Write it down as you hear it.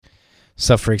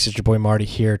Sup, freaks? It's your boy Marty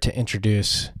here to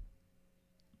introduce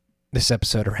this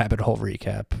episode of Rabbit Hole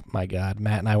Recap. My God,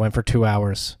 Matt and I went for 2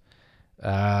 hours.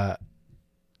 I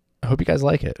hope you guys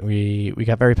like it. We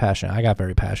got very passionate. I got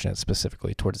very passionate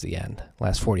specifically towards the end.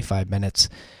 Last 45 minutes,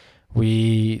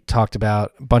 we talked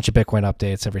about a bunch of Bitcoin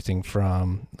updates, everything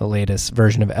from the latest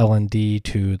version of LND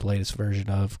to the latest version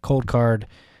of Cold Card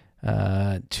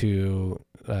to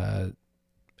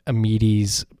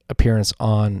Amidi's appearance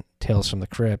on Tales from the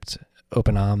Crypt,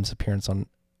 OpenArm's appearance on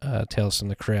Tales from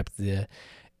the Crypt, the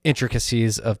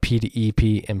intricacies of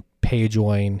P2EP and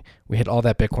PayJoin. We hit all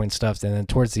that Bitcoin stuff. And then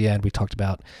towards the end, we talked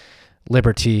about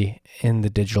liberty in the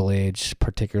digital age,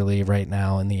 particularly right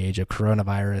now in the age of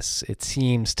coronavirus. It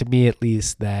seems to me, at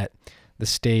least, that the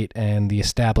state and the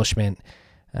establishment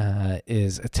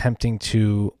is attempting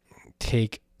to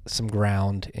take some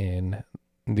ground in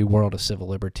the world of civil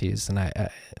liberties. And I'm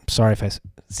sorry if I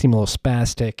seem a little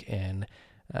spastic and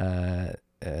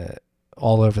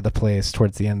all over the place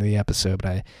towards the end of the episode,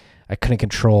 but I couldn't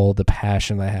control the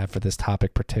passion that I have for this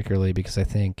topic, particularly because I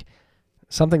think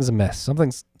something's amiss.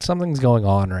 Something's going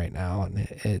on right now, and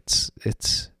it's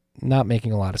not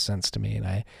making a lot of sense to me. And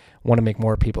I want to make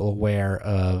more people aware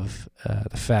of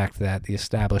the fact that the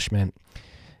establishment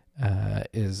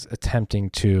is attempting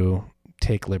to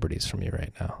take liberties from you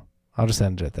right now. I'll just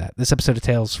end it at that. This episode of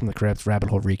Tales from the Crypt, Rabbit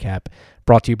Hole Recap,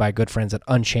 brought to you by good friends at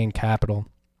Unchained Capital.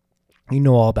 You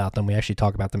know all about them. We actually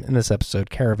talk about them in this episode.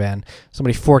 Caravan.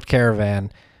 Somebody forked Caravan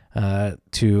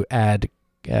to add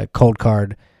Cold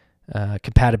Card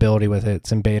compatibility with it.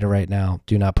 It's in beta right now.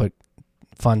 Do not put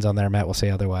funds on there. Matt will say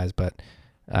otherwise, but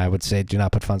I would say do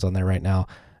not put funds on there right now.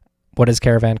 What is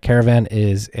Caravan? Caravan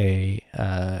is a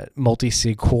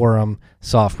multi-sig quorum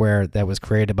software that was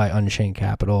created by Unchained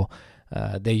Capital.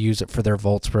 They use it for their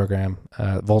Volts program,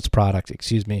 Volts product,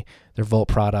 excuse me. Their Volt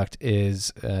product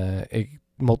is a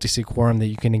multi-sig quorum that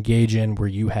you can engage in where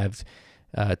you have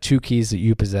two keys that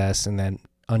you possess, and then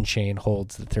Unchained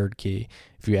holds the third key.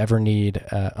 If you ever need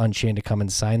Unchained to come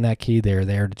and sign that key, they're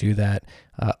there to do that.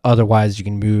 Otherwise, you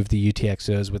can move the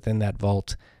UTXOs within that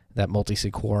Vault, that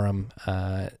multi-sig quorum,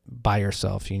 by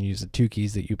yourself. You can use the two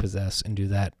keys that you possess and do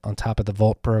that on top of the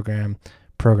Volt program.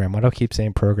 Why do I keep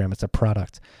saying program? It's a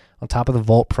product. On top of the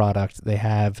Volt product, they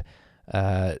have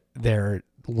their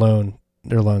loan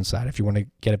side. If you want to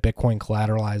get a Bitcoin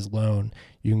collateralized loan,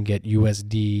 you can get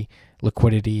USD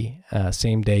liquidity,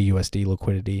 same day USD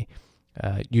liquidity,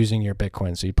 using your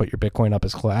Bitcoin. So you put your Bitcoin up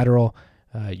as collateral,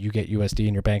 you get USD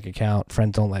in your bank account.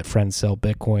 Friends don't let friends sell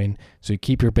Bitcoin. So you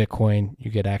keep your Bitcoin, you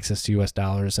get access to US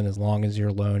dollars, and as long as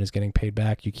your loan is getting paid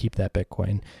back, you keep that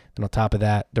Bitcoin. And on top of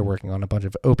that, they're working on a bunch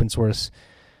of open source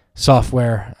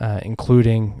software,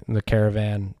 including the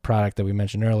Caravan product that we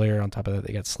mentioned earlier. On top of that,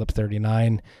 they got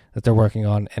Slip39 that they're working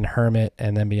on, and Hermit.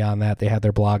 And then beyond that, they have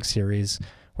their blog series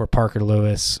where Parker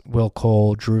Lewis, Will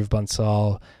Cole, Dhruv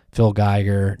Bansal, Phil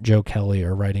Geiger, Joe Kelly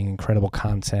are writing incredible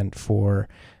content for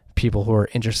people who are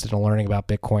interested in learning about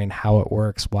Bitcoin, how it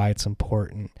works, why it's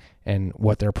important, and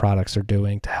what their products are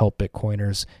doing to help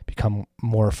Bitcoiners become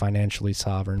more financially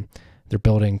sovereign. They're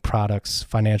building products,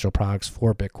 financial products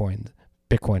for Bitcoiners.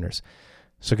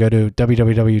 So go to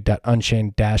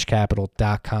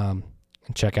www.unchained-capital.com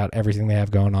and check out everything they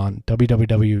have going on.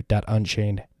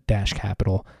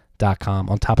 www.unchained-capital.com.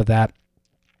 On top of that,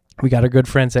 we got our good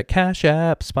friends at Cash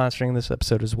App sponsoring this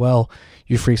episode as well.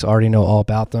 You freaks already know all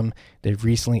about them. They've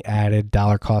recently added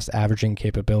dollar cost averaging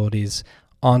capabilities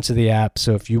onto the app.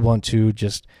 So if you want to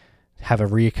just have a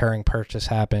recurring purchase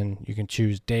happen, you can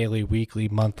choose daily, weekly,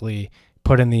 monthly,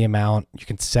 put in the amount. You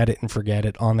can set it and forget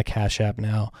it on the Cash App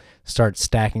now. Start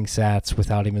stacking sats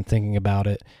without even thinking about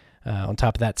it. On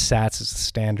top of that, sats is the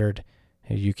standard.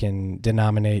 You can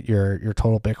denominate your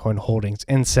total Bitcoin holdings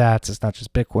in sats. It's not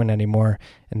just Bitcoin anymore.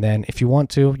 And then if you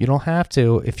want to, you don't have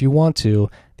to. If you want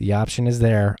to, the option is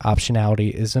there.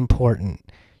 Optionality is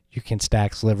important. You can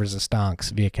stack slivers of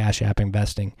stonks via Cash App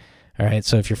investing. All right,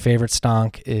 so if your favorite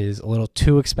stonk is a little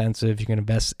too expensive, you can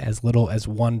invest as little as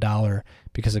 $1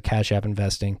 because of Cash App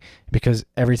investing, because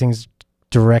everything's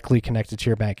directly connected to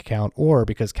your bank account, or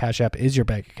because Cash App is your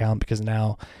bank account, because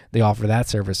now they offer that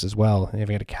service as well. And you've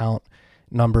got account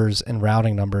numbers and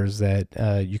routing numbers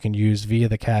that you can use via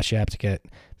the Cash App to get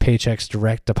paychecks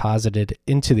direct deposited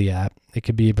into the app. It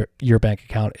could be your bank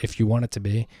account if you want it to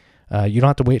be. You don't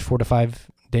have to wait 4 to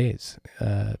 5 days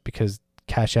because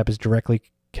Cash App is directly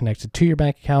connected to your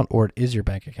bank account, or it is your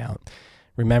bank account.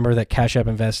 Remember that Cash App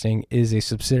Investing is a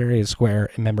subsidiary of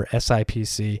Square, and member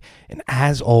SIPC. And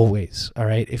as always, all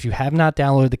right, if you have not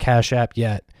downloaded the Cash App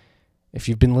yet, if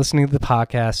you've been listening to the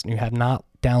podcast and you have not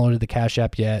downloaded the Cash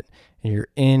App yet, and you're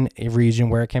in a region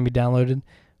where it can be downloaded,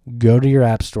 Go to your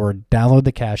app store, download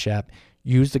the Cash App,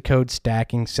 use the code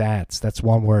STACKINGSATS. That's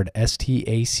one word,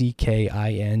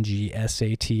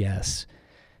 STACKINGSATS.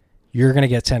 You're going to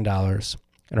get $10.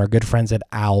 And our good friends at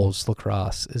Owls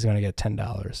Lacrosse is going to get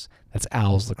 $10. That's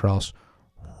Owls Lacrosse.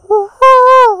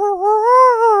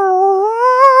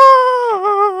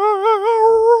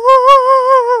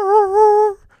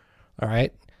 All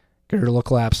right. Go to your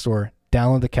local app store,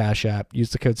 download the Cash App,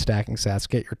 use the code STACKINGSATS,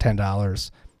 get your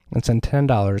 $10, and send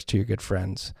 $10 to your good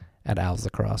friends at Owls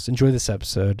Lacrosse. Enjoy this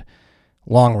episode.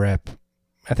 Long rip.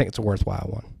 I think it's a worthwhile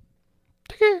one.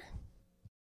 Take care.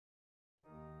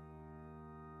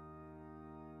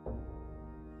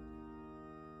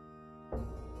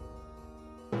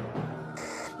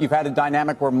 You've had a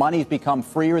dynamic where money's become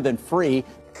freer than free.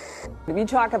 If you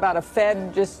talk about a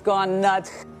Fed just gone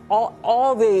nuts,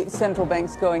 all the central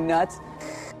banks going nuts.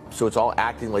 So it's all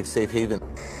acting like safe haven.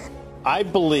 I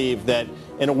believe that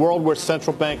in a world where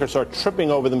central bankers are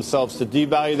tripping over themselves to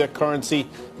devalue their currency,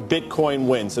 Bitcoin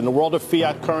wins. In the world of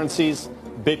fiat currencies,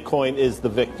 Bitcoin is the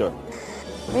victor.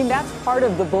 I mean, that's part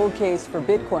of the bull case for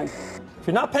Bitcoin. If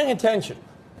you're not paying attention,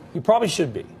 you probably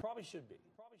should be.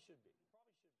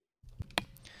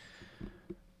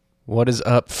 What is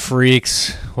up,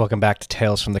 freaks? Welcome back to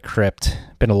Tales from the Crypt.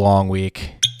 Been a long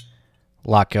week. A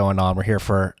lot going on. We're here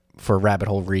for a rabbit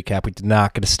hole recap. We did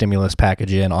not get a stimulus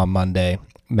package in on Monday.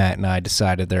 Matt and I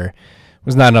decided there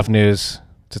was not enough news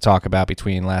to talk about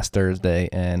between last Thursday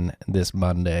and this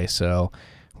Monday, so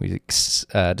we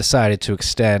decided to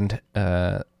extend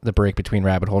the break between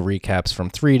rabbit hole recaps from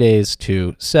 3 days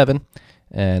to 7,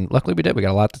 and luckily we did. We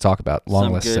got a lot to talk about.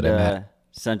 Long list today, Matt.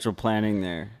 Central planning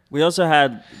there. We also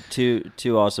had two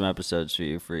awesome episodes for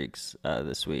you freaks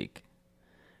this week.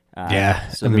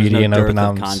 So media and open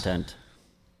arms content.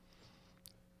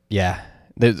 Yeah,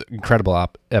 there's incredible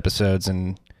episodes,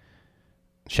 and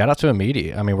shout out to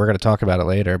Amity. I mean, we're going to talk about it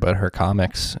later, but her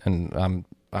comics, and I'm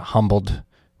humbled.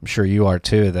 I'm sure you are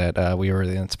too, that we were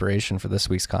the inspiration for this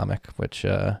week's comic, which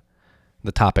the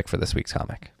topic for this week's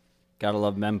comic. Gotta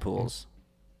love mempools.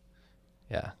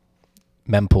 Yeah,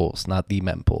 mempools, not the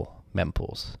mempool.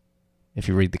 Mempools. If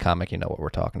you read the comic, you know what we're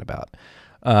talking about.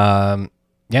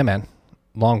 Yeah, man.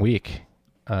 Long week.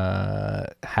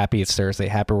 Happy it's Thursday.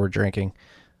 Happy we're drinking.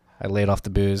 I laid off the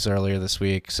booze earlier this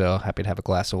week, so happy to have a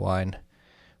glass of wine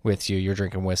with you. You're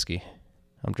drinking whiskey.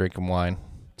 I'm drinking wine.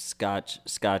 Scotch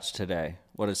today.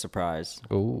 What a surprise.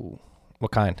 Ooh. What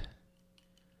kind?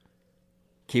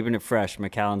 Keeping it fresh,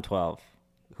 Macallan 12.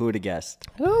 Who would have guessed?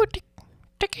 Ooh,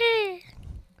 ticky.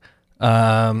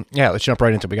 Yeah, let's jump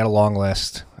right into it. We got a long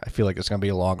list. I feel like it's going to be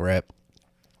a long rip.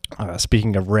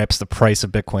 Speaking of rips, the price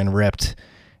of Bitcoin ripped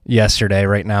yesterday.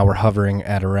 Right now, we're hovering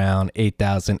at around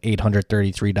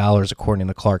 $8,833 according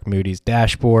to Clark Moody's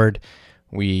dashboard.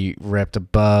 We ripped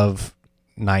above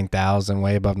 9,000,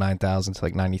 way above 9,000 to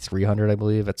like 9,300, I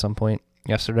believe, at some point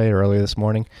yesterday or earlier this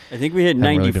morning. I think we hit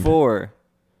 94.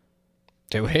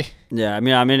 Do we? Yeah, I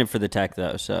mean, I'm in it for the tech,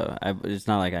 though, so it's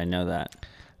not like I know that.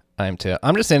 I am too.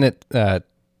 I'm just in it to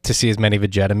see as many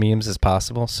Vegeta memes as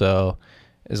possible. So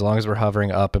as long as we're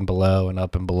hovering up and below and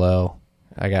up and below,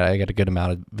 I got a good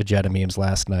amount of Vegeta memes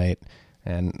last night,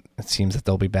 and it seems that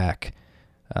they'll be back.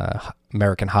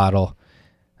 American HODL,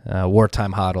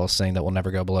 wartime HODL, saying that we'll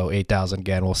never go below 8,000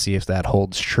 again. We'll see if that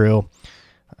holds true,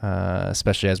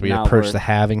 especially as we approach the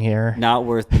halving here. Not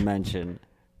worth the mention.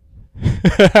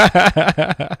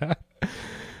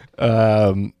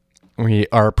 We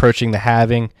are approaching the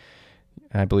halving.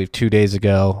 I believe 2 days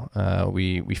ago,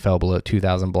 we fell below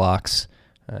 2,000 blocks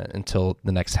until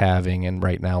the next halving, and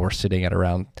right now we're sitting at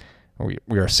around, we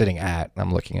are sitting at,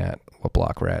 I'm looking at what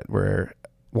block we're at. We're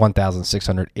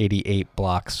 1,688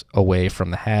 blocks away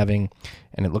from the halving,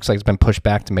 and it looks like it's been pushed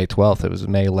back to May 12th. It was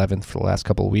May 11th for the last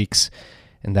couple of weeks,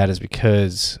 and that is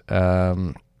because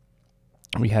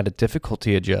we had a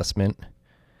difficulty adjustment.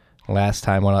 Last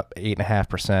time went up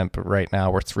 8.5%, but right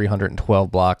now we're 312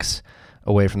 blocks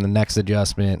away from the next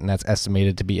adjustment, and that's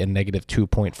estimated to be a negative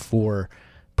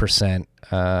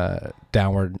 2.4%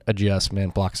 downward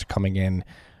adjustment. Blocks are coming in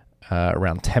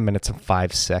around 10 minutes and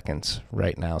 5 seconds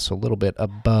right now, so a little bit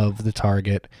above the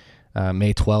target.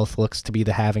 May 12th looks to be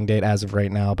the halving date as of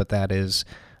right now, but that is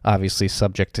obviously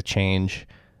subject to change.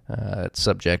 It's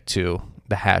subject to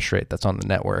the hash rate that's on the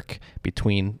network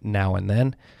between now and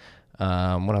then.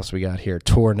 What else we got here?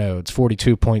 Tor nodes,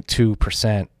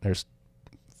 42.2%. There's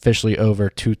officially over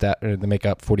 2,000. They make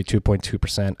up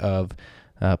 42.2% of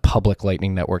public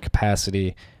Lightning Network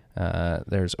capacity.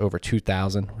 There's over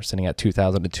 2,000. We're sitting at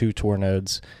 2,002 Tor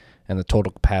nodes, and the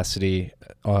total capacity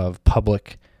of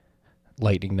public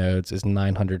Lightning nodes is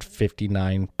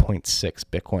 959.6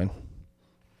 Bitcoin.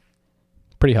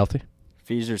 pretty healthy.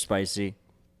 Fees are spicy.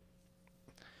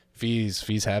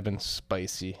 Fees have been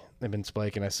spicy. They've been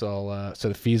spiking. I saw so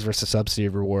the fees versus subsidy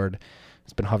reward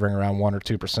has been hovering around 1 or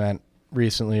 2%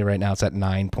 recently. Right now it's at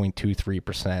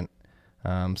 9.23%.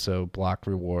 So block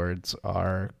rewards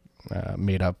are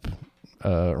made up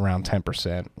around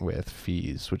 10% with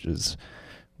fees, which is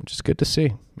good to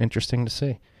see. Interesting to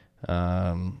see.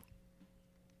 What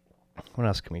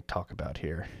else can we talk about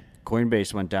here?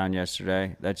 Coinbase went down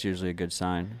yesterday. That's usually a good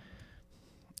sign.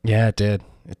 Yeah, it did.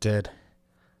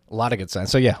 A lot of good signs.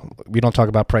 So yeah, we don't talk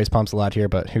about price pumps a lot here,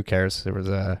 but who cares? There was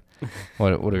a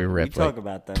what do we rip? We talk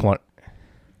about them.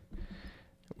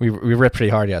 We ripped pretty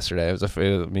hard yesterday. It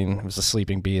was a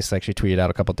sleeping beast. I actually tweeted out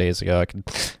a couple days ago. I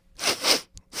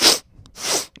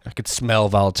could smell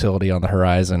volatility on the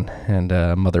horizon, and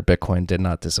Mother Bitcoin did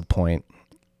not disappoint.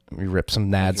 We ripped some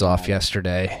nads off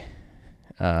yesterday.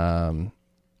 And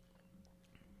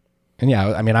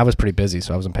yeah, I mean, I was pretty busy,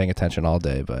 so I wasn't paying attention all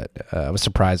day, but I was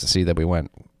surprised to see that we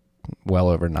went well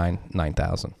over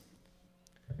 9,000.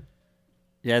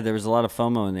 Yeah, there was a lot of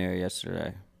FOMO in there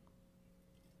yesterday.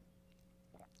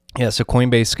 Yeah, so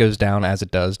Coinbase goes down as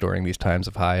it does during these times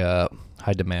of high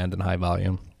demand and high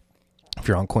volume. If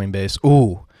you're on Coinbase,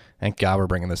 thank God we're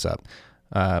bringing this up.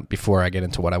 Before I get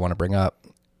into what I want to bring up,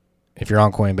 if you're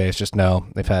on Coinbase, just know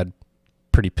they've had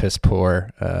pretty piss poor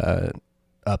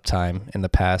uptime in the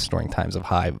past during times of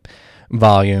high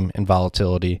volume and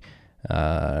volatility,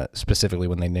 specifically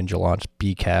when they ninja launched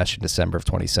Bcash in December of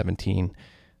 2017.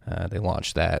 They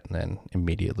launched that and then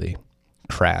immediately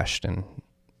crashed. And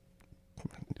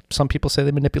some people say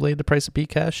they manipulated the price of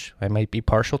Bcash. I might be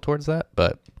partial towards that,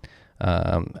 but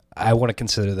I want to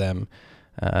consider them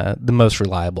the most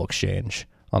reliable exchange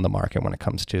on the market when it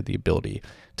comes to the ability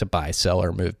to buy, sell,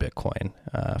 or move Bitcoin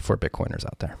for Bitcoiners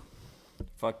out there.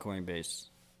 Fuck Coinbase.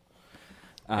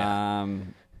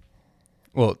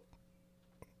 Well,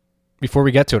 before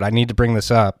we get to it, I need to bring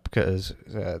this up because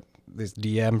this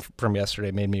DM from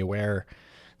yesterday made me aware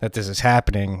that this is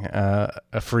happening.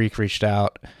 A freak reached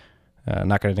out,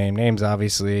 not going to name names,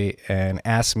 obviously, and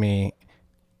asked me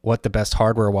what the best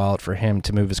hardware wallet for him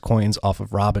to move his coins off of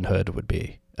Robinhood would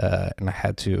be. And I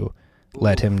had to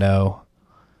let him know.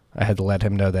 I had to let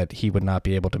him know that he would not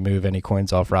be able to move any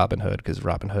coins off Robinhood because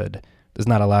Robinhood does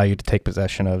not allow you to take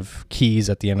possession of keys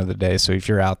at the end of the day. So if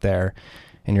you're out there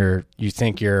and you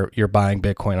think you're buying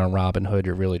Bitcoin on Robinhood,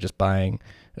 you're really just buying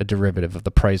a derivative of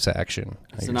the price action.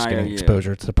 It's you're an just getting IOU.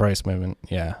 exposure to the price movement.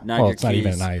 Yeah. It's not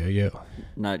even an IOU.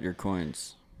 Not your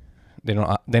coins. They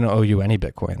don't owe you any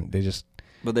Bitcoin. They just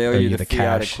But they owe you the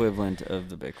fiat cash equivalent of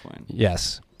the Bitcoin.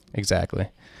 Yes, exactly.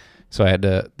 So I had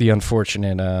the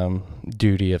unfortunate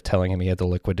duty of telling him he had to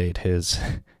liquidate his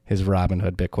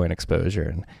Robinhood Bitcoin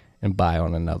exposure and buy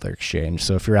on another exchange.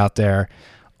 So if you're out there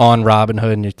on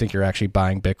Robinhood and you think you're actually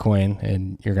buying Bitcoin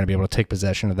and you're going to be able to take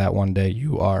possession of that one day,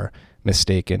 you are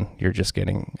mistaken. You're just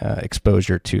getting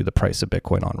exposure to the price of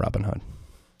Bitcoin on Robinhood.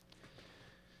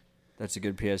 That's a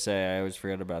good PSA. I always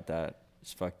forget about that.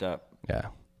 It's fucked up. Yeah.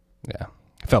 I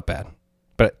felt bad.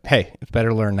 But hey, it's better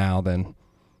to learn now than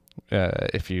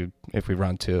if we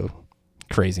run to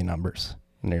crazy numbers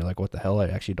and you're like, what the hell? I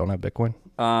actually don't have Bitcoin.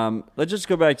 Let's just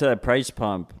go back to that price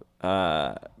pump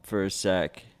for a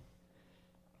sec.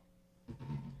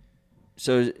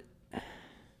 So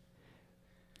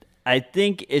I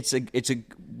think it's a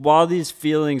while these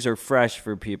feelings are fresh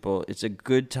for people, it's a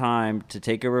good time to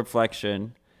take a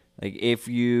reflection. Like if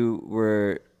you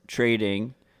were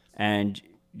trading and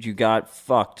you got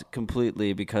fucked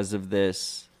completely because of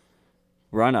this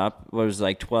run up, what was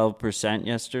like 12%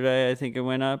 yesterday, I think it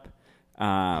went up.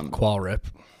 Qual rip.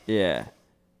 Yeah.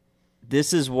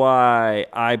 This is why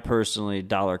I personally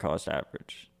dollar cost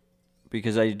average.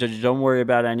 Because I don't worry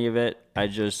about any of it. I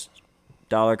just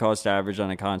dollar cost average on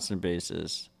a constant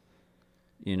basis.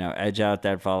 Edge out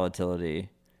that volatility,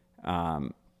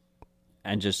 and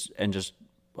just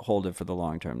hold it for the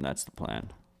long term. That's the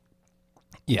plan.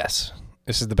 Yes,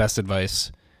 this is the best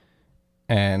advice.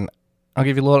 And I'll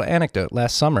give you a little anecdote.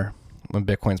 Last summer, when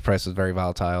Bitcoin's price was very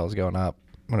volatile, it was going up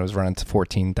when it was running to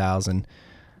 14,000.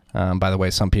 By the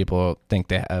way, some people think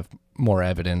they have more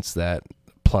evidence that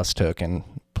Plus token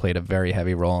played a very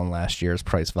heavy role in last year's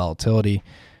price volatility.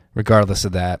 Regardless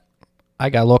of that,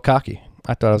 I got a little cocky.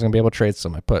 I thought I was going to be able to trade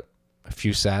some. I put a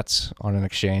few sats on an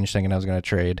exchange thinking I was going to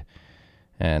trade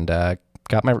and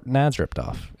got my nads ripped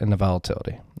off in the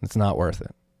volatility. It's not worth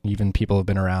it. Even people have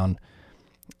been around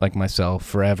like myself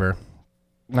forever.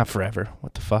 Not forever.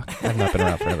 What the fuck? I've not been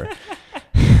around forever.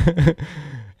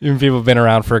 Even people have been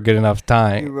around for a good enough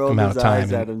time. He rolled amount his of time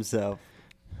eyes at himself.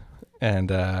 I'm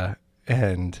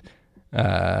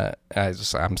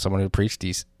someone who preached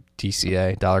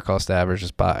DCA, dollar cost average,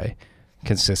 just buy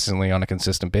consistently on a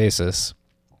consistent basis,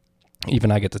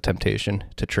 even I get the temptation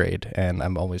to trade, and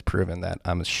I'm always proven that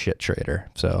I'm a shit trader.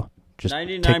 So just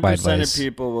take my 99% advice. of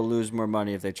people will lose more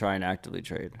money if they try and actively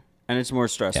trade, and it's more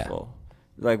stressful.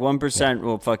 Like 1%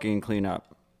 will fucking clean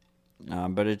up,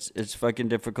 but it's fucking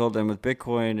difficult. And with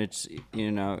Bitcoin, it's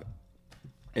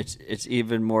it's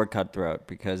even more cutthroat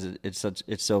because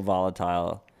it's so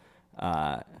volatile,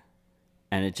 and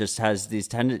it just has these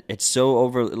it's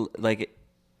so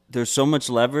there's so much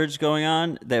leverage going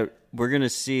on that we're gonna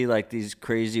see like these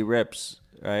crazy rips,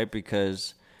 right?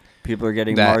 Because people are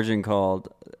getting margin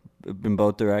called in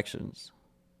both directions.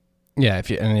 Yeah,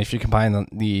 if you combine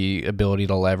the ability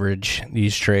to leverage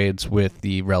these trades with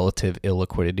the relative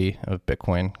illiquidity of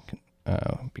Bitcoin,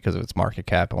 because of its market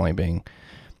cap only being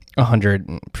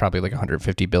probably like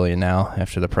 150 billion now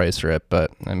after the price rip,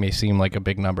 but it may seem like a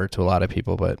big number to a lot of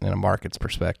people, but in a market's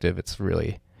perspective, it's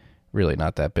really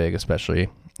not that big, especially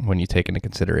when you take into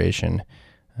consideration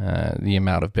the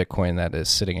amount of Bitcoin that is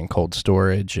sitting in cold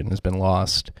storage and has been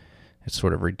lost. It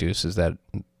sort of reduces that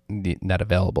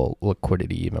available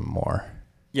liquidity even more.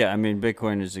 Yeah, I mean,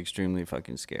 Bitcoin is extremely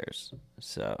fucking scarce.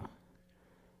 So,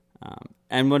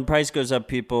 and when price goes up,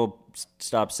 people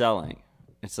stop selling.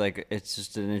 It's like, it's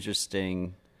just an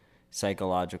interesting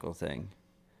psychological thing.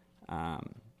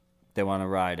 They want to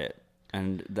ride it,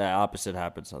 and the opposite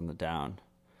happens on the down.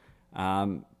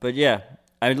 But yeah,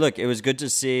 I mean, look, it was good to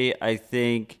see. I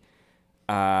think,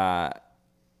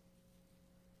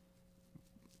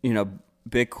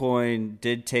 Bitcoin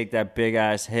did take that big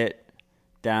ass hit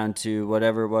down to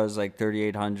whatever it was, like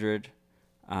 3,800.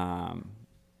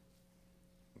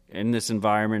 In this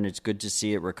environment, it's good to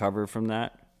see it recover from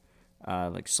that,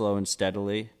 like slow and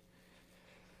steadily.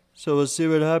 So we'll see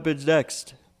what happens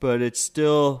next. But it's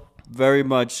still very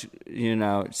much,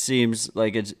 it seems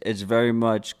like it's very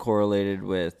much correlated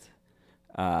with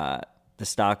the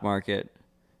stock market.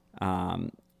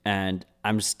 And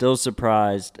I'm still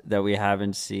surprised that we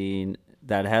haven't seen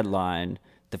that headline,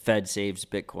 "The Fed saves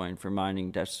Bitcoin for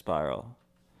mining death spiral."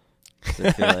 So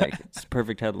I feel like it's a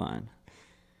perfect headline.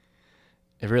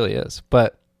 It really is.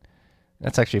 But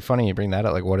that's actually funny you bring that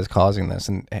up, like what is causing this.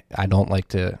 And I don't like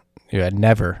to,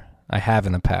 I have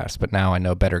in the past, but now I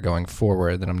know better going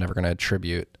forward that I'm never going to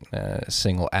attribute a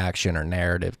single action or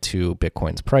narrative to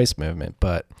Bitcoin's price movement.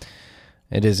 But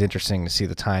it is interesting to see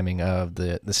the timing of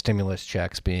the stimulus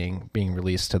checks being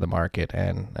released to the market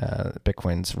and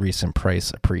Bitcoin's recent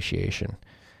price appreciation.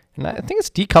 And I think it's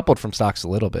decoupled from stocks a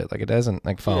little bit. Like it doesn't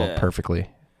follow perfectly.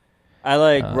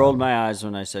 I rolled my eyes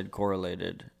when I said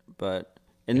correlated, but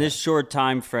in this short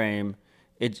time frame,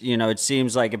 it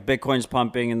seems like if Bitcoin's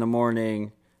pumping in the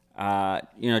morning,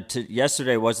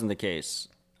 yesterday wasn't the case,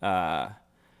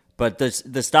 but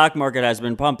the stock market has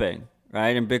been pumping,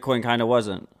 right? And Bitcoin kind of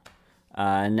wasn't.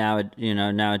 And now it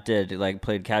did. It like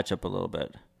played catch up a little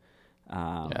bit.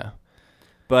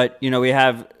 But we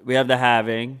have the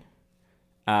halving,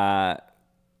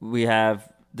 we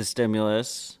have the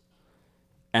stimulus,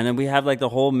 and then we have like the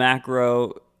whole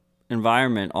macro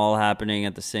environment all happening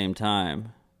at the same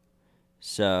time.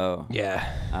 So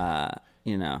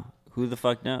who the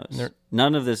fuck knows?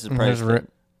 None of this is priced in.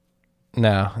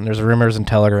 No, and there's rumors in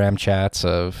Telegram chats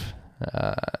of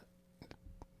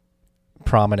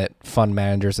prominent fund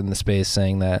managers in the space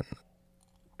saying that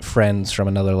friends from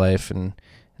another life and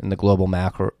in the global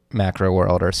macro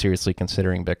world are seriously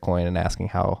considering Bitcoin and asking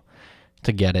how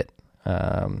to get it.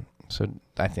 So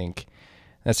I think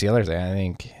that's the other thing. I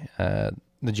think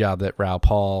the job that Raoul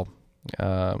Pal,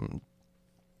 Dan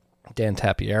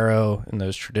Tapiero, and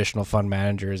those traditional fund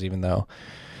managers, even though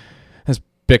as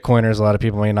Bitcoiners, a lot of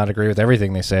people may not agree with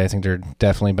everything they say, I think they're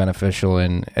definitely beneficial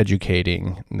in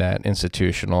educating that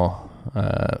institutional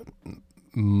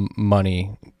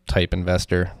money type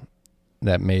investor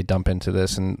that may dump into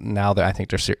this. And now that I think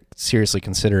they're seriously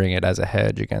considering it as a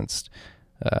hedge against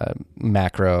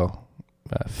macro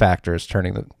factors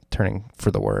turning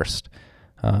for the worst.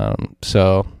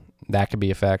 So that could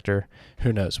be a factor.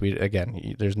 Who knows?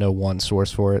 There's no one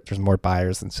source for it. There's more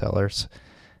buyers than sellers.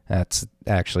 That's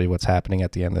actually what's happening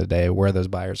at the end of the day. Where those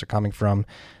buyers are coming from.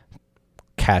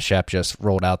 Cash App just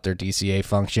rolled out their DCA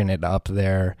function and upped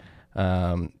their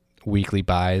weekly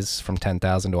buys from $10,000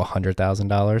 to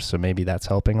 $100,000. So maybe that's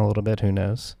helping a little bit. Who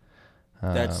knows?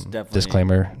 That's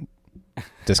definitely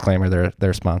disclaimer. They're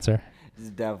a sponsor. It's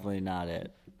definitely not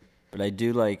it. But I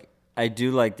do like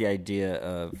the idea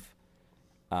of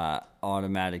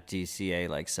automatic DCA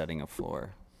like setting a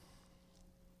floor.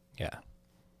 Yeah.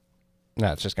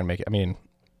 No, it's just gonna make it. I mean,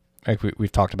 like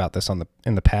we've talked about this in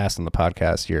the past on the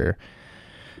podcast.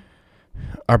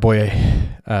 Our boy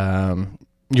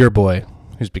your boy,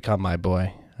 who's become my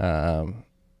boy,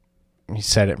 he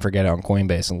said it and forget it on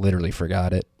Coinbase and literally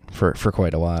forgot it for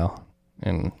quite a while.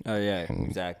 And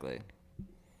exactly.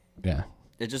 Yeah.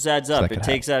 It just adds up. that It could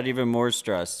takes out even more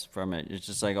stress from it. It's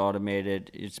just like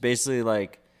automated. It's basically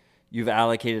like you've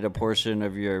allocated a portion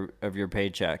of your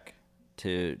paycheck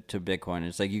to Bitcoin.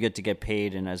 It's like you get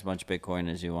paid in as much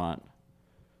Bitcoin as you want.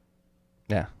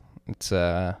 Yeah. It's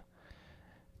and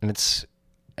it's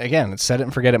again, it's set it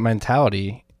and forget it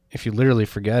mentality. If you literally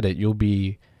forget it, you'll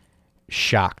be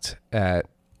shocked at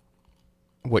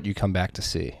what you come back to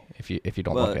see if you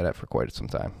don't look at it for quite some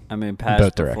time. I mean, In past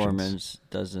both performance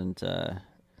doesn't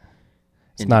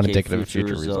it's not indicate indicative of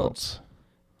future results.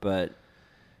 But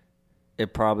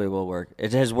it probably will work.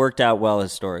 It has worked out well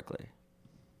historically.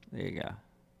 There you go.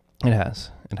 It has.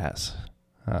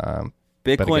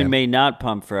 Bitcoin again, may not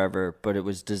pump forever, but it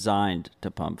was designed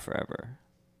to pump forever.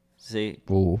 See?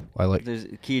 Ooh, There's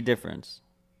a key difference.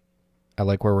 I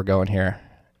like where we're going here.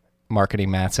 Marketing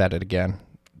Matt's at it again.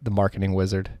 The marketing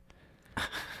wizard.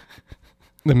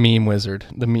 The meme wizard.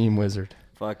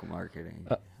 Fuck marketing.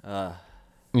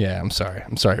 Yeah, I'm sorry.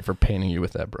 I'm sorry for painting you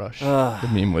with that brush. The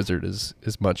meme wizard is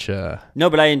much No,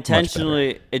 but I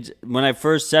intentionally when I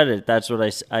first said it, that's what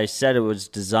I said it was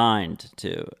designed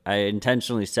to. I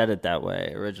intentionally said it that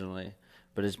way originally,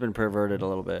 but it's been perverted a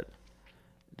little bit.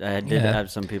 I did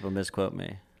have some people misquote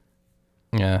me.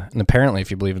 Yeah, and apparently if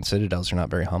you believe in citadels, you're not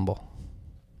very humble.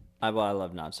 I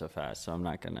love Not So Fast, so I'm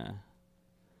not going to.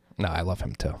 No, I love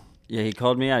him too. Yeah, he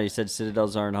called me out. He said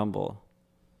citadels aren't humble.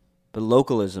 But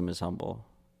localism is humble.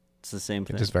 It's the same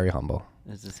thing. It is very humble.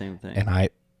 It's the same thing.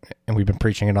 And we've been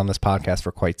preaching it on this podcast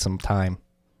for quite some time.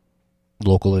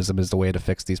 Localism is the way to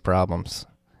fix these problems.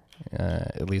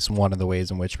 At least one of the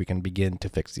ways in which we can begin to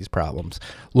fix these problems.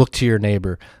 Look to your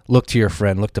neighbor. Look to your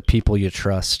friend. Look to people you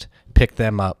trust. Pick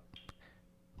them up.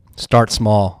 Start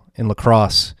small. In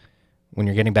lacrosse, when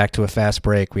you're getting back to a fast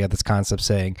break, we have this concept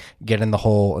saying, get in the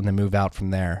hole and then move out from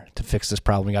there. To fix this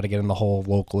problem, we got to get in the hole of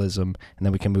localism, and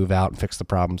then we can move out and fix the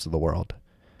problems of the world.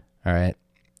 All right?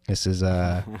 This is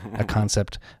a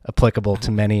concept applicable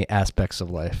to many aspects of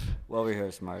life. Well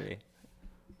rehearsed, Marty.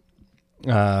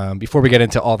 Before we get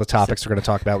into all the topics we're going to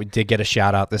talk about, we did get a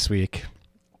shout out this week.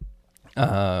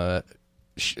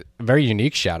 Very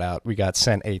unique shout out. We got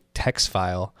sent a text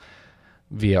file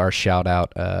via our shout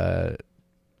out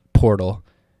portal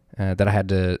that I had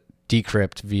to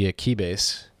decrypt via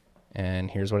Keybase, and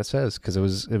here's what it says because it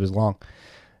was long.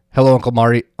 Hello,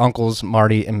 Uncles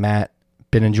Marty and Matt.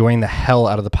 Been enjoying the hell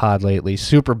out of the pod lately.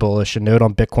 Super bullish. A note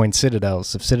on Bitcoin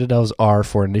citadels. If citadels are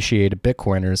for initiated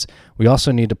Bitcoiners, we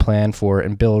also need to plan for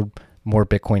and build more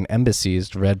Bitcoin embassies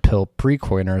to red pill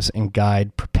pre-coiners and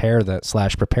prepare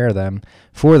them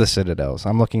for the citadels.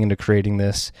 I'm looking into creating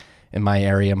this in my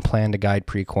area and plan to guide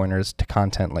pre-coiners to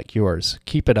content like yours.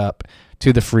 Keep it up.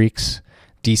 To the freaks.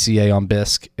 DCA on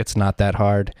BISC. It's not that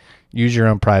hard. Use your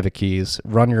own private keys.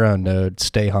 Run your own node.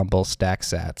 Stay humble. Stack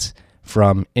sats.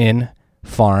 From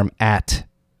Farm at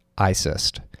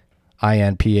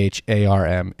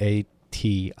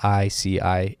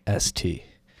INPHARMATICIST.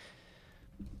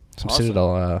 Some Awesome.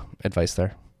 Citadel advice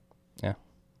there. Yeah.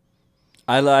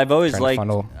 I've always Trying to liked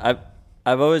funnel.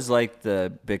 I've always liked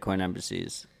the Bitcoin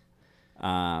embassies. They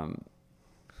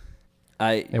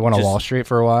went on Wall Street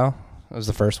for a while. That was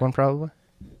the first one, probably.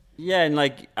 Yeah, and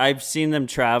like I've seen them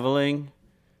traveling.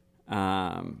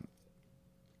 I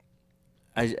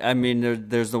mean,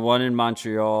 there's the one in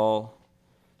Montreal.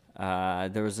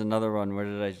 There was another one. Where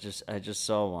did I just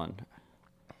saw one?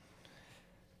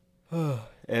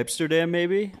 Amsterdam,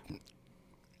 maybe.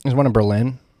 There's one in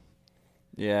Berlin.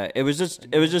 Yeah, it was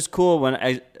just cool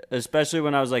especially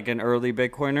when I was like an early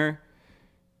Bitcoiner.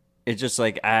 It just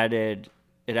like added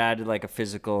like a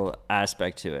physical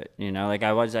aspect to it. You know, like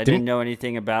I didn't know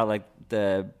anything about like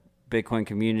the Bitcoin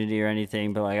community or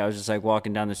anything, but like I was just like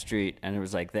walking down the street and it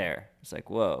was like there. It's like,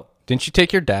 whoa. Didn't you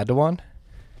take your dad to one?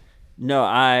 No,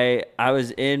 I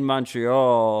was in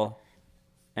Montreal,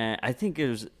 and I think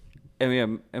it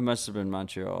must have been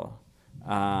Montreal.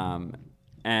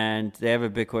 And they have a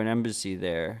Bitcoin embassy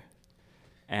there.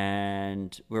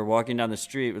 And we were walking down the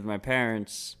street with my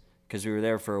parents because we were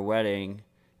there for a wedding,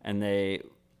 and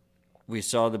we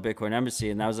saw the Bitcoin embassy,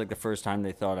 and that was like the first time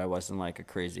they thought I wasn't like a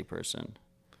crazy person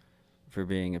for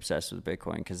being obsessed with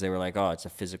Bitcoin, because they were like, oh, it's a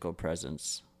physical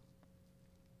presence.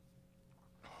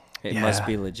 It must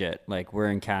be legit. Like,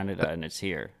 we're in Canada and it's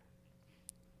here.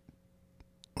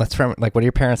 What do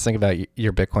your parents think about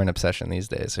your Bitcoin obsession these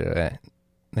days?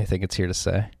 They think it's here to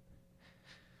stay.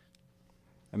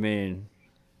 I mean,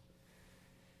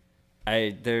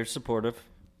 they're supportive.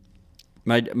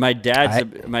 My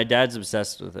dad's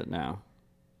obsessed with it now.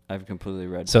 I've completely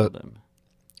red So- pilled him.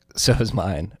 So is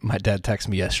mine. My dad texted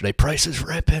me yesterday, price is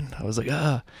ripping. I was like,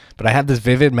 But I have this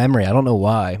vivid memory. I don't know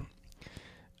why.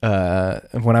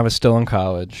 When I was still in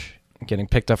college, getting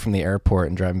picked up from the airport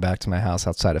and driving back to my house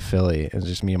outside of Philly, it was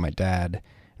just me and my dad.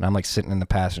 And I'm like sitting in the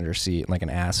passenger seat like an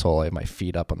asshole. I have my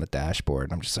feet up on the dashboard.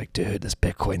 And I'm just like, dude, this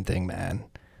Bitcoin thing, man.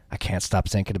 I can't stop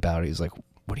thinking about it. He's like,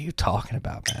 what are you talking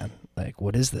about, man? Like,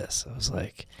 what is this? I was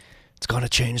like, it's going to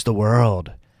change the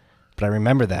world. But I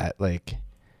remember that, like,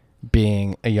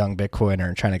 being a young Bitcoiner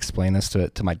and trying to explain this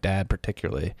to my dad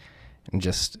particularly, and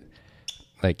just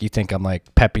like, you think I'm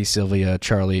like Pepe Sylvia,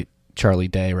 Charlie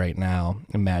Day right now.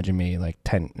 Imagine me like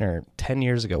 10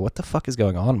 years ago. What the fuck is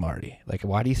going on, Marty? Like,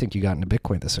 why do you think you got into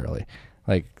Bitcoin this early?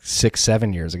 Like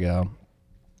 6-7 years ago,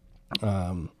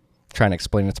 trying to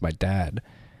explain it to my dad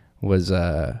was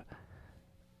it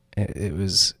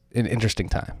was an interesting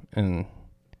time, and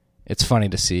it's funny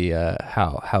to see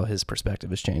how his perspective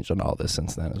has changed on all this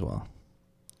since then as well.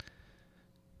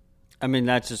 I mean,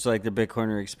 that's just like the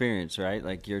Bitcoiner experience, right?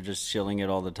 Like, you're just shilling it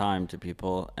all the time to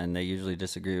people, and they usually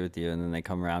disagree with you, and then they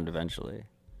come around eventually,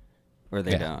 or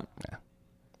they don't.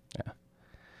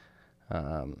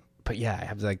 But yeah, I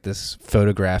have like this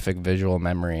photographic visual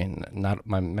memory, and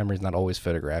my memory's not always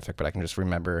photographic, but I can just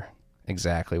remember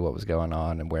exactly what was going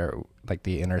on and where, like,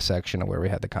 the intersection of where we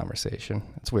had the conversation.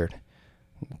 It's weird.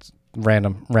 It's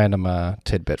random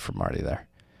tidbit from Marty there.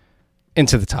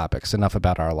 Into the topics. Enough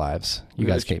about our lives. You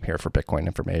guys came here for Bitcoin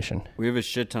information. We have a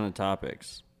shit ton of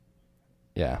topics.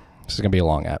 Yeah, this is gonna be a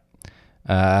long app.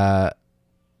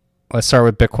 Let's start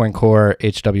with Bitcoin Core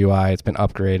HWI. It's been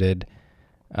upgraded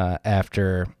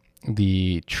after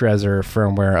the Trezor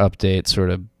firmware update sort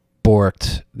of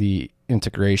borked the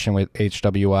integration with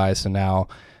HWI. So now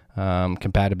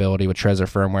compatibility with Trezor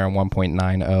firmware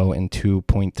 1.90 and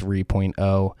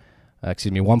 2.3.0,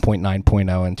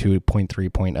 1.9.0 and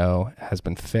 2.3.0 has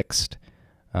been fixed.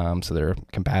 So they're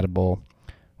compatible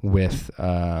with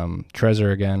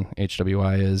Trezor again.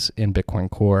 HWI is in Bitcoin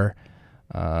Core.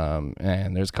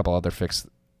 And there's a couple other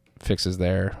fixes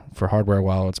there for hardware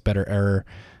wallets. Better error.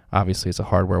 Obviously, it's a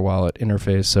hardware wallet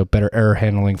interface, so better error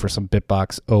handling for some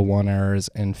Bitbox 01 errors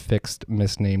and fixed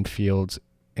misnamed fields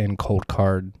and cold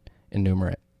card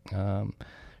enumerate.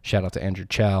 Shout out to Andrew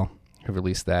Chow, who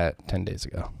released that 10 days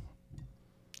ago.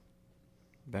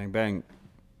 Bang, bang.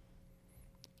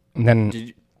 And then,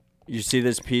 Did you see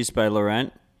this piece by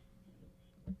Laurent?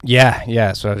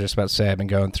 yeah. So I was just about to say, I've been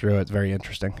going through it. It's very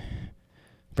interesting.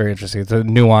 Very interesting. It's a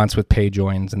nuance with pay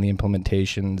joins and the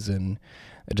implementations, and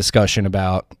a discussion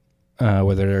about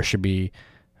whether there should be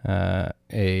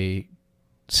a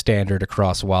standard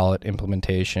across wallet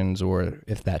implementations or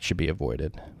if that should be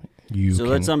avoided. You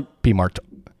can be more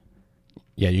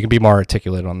you can be more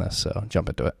articulate on this, so jump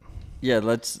into it. Yeah,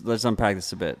 let's unpack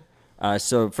this a bit.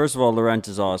 So first of all, Laurent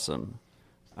is awesome.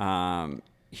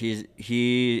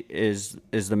 He is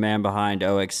the man behind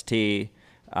OXT,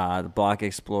 the Block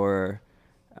Explorer.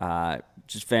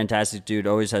 Just fantastic dude.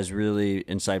 Always has really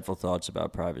insightful thoughts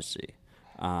about privacy.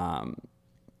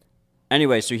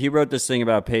 Anyway, so he wrote this thing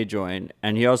about PayJoin,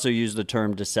 and he also used the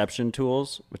term deception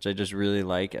tools, which I just really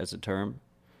like as a term.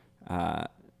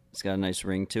 It's got a nice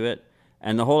ring to it.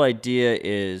 And the whole idea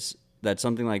is that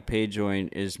something like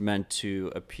PayJoin is meant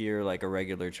to appear like a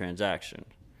regular transaction.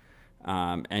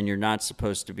 And you're not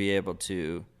supposed to be able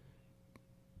to,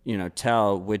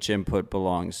 tell which input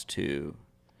belongs to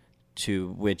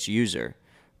which user.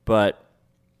 But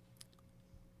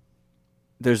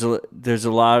there's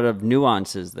a lot of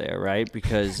nuances there, right?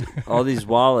 Because all these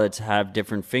wallets have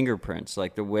different fingerprints,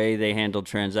 like the way they handle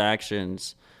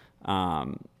transactions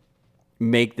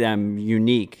make them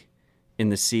unique in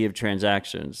the sea of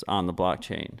transactions on the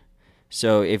blockchain.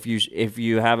 So if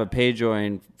you have a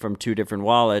PayJoin from two different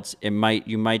wallets,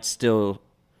 you might still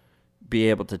be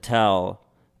able to tell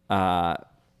that,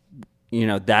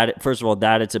 first of all,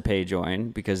 that it's a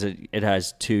PayJoin because it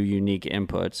has two unique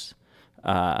inputs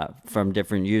from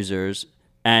different users,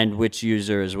 and which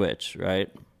user is which,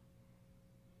 right?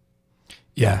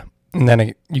 Yeah. And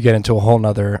then you get into a whole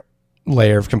nother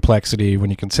layer of complexity when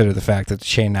you consider the fact that the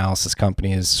chain analysis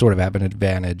companies sort of have an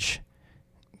advantage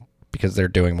because they're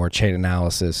doing more chain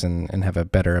analysis and have a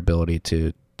better ability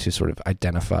to sort of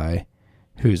identify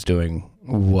who's doing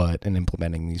what and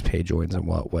implementing these PayJoins in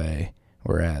what way.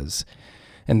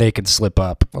 And they could slip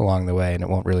up along the way and it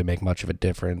won't really make much of a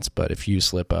difference. But if you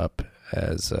slip up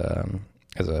as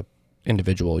a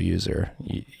individual user,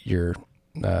 you're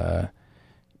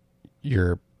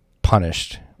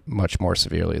punished much more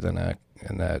severely than a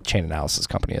chain analysis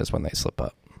company is when they slip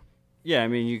up. Yeah, I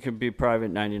mean, you could be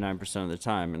private 99% of the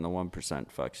time and the 1%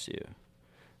 fucks you.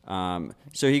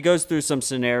 So he goes through some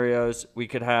scenarios. We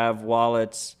could have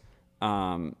wallets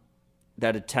that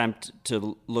attempt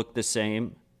to look the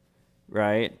same,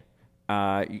 right?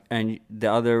 And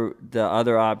the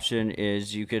other option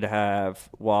is you could have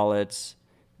wallets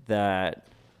that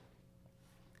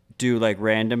do like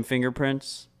random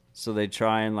fingerprints. So they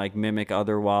try and like mimic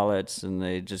other wallets, and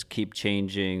they just keep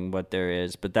changing what there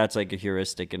is. But that's like a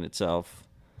heuristic in itself.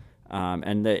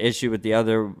 And the issue with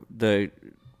the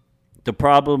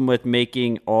problem with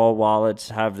making all wallets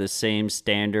have the same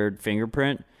standard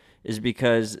fingerprint is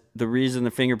because the reason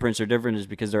the fingerprints are different is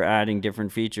because they're adding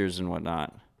different features and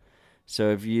whatnot.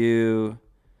 So if you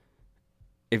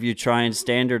try and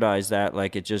standardize that,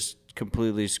 like, it just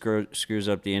completely screws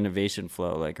up the innovation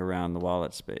flow, like, around the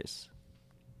wallet space.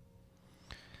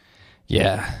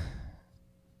 Yeah.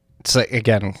 It's like,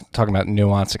 again, talking about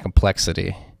nuance and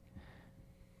complexity.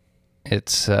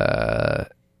 It's a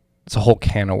whole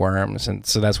can of worms. And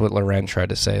so that's what Laurent tried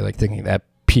to say, like thinking that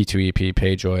P2EP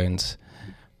pay joins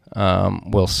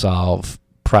will solve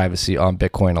privacy on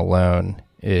Bitcoin alone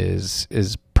is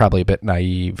probably a bit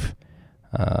naive.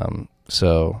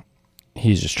 So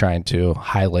he's just trying to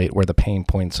highlight where the pain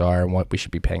points are and what we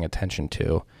should be paying attention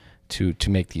to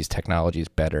make these technologies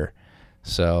better.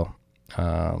 So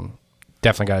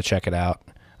definitely got to check it out.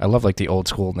 I love like the old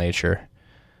school nature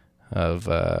of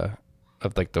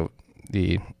like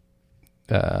the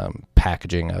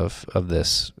packaging of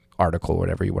this article,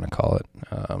 whatever you want to call it.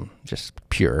 Just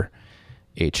pure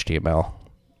HTML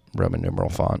Roman numeral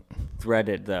font.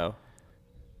 Threaded though.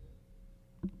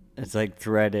 It's like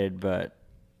threaded, but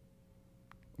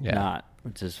not,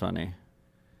 which is funny.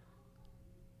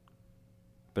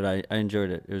 But I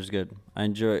enjoyed it. It was good.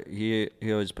 He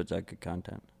always puts out good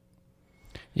content.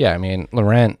 Yeah, I mean,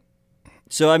 Laurent.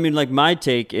 So, I mean, like, my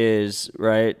take is,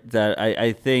 right, that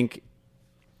I think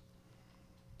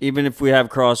even if we have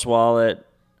cross-wallet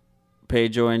pay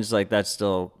joins, like, that's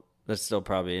still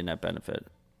probably a net benefit.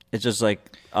 It's just,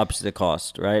 like, ups the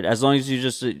cost, right? As long as you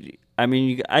just, I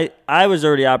mean, I was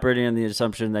already operating on the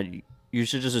assumption that you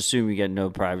should just assume you get no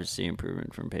privacy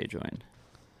improvement from pay join.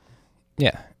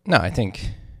 Yeah. No, I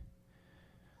think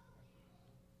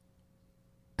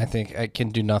I can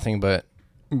do nothing but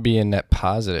be a net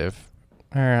positive.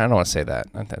 I don't want to say that.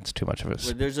 That's too much of a.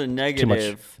 But there's a negative. Too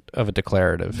much of a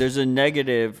declarative. There's a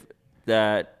negative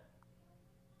that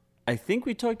I think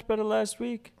we talked about it last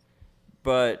week,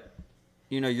 but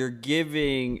you're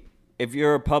giving, if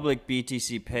you're a public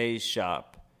BTC Pay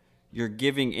shop, you're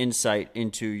giving insight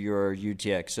into your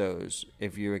UTXOs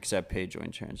if you accept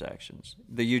PayJoin transactions.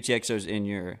 The UTXOs in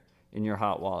your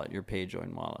hot wallet, your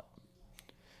PayJoin wallet.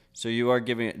 So you are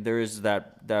giving, there is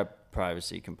that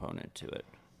privacy component to it.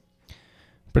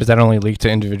 But does that only leak to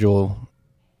individual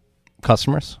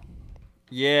customers?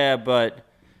 Yeah, but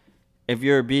if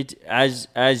you're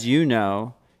as you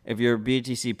know, if you're a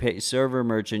BTC Pay server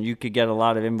merchant, you could get a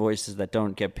lot of invoices that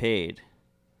don't get paid.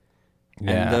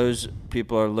 Yeah. And those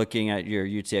people are looking at your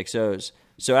UTXOs.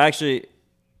 So actually,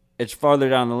 it's farther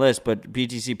down the list, but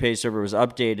BTC Pay server was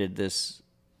updated this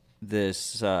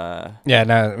yeah,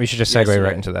 no, we should just segue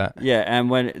right into that. Yeah,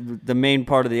 and when the main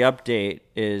part of the update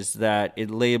is that it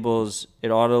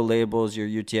auto labels your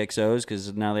UTXOs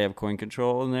because now they have coin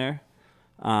control in there,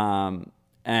 and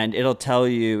it'll tell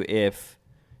you if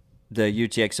the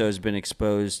UTXO has been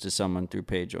exposed to someone through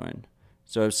PayJoin.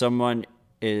 So if someone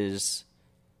is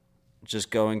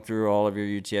just going through all of your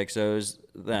UTXOs,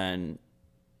 then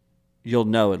you'll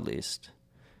know at least.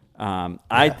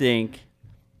 I think,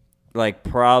 like,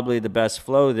 probably the best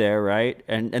flow there, right?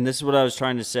 And this is what I was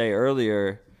trying to say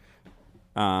earlier,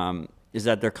 is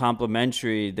that they're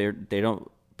complementary.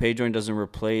 PayJoin doesn't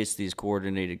replace these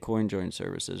coordinated CoinJoin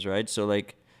services, right? So,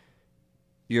 like,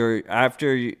 your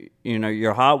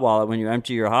hot wallet, when you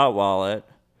empty your hot wallet,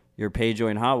 your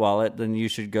PayJoin hot wallet, then you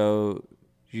should go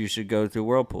through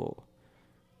Whirlpool.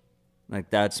 Like,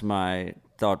 that's my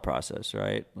thought process,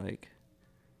 right? Like,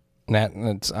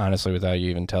 that's honestly, without you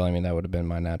even telling me, that would have been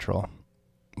my natural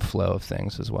flow of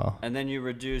things as well. And then you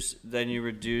reduce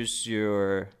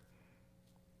your.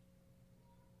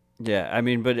 Yeah, I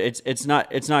mean, but it's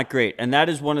not great, and that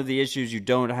is one of the issues you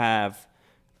don't have,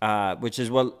 which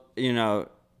is what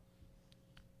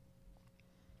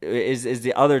is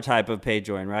the other type of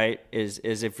PayJoin, right? Is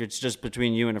if it's just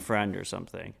between you and a friend or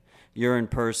something. You're in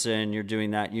person, you're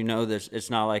doing that. It's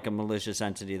not like a malicious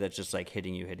entity that's just like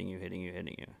hitting you.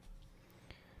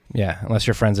 Yeah, unless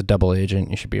your friend's a double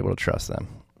agent, you should be able to trust them.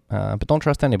 But don't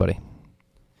trust anybody.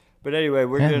 But anyway,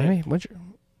 we're good.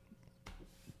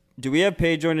 Do we have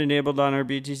PayJoin enabled on our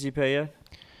BTC Pay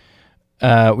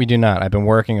yet? We do not. I've been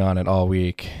working on it all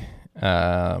week.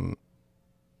 I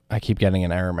I keep getting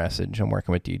an error message. I'm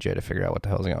working with DJ to figure out what the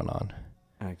hell's going on.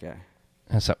 Okay.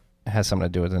 It has something to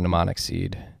do with the mnemonic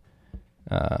seed.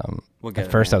 We'll get at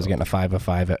it first, I was handled. getting a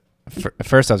 505. At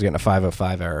first, I was getting a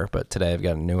 505 error, but today I've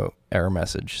got a new error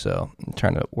message, so I'm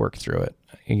trying to work through it.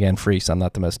 Again, Freaks, I'm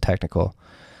not the most technical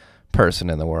person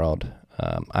in the world.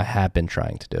 I have been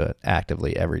trying to do it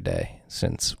actively every day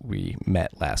since we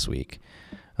met last week.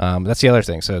 That's the other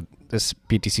thing. So this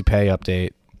BTC Pay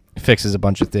update fixes a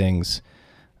bunch of things.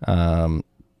 The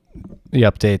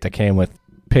update that came with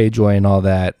PayJoy and all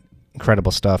that,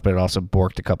 incredible stuff, but it also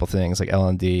borked a couple things. Like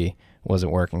LND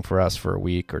wasn't working for us for a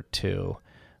week or two.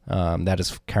 That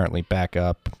is currently back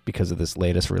up because of this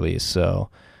latest release. So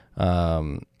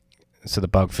the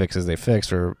bug fixes they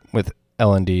fixed are with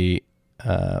LND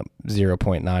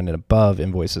 0.9 and above,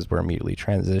 invoices were immediately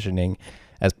transitioning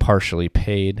as partially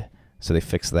paid. So they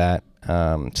fixed that.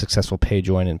 Successful pay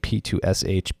join in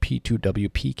P2SH, P2W,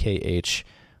 PKH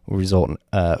will result in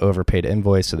overpaid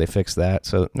invoice. So they fixed that.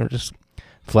 So they're just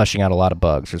fleshing out a lot of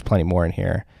bugs. There's plenty more in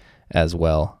here as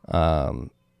well.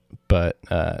 But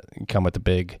come with the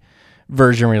big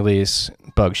version release,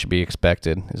 bugs should be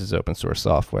expected. This is open source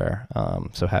software.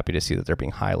 So happy to see that they're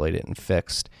being highlighted and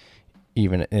fixed.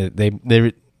 Even they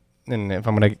and if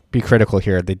I'm going to be critical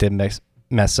here, they did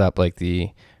mess up like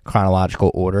the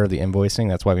chronological order of the invoicing.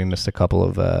 That's why we missed a couple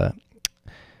of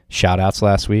shout outs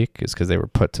last week, is because they were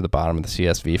put to the bottom of the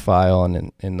CSV file,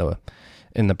 and in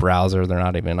the browser they're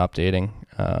not even updating.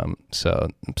 So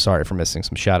I'm sorry for missing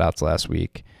some shout outs last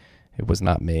week. It was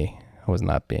not me. I was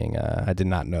not being I did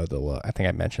not know the look. I think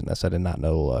I mentioned this. I did not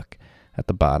know the look at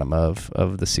the bottom of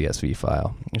the CSV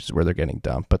file, which is where they're getting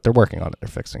dumped, but they're working on it. They're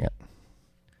fixing it.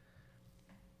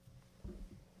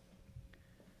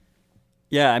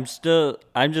 Yeah, I'm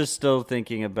just still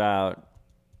thinking about.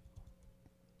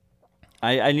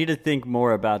 I need to think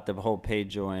more about the whole pay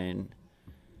join,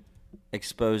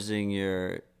 exposing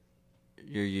your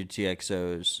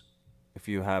UTXOs if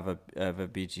you have a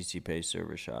BTC Pay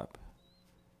server shop.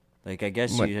 Like, I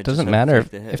guess It doesn't matter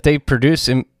if they produce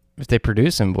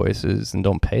invoices and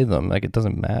don't pay them. Like, it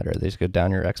doesn't matter. They just go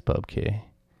down your XPub key.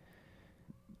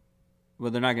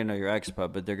 Well, they're not gonna know your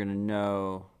XPub, but they're gonna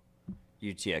know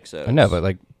UTXOs. I know, but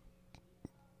like,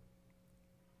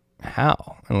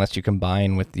 how? Unless you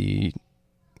combine with any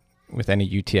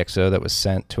UTXO that was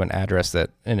sent to an address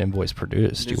that an invoice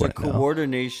produced. There's a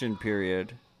coordination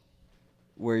period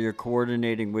where you're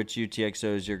coordinating which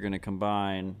UTXOs you're going to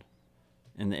combine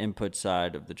in the input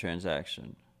side of the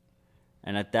transaction.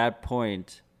 And at that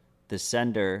point, the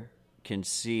sender can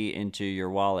see into your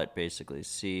wallet, basically,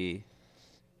 see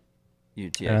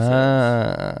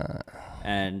UTXOs.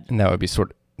 And that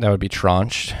would be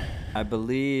tranched. I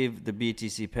believe the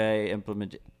BTC Pay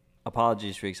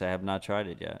apologies, Freaks, I have not tried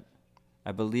it yet.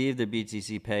 I believe the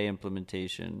BTC Pay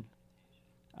implementation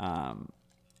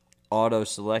auto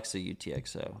selects a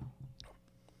UTXO,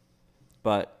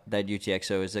 but that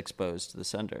UTXO is exposed to the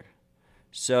sender.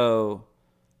 So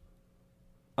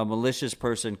a malicious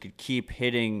person could keep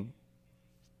hitting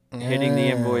the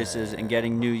invoices and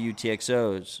getting new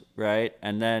UTXOs, right?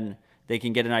 And then they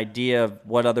can get an idea of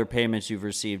what other payments you've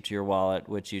received to your wallet,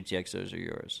 which UTXOs are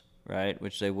yours, right?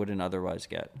 Which they wouldn't otherwise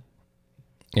get.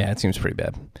 Yeah, it seems pretty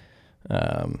bad.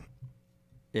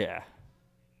 Yeah.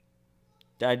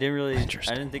 I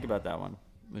didn't think about that one,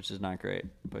 which is not great,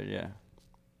 but yeah.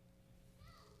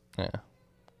 Yeah.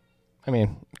 I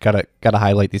mean, gotta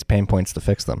highlight these pain points to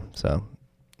fix them. So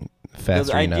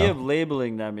faster, the idea of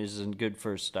labeling them is a good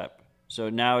first step. So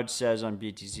now it says on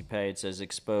BTC Pay, it says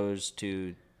exposed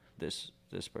to this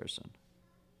person.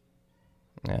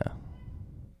 Yeah.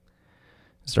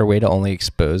 Is there a way to only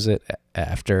expose it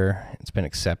after it's been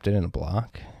accepted in a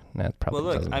block? That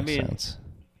probably doesn't make sense.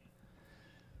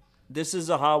 This is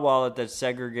a hot wallet that's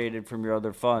segregated from your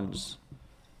other funds,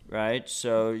 right?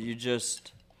 So you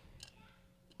just,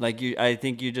 I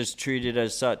think you just treat it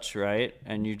as such, right?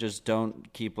 And you just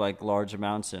don't keep like large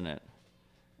amounts in it.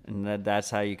 And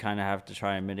that's how you kind of have to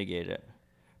try and mitigate it.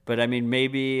 But I mean,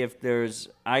 maybe if there's,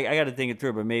 I got to think it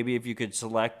through, but maybe if you could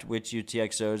select which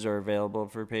UTXOs are available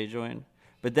for PayJoin.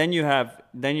 But then you have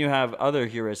other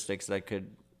heuristics that could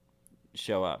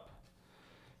show up,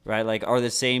 right? Like, are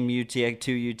the same two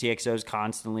UTXOs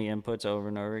constantly inputs over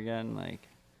and over again? Like,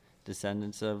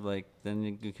 descendants of, like,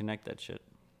 then you connect that shit.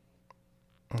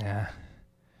 Yeah.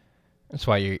 That's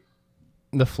why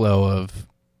the flow of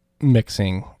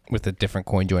mixing with a different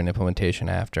CoinJoin implementation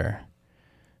after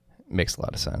makes a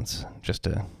lot of sense. Just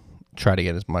to try to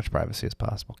get as much privacy as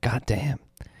possible. God damn.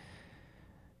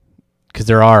 Because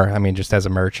there are, I mean, just as a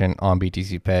merchant on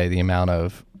BTC Pay, the amount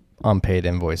of unpaid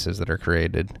invoices that are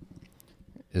created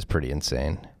is pretty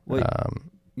insane. Wait,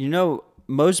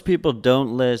 most people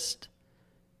don't list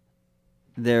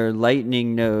their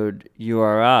Lightning node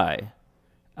URI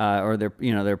or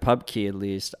their pub key at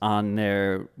least on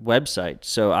their website.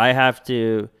 So I have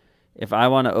to, if I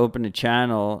want to open a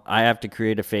channel, I have to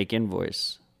create a fake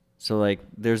invoice. So like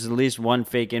there's at least one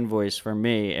fake invoice for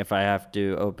me if I have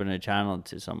to open a channel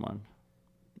to someone.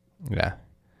 Yeah.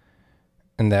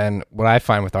 And then what I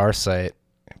find with our site,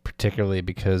 particularly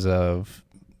because of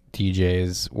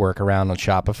DJ's workaround on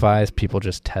Shopify, is people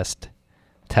just test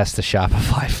the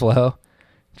Shopify flow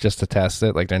just to test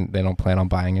it. Like they don't plan on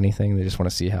buying anything. They just want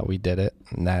to see how we did it.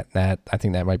 And that I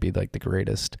think that might be like the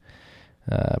greatest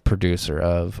producer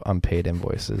of unpaid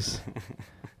invoices.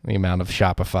 The amount of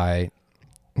Shopify,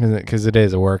 because it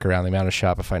is a workaround, the amount of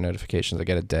Shopify notifications I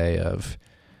get a day of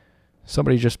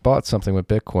somebody just bought something with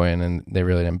Bitcoin and they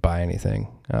really didn't buy anything.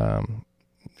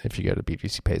 If you go to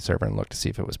BTC Pay server and look to see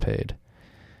if it was paid.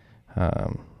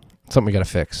 Something we got to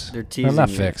fix. They're teasing not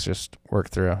you. fix, just work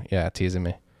through. Yeah, teasing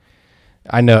me.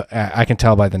 I know. I can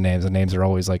tell by the names. The names are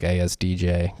always like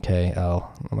ASDJKL.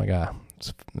 I'm like,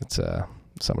 it's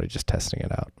somebody just testing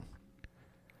it out.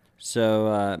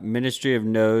 So Ministry of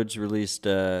Nodes released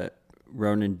a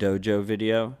Ronin Dojo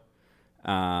video.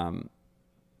 It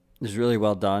was really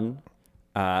well done.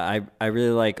 I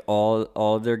really like all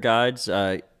of their guides.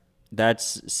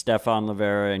 That's Stefan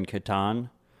Livera and Catan.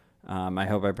 I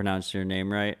hope I pronounced your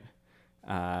name right.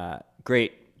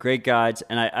 Great guides.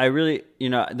 And I really,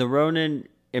 the Ronin,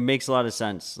 it makes a lot of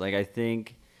sense. Like, I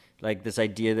think, like, this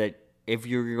idea that if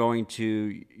you're going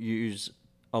to use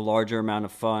a larger amount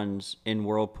of funds in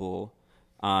Whirlpool,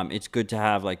 it's good to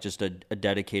have, like, just a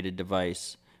dedicated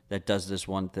device that does this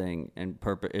one thing and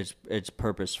it's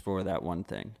purpose for that one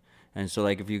thing. And so,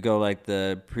 like, if you go, like,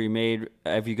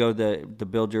 if you go the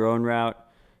build your own route,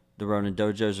 the Ronin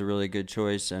Dojo is a really good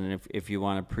choice. And if you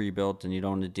want a pre-built and you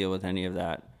don't want to deal with any of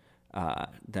that,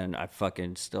 then I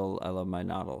love my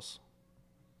Noddles.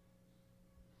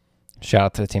 Shout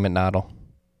out to the team at Noddle.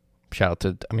 Shout out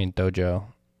to, Dojo.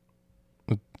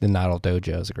 The Noddle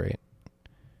Dojo is a great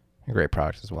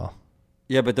product as well.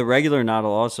 Yeah, but the regular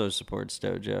Noddle also supports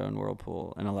Dojo and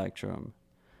Whirlpool and Electrum.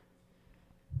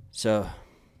 So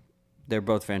they're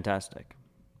both fantastic.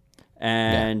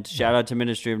 And shout out to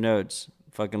Ministry of Nodes.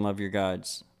 Fucking love your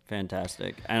guides.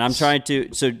 Fantastic. And I'm trying to...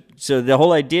 So the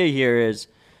whole idea here is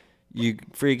you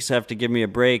freaks have to give me a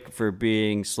break for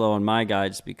being slow on my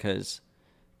guides because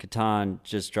Catan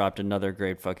just dropped another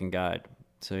great fucking guide.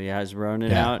 So he has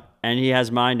Ronin out, and he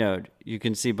has my node. You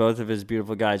can see both of his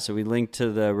beautiful guides. So we link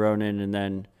to the Ronin, and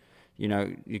then,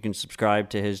 you can subscribe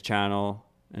to his channel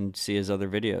and see his other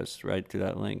videos right through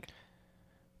that link.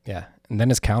 Yeah. And then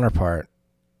his counterpart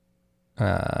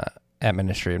at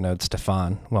Ministry of Nodes,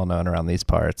 Stefan, well known around these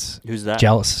parts. Who's that?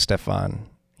 Jealous Stefan.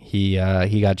 He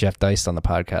got Jeff Deist on the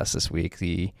podcast this week.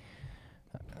 He's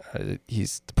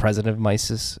the president of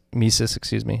Mises,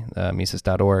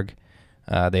 Mises.org.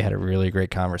 They had a really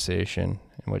great conversation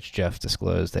in which Jeff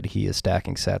disclosed that he is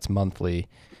stacking sats monthly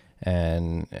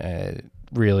and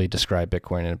really described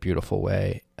Bitcoin in a beautiful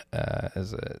way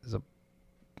as a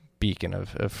beacon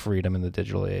of freedom in the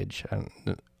digital age.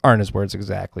 Aren't his words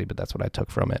exactly, but that's what I took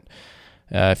from it.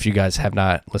 If you guys have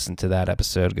not listened to that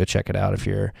episode, go check it out. If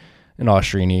you're an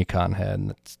Austrian econ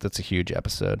head, that's a huge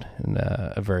episode and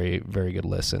a very, very good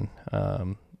listen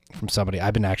from somebody.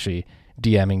 I've been actually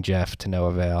DMing Jeff to no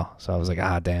avail, so I was like,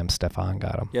 damn, Stefan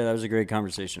got him. Yeah, that was a great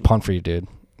conversation. Pumped for you, dude.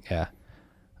 Yeah.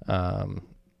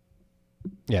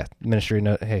 Ministry,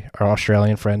 hey, our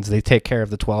Australian friends, they take care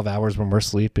of the 12 hours when we're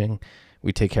sleeping.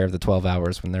 We take care of the 12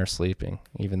 hours when they're sleeping,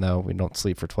 even though we don't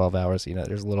sleep for 12 hours.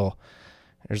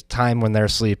 There's time when they're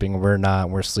sleeping,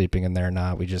 we're sleeping and they're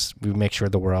not. We make sure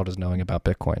the world is knowing about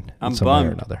Bitcoin in some way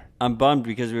or another. I'm bummed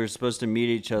because we were supposed to meet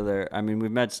each other. I mean,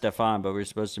 we've met Stefan, but we were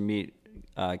supposed to meet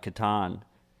Catan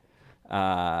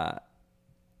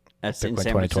in San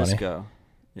Francisco.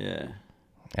 Yeah.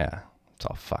 Yeah. It's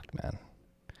all fucked, man.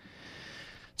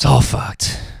 It's all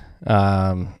fucked. We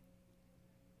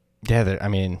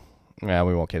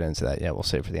won't get into that yet. We'll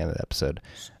save it for the end of the episode.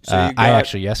 I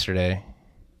actually yesterday...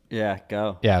 Yeah,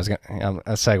 go. Yeah,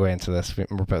 I'll segue into this. We're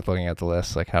both looking at the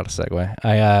list, like how to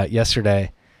segue.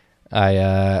 Yesterday,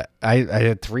 I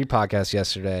had 3 podcasts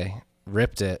yesterday.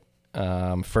 Ripped it.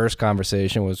 First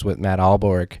conversation was with Matt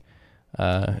Alborg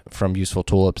from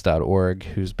usefultulips.org,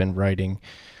 who's been writing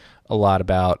a lot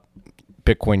about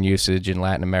Bitcoin usage in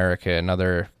Latin America and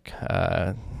other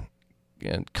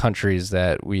countries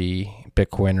that we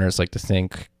Bitcoiners like to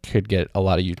think could get a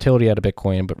lot of utility out of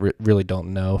Bitcoin, but really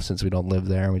don't know since we don't live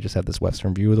there and we just have this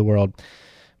Western view of the world.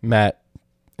 Matt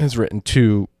has written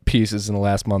 2 pieces in the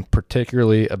last month,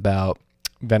 particularly about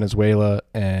Venezuela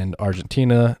and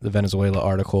Argentina. The Venezuela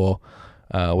article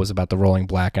was about the rolling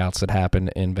blackouts that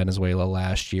happened in Venezuela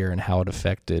last year and how it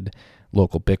affected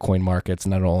local Bitcoin markets,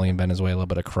 not only in Venezuela,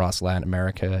 but across Latin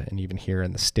America and even here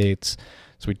in the States.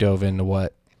 So we dove into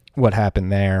what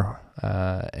happened there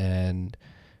and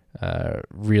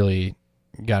really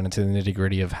got into the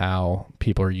nitty-gritty of how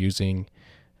people are using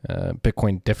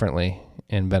Bitcoin differently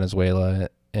in Venezuela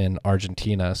and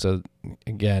Argentina. So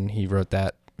again, he wrote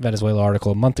that Venezuela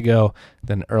article a month ago.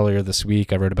 Then earlier this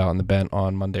week, I wrote about in the Bent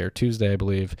on Monday or Tuesday, I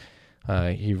believe.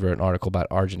 He wrote an article about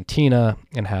Argentina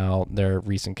and how their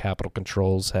recent capital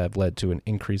controls have led to an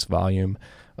increased volume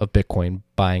of Bitcoin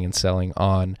buying and selling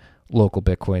on local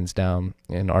Bitcoins down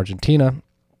in Argentina.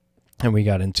 And we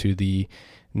got into the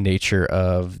nature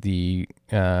of the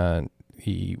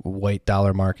white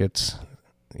dollar markets,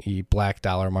 the black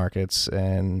dollar markets,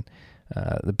 and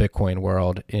the Bitcoin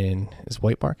world is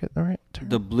white market the right term?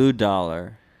 The blue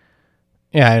dollar.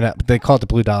 Yeah, I know, they call it the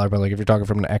blue dollar, but like if you're talking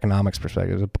from an economics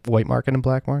perspective, is it white market and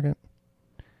black market?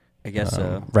 I guess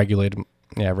so. Regulated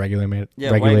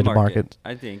White market.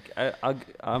 I think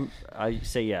I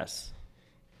say yes.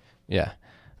 Yeah,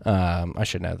 I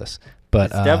should know this,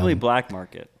 but It's definitely black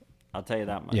market. I'll tell you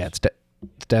that much. Yeah, it's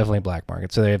definitely black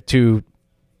market. So they have two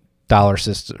dollar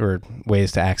system or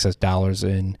ways to access dollars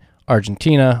in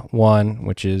Argentina. One,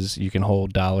 which is you can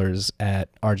hold dollars at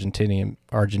Argentine.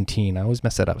 I always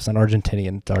mess that up. It's not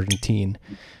Argentinian, it's Argentine.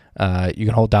 You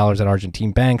can hold dollars at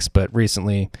Argentine banks, but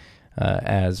recently,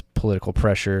 as political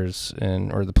pressures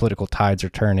or the political tides are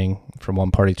turning from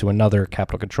one party to another,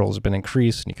 capital controls have been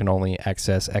increased, and you can only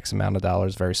access X amount of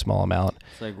dollars, very small amount.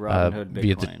 It's like Robinhood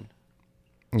Bitcoin.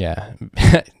 Yeah,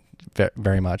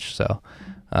 very much so.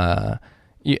 A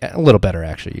little better,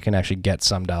 actually. You can actually get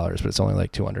some dollars, but it's only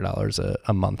like $200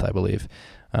 a month, I believe.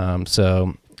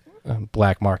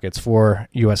 Black markets for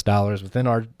U.S. dollars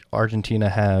within Argentina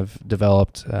have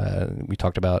developed. We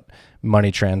talked about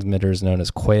money transmitters known as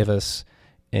Cuevas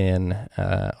in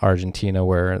Argentina,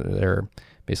 where they're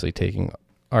basically taking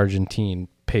Argentine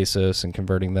pesos and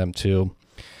converting them to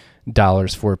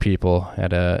dollars for people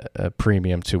at a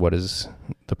premium to what is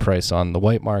the price on the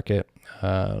white market.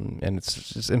 And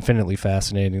it's just infinitely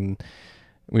fascinating.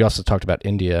 We also talked about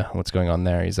India, what's going on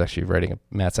there. Matt's actually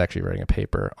writing a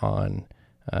paper on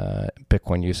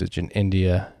Bitcoin usage in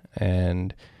India,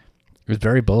 and he was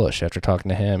very bullish after talking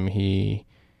to him.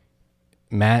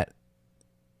 Matt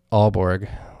Alborg,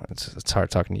 it's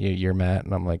hard talking to you. You're Matt,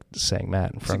 and I'm like saying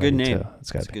Matt in front of you too.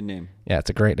 It's a good name. Yeah, it's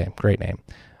a great name. Great name.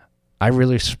 I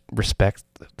really respect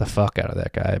the fuck out of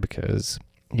that guy because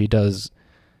he does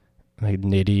like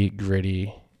nitty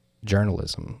gritty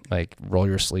journalism, like roll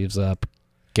your sleeves up,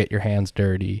 get your hands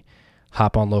dirty,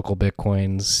 hop on local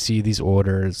Bitcoins, see these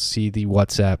orders, see the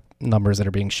WhatsApp numbers that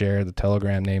are being shared, the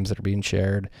Telegram names that are being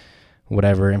shared,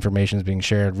 whatever information is being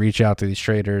shared, reach out to these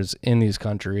traders in these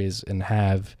countries and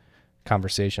have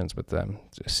conversations with them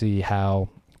to see how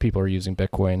people are using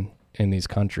Bitcoin in these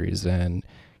countries. And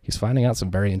he's finding out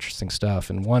some very interesting stuff.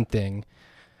 And one thing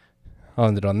I'll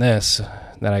end it on this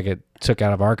that I took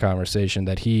out of our conversation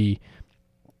that he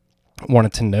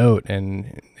wanted to note,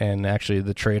 and actually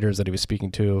the traders that he was speaking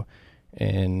to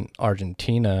in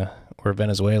Argentina or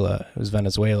Venezuela, it was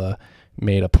Venezuela,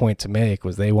 made a point to make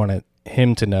was they wanted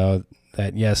him to know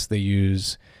that yes, they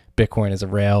use Bitcoin as a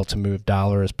rail to move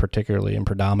dollars particularly and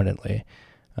predominantly,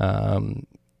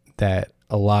 that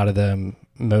a lot of them,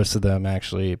 most of them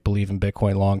actually believe in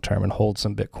Bitcoin long term and hold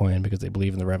some Bitcoin because they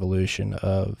believe in the revolution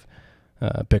of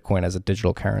Bitcoin as a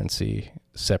digital currency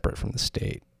separate from the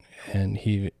state. And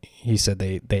he said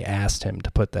they asked him to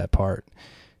put that part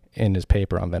in his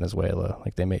paper on Venezuela,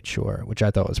 like they made sure, which I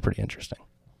thought was pretty interesting.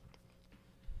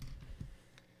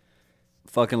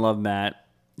 Fucking love Matt.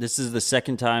 This is the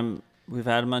second time we've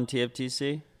had him on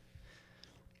TFTC.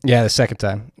 Yeah, the second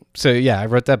time. So yeah, I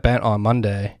wrote that Bent on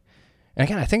Monday. And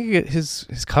again, I think his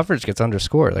coverage gets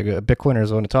underscored. Like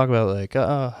Bitcoiners want to talk about like,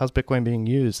 how's Bitcoin being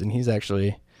used? And he's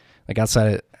actually like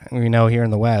outside of, we know here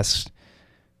in the West,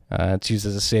 it's used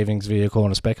as a savings vehicle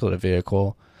and a speculative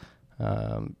vehicle.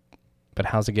 But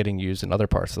how's it getting used in other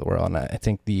parts of the world? And I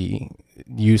think the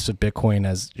use of Bitcoin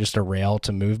as just a rail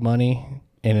to move money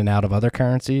in and out of other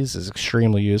currencies is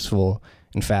extremely useful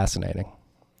and fascinating.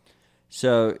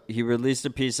 So he released a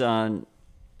piece on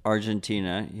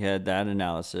Argentina. He had that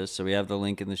analysis. So we have the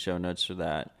link in the show notes for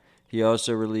that. He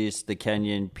also released the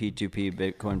Kenyan P2P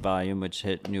Bitcoin volume, which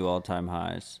hit new all-time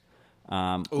highs.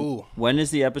 When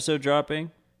is the episode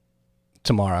dropping?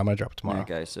 Tomorrow. I'm going to drop it tomorrow.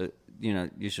 Okay, so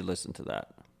you should listen to that.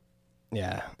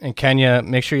 Yeah. And Kenya,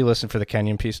 make sure you listen for the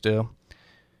Kenyan piece too.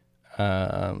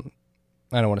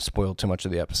 I don't want to spoil too much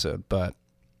of the episode, but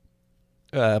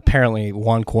apparently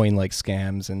OneCoin like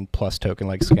scams and Plus token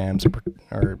like scams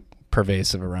are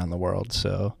pervasive around the world.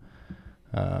 So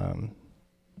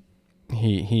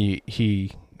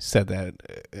he said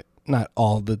that not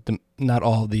all the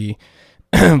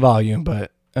volume,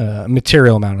 but a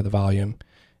material amount of the volume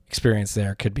experience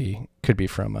there could be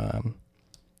from a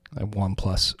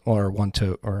OneCoin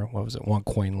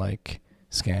like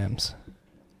scams.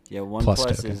 Yeah, OnePlus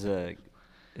Plus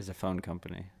is a phone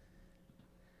company.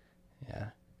 Yeah.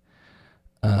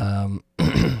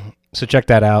 So check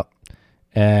that out.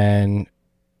 And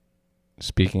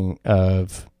speaking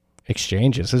of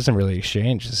exchanges, this isn't really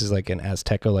exchange. This is like an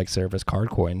Azteco like service,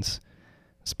 Cardcoins,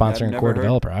 sponsoring core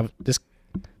developer. I've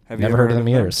never heard of them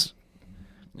either.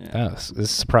 Yeah.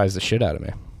 This surprised the shit out of me.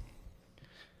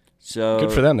 So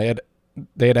good for them. They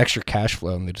had extra cash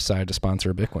flow and they decided to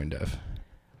sponsor a Bitcoin dev.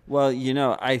 Well,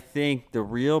 I think the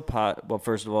real well,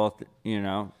 first of all,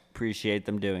 appreciate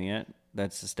them doing it.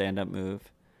 That's the stand-up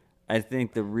move. I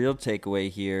think the real takeaway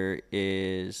here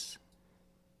is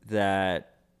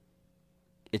that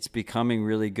it's becoming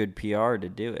really good PR to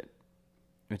do it,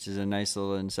 which is a nice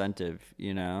little incentive,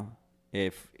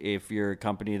 If you're a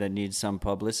company that needs some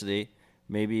publicity,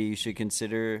 maybe you should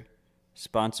consider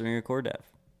sponsoring a core dev.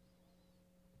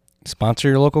 Sponsor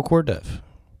your local core dev.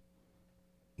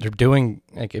 They're doing,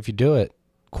 like, if you do it,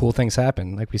 cool things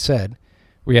happen. Like we said,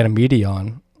 we had a media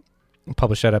on,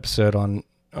 published that episode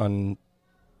on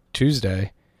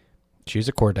Tuesday. She's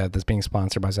a core dev that's being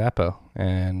sponsored by Zappo,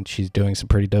 and she's doing some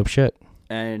pretty dope shit.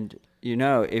 And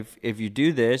if you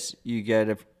do this,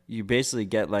 you basically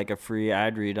get like a free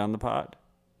ad read on the pod,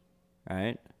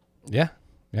 right? Yeah.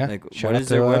 Like, what is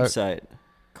their website?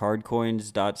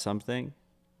 Cardcoins. something.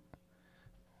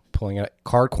 Pulling it,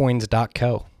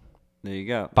 cardcoins.co. There you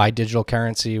go. Buy digital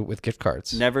currency with gift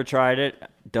cards. Never tried it.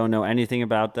 Don't know anything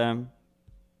about them.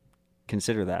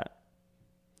 Consider that.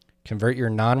 Convert your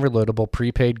non-reloadable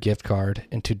prepaid gift card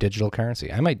into digital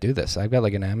currency. I might do this. I've got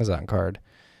like an Amazon card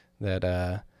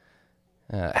that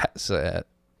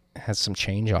has some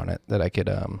change on it that I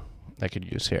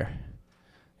could use here.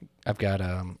 I've got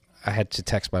I had to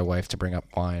text my wife to bring up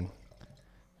wine.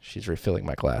 She's refilling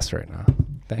my glass right now.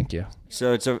 Thank you.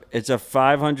 So it's a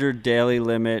 500 daily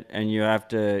limit, and you have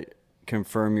to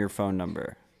confirm your phone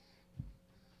number.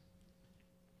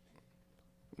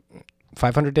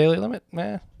 500 daily limit,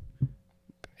 man.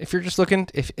 If you're just looking,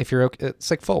 if you're okay, it's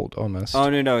like Fold almost. Oh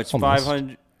no, it's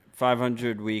almost.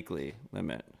 500 weekly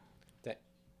limit.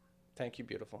 Thank you,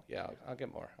 beautiful. Yeah, I'll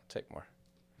get more. I'll take more.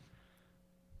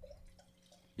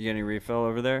 You got any refill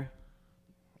over there?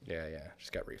 Yeah,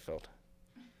 just got refilled.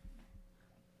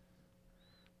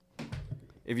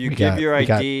 If you give your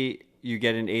ID, you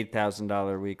get an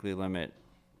 $8,000 weekly limit.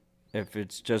 If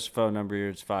it's just phone number,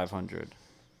 it's 500.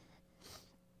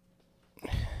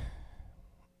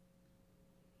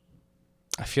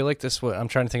 I feel like I'm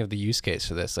trying to think of the use case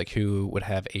for this. Like, who would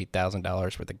have $8,000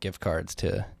 worth of gift cards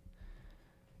to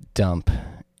dump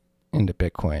into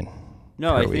Bitcoin?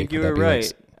 No, I think you were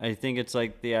right. I think it's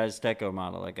like the Azteco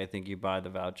model. Like, I think you buy the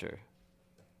voucher,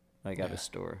 like at a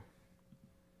store.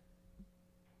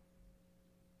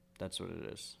 That's what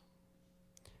it is.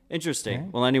 Interesting. Okay.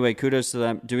 Well, anyway, kudos to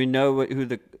them. Do we know who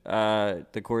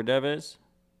the core dev is?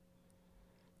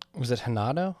 Was it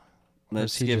Hanato?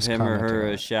 Let's give him or her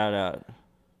a shout out.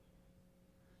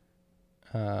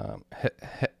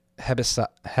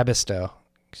 Hebisto.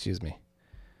 Excuse me.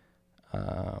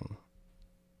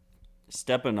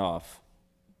 Stepanov.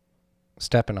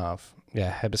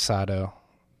 Yeah, Hebisado.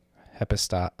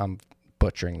 I'm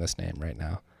butchering this name right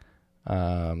now.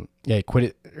 Yeah, he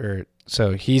quit it.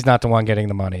 So he's not the one getting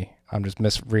the money. I'm just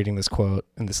misreading this quote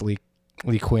in this Lee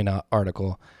Quinn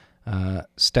article.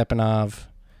 Stepanov.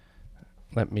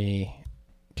 Let me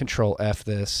Control F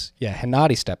this. Yeah,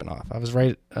 Hennady Stepanov. I was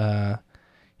right.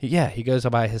 He goes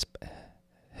by his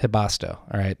Hibasto.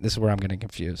 All right, this is where I'm getting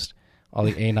confused. All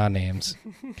the Anon names.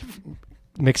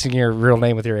 Mixing your real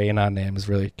name with your Anon name is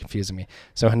really confusing me.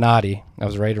 So Hennady, I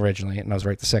was right originally, and I was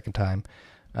right the second time.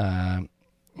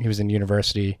 He was in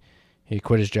university. He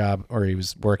quit his job, or he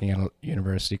was working at a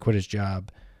university, quit his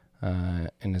job, and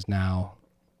is now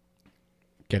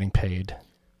getting paid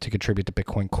to contribute to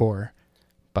Bitcoin Core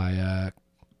by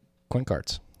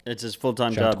CoinCards. It's his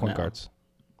full-time job now. CoinCards.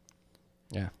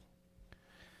 Yeah.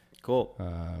 Cool.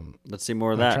 Let's see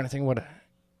more of that. I'm trying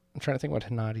to think what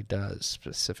Hennady does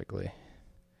specifically,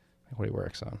 like what he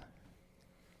works on.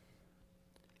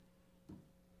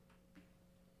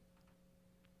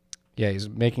 Yeah, he's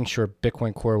making sure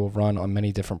Bitcoin Core will run on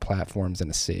many different platforms in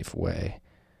a safe way.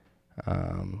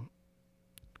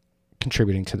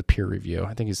 Contributing to the peer review.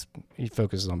 I think he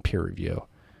focuses on peer review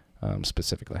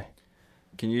specifically.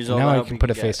 Can you use all Now the I help can you put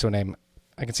a get. face to a name.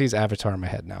 I can see his avatar in my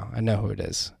head now. I know who it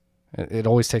is. It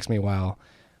always takes me a while.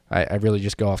 I really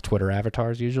just go off Twitter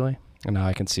avatars usually, and now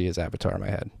I can see his avatar in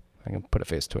my head. I can put a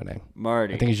face to a name.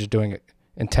 Marty. I think he's just doing an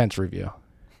intense review.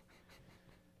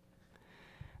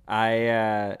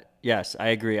 Yes, I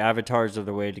agree. Avatars are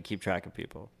the way to keep track of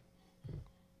people.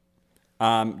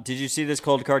 Did you see this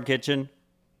Cold Card Kitchen?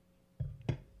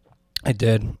 I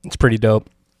did. It's pretty dope.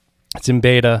 It's in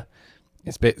beta.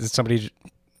 It's somebody,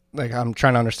 like, I'm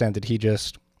trying to understand, did he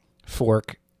just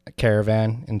fork a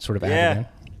Caravan and sort of add it in?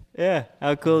 Yeah.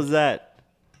 How cool is that?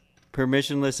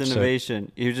 Permissionless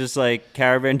innovation. You're just like,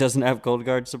 Caravan doesn't have Cold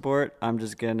Card support. I'm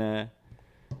just gonna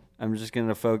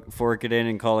fork it in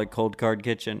and call it Cold Card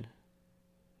Kitchen.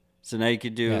 So now you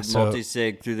could do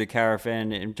multi-sig through the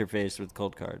Caravan interface with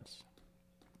Cold Cards.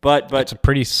 But it's a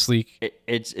pretty sleek.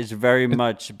 It's very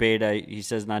much beta. He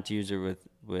says not to use it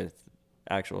with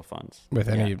actual funds.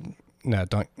 No,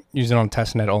 don't use it on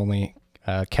testnet only.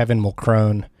 Kevin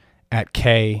Mulcrone at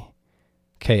KAYBCBESEE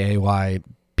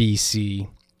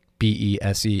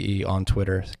on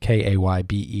Twitter.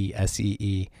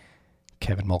 KAYBESEE.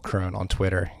 Kevin Mulcrone on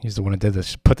Twitter. He's the one who did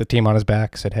this. Put the team on his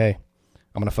back. Said, "Hey,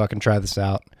 I'm gonna fucking try this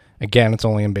out." Again, it's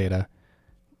only in beta.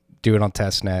 Do it on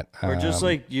testnet. Or just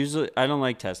like usually, I don't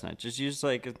like testnet. Just use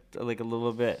like a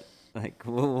little bit. Like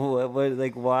what?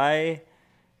 Like why?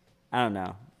 I don't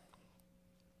know.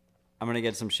 I'm gonna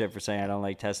get some shit for saying I don't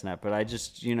like testnet, but I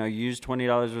just use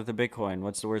 $20 worth of Bitcoin.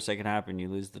 What's the worst that can happen? You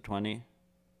lose the 20.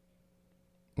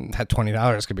 That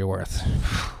 $20 could be worth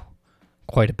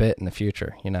quite a bit in the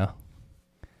future.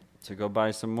 So go buy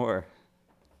some more.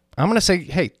 I'm going to say,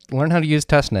 hey, learn how to use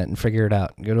testnet and figure it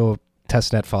out. Go to a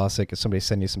testnet faucet if somebody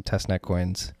send you some testnet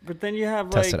coins. But then you have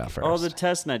Test it out first. all the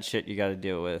testnet shit you got to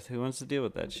deal with. Who wants to deal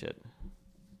with that shit?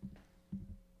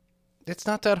 It's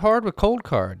not that hard with Cold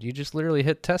Card. You just literally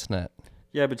hit testnet.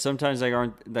 Yeah, but sometimes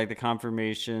aren't the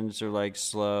confirmations are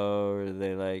slow, or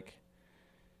they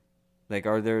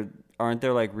aren't there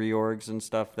reorgs and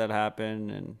stuff that happen,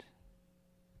 and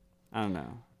I don't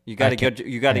know. You got to get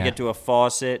to a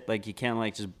faucet. You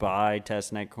can't just buy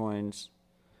testnet coins.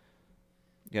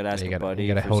 You got to ask a buddy.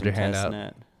 You got to hold your hand testnet.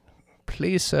 out.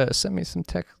 Please, send me some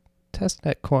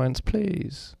testnet coins,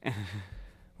 please.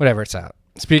 Whatever, it's out.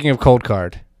 Speaking of Cold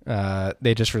Card,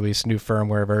 they just released new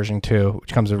firmware version 2,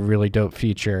 which comes with a really dope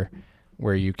feature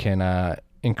where you can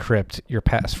encrypt your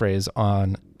passphrase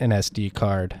on an SD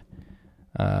card,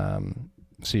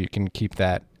 so you can keep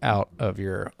that out of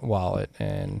your wallet,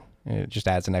 and it just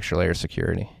adds an extra layer of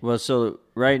security. Well, so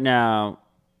right now,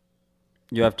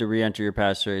 you have to re-enter your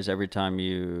passphrase every time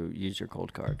you use your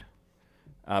Cold Card.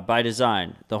 By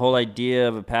design, the whole idea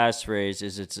of a passphrase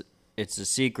is it's a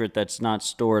secret that's not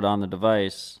stored on the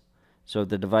device. So if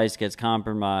the device gets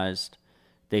compromised,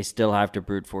 they still have to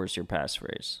brute force your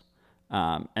passphrase.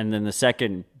 And then the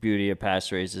second beauty of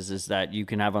passphrases is that you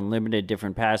can have unlimited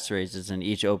different passphrases, and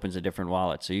each opens a different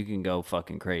wallet, so you can go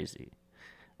fucking crazy.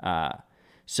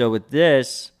 So with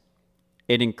this,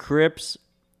 it encrypts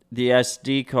the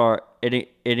SD card. It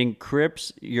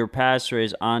encrypts your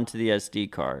passphrase onto the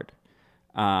SD card.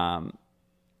 And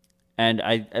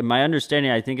my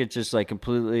understanding, I think it's just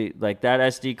completely that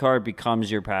SD card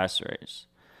becomes your passphrase.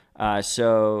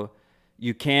 So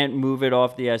you can't move it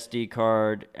off the SD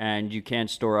card, and you can't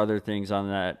store other things on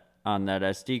that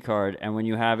SD card. And when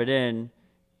you have it in,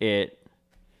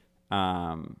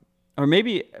 or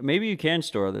maybe you can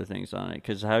store other things on it,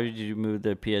 because how did you move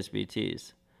the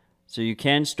PSBTs? So you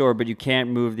can store, but you can't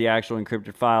move the actual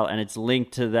encrypted file, and it's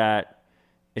linked to that.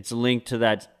 It's linked to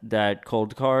that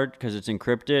Cold Card because it's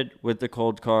encrypted with the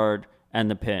Cold Card and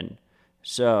the PIN.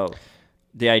 So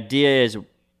the idea is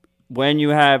when you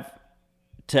have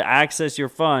to access your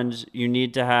funds, you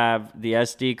need to have the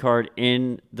SD card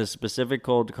in the specific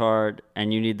Cold Card,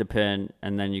 and you need the PIN,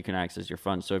 and then you can access your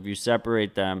funds. So if you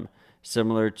separate them,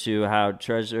 similar to how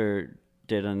Trezor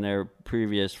did on their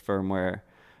previous firmware,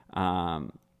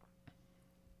 then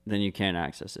you can't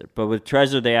access it. But with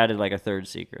Trezor, they added a third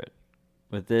secret.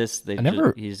 With this,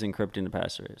 he's encrypting the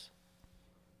passphrase.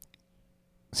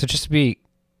 So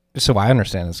so I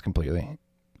understand this completely,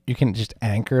 you can just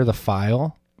anchor the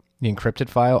file, the encrypted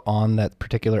file, on that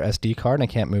particular SD card, and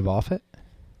it can't move off it?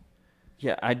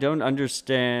 Yeah, I don't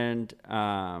understand.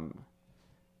 I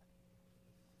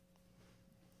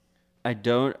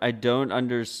don't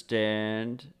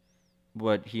understand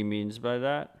what he means by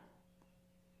that.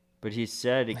 But he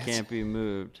said it can't be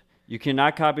moved. You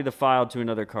cannot copy the file to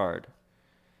another card.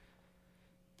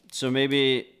 So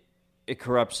maybe it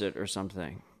corrupts it or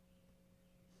something.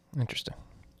 Interesting.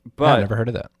 But I've never heard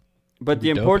of that. But the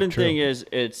important thing is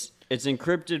it's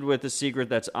encrypted with a secret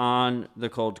that's on the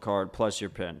cold card plus your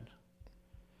PIN.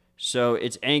 So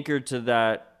it's anchored to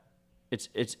that.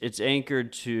 It's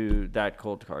anchored to that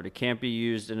cold card. It can't be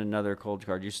used in another cold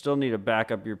card. You still need to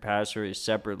back up your passphrase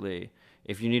separately.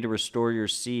 If you need to restore your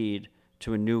seed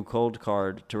to a new cold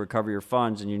card to recover your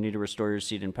funds, and you need to restore your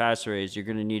seed in passphrase, you're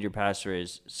going to need your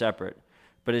passphrase separate.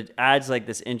 But it adds like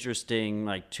this interesting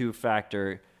like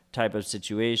two-factor type of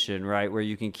situation, right, where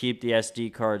you can keep the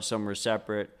SD card somewhere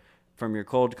separate from your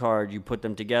cold card. You put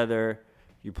them together,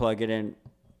 you plug it in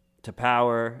to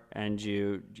power, and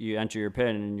you enter your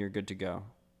PIN, and you're good to go.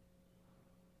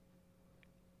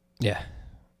 Yeah.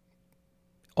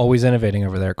 Always innovating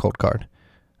over there, Cold Card.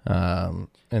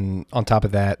 And on top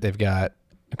of that, they've got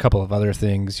a couple of other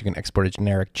things. You can export a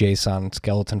generic JSON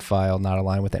skeleton file not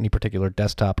aligned with any particular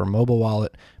desktop or mobile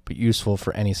wallet, but useful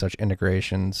for any such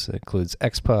integrations. It includes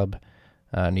XPub,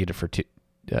 needed for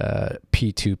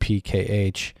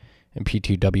P2PKH and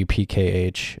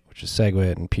P2WPKH, which is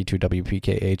SegWit, and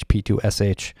P2WPKH,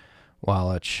 P2SH,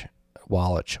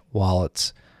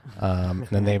 wallets. And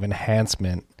then they have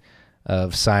enhancement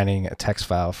of signing a text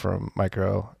file from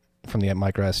the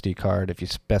micro SD card if you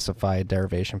specify a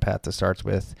derivation path that starts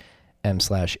with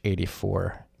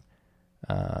M/84,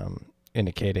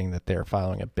 indicating that they're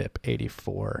filing a BIP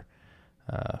 84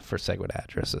 for SegWit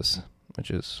addresses, which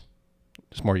is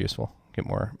just more useful. Get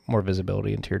more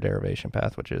visibility into your derivation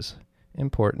path, which is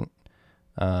important.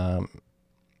 And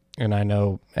I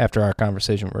know after our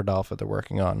conversation with Rodolfo, they're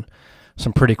working on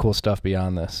some pretty cool stuff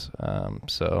beyond this.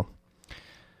 So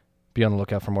be on the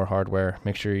lookout for more hardware.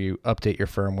 Make sure you update your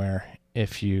firmware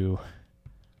if you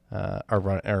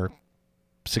are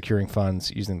securing funds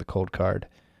using the cold card.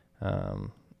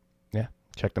 Yeah,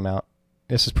 check them out.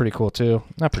 This is pretty cool too.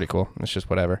 Not pretty cool. It's just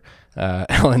whatever.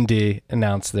 LND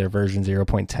announced their version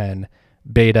 0.10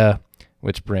 beta,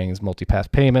 which brings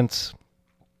multipath payments,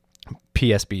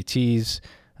 PSBTs,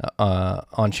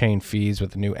 on-chain fees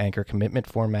with the new Anchor commitment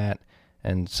format,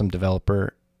 and some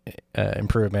developer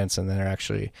improvements. And then they're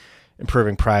actually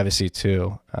improving privacy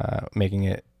too, making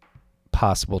it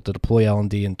possible to deploy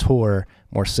LND and Tor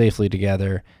more safely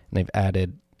together. And they've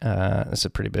added this is a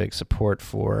pretty big support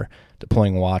for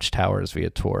deploying watchtowers via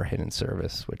Tor hidden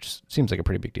service, which seems like a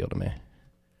pretty big deal to me.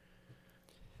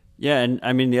 Yeah, and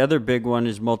I mean the other big one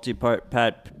is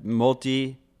multipath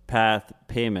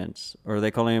payments, or are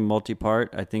they calling it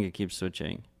multi-part? I think it keeps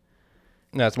switching.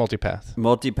 No, it's multipath.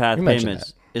 Multipath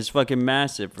payments is fucking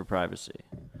massive for privacy.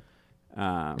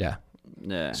 Yeah.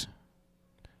 Yeah. So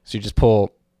you just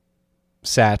pull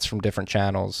sats from different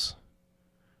channels.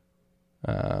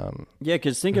 Yeah,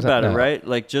 because think about it, right?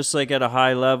 Like just like at a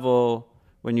high level,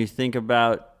 when you think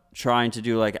about trying to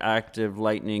do like active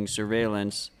lightning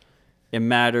surveillance, it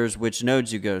matters which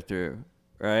nodes you go through,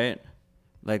 right?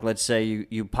 Like let's say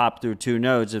you pop through two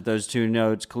nodes. If those two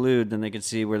nodes collude, then they can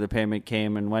see where the payment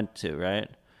came and went to, right?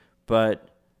 But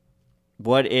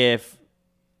what if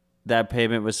that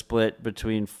payment was split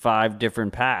between 5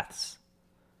 different paths?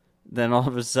 Then all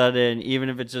of a sudden, even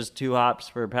if it's just 2 hops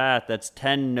per path, that's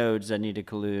 10 nodes that need to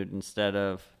collude instead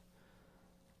of...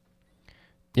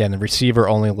 Yeah, and the receiver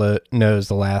only knows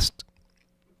the last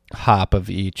hop of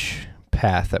each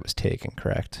path that was taken,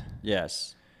 correct?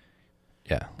 Yes.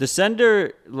 Yeah. The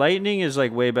sender... Lightning is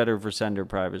like way better for sender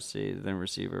privacy than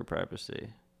receiver privacy.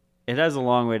 It has a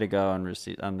long way to go on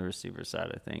the receiver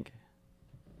side, I think.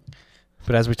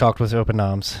 But as we talked with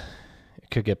OpenNoms, it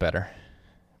could get better.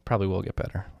 Probably will get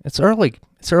better. It's early.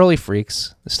 It's early,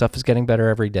 freaks. The stuff is getting better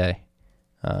every day.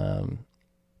 At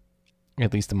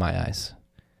least in my eyes.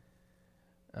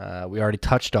 We already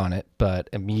touched on it, but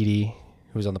Amity,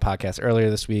 who was on the podcast earlier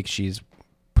this week, she's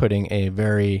putting in a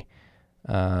very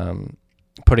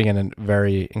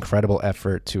incredible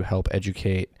effort to help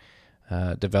educate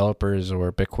developers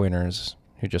or Bitcoiners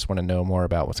who just want to know more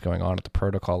about what's going on at the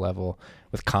protocol level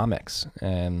with comics.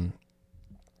 And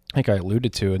I think I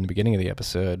alluded to in the beginning of the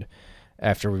episode,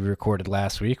 after we recorded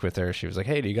last week with her, she was like,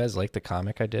 hey, do you guys like the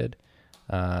comic I did?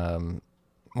 What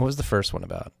was the first one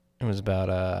about? It was about,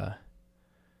 I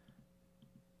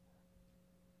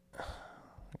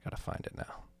gotta find it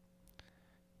now.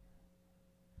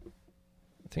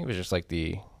 I think it was just like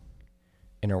the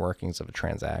inner workings of a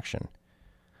transaction.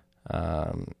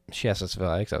 She asked us if I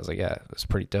liked it. I was like, yeah, it's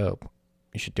pretty dope.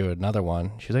 You should do another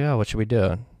one. She's like, oh, what should we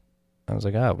do? I was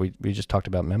like, oh, we just talked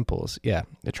about mempools. Yeah,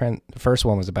 the first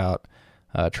one was about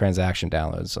transaction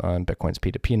downloads on Bitcoin's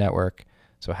P2P network.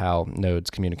 So how nodes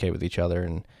communicate with each other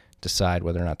and decide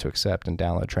whether or not to accept and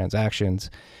download transactions.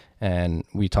 And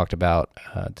we talked about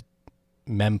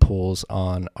mempools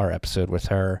on our episode with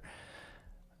her.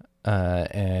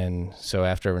 And so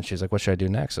after, when she's like, what should I do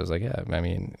next? I was like, yeah, I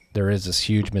mean, there is this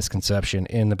huge misconception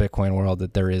in the Bitcoin world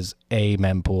that there is a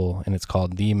mempool and it's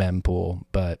called the mempool.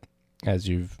 But as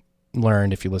you've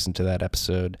learned, if you listen to that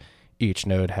episode, each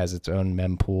node has its own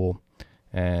mempool,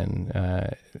 and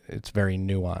it's very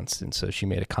nuanced. And so she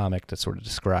made a comic that sort of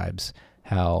describes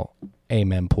how a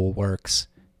mempool works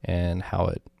and how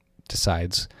it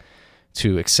decides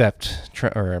to accept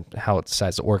or how it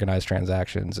decides to organize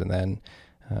transactions and then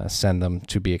send them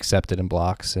to be accepted in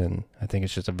blocks. And I think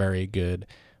it's just a very good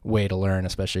way to learn,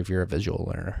 especially if you're a visual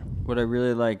learner. What I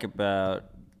really like about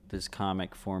this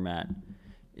comic format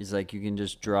is like you can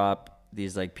just drop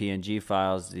these like PNG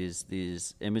files,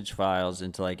 these image files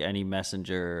into like any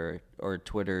messenger or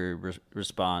Twitter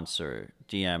response or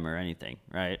DM or anything,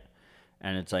 right?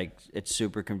 And it's like, it's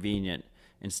super convenient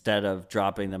instead of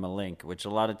dropping them a link, which a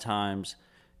lot of times,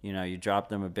 you know, you drop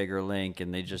them a bigger link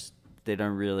and they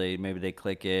don't really, maybe they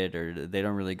click it or they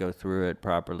don't really go through it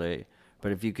properly.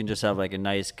 But if you can just have like a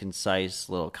nice, concise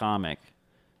little comic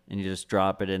and you just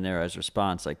drop it in there as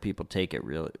response, like people take it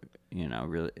really, you know,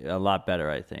 really a lot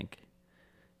better, I think.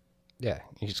 Yeah,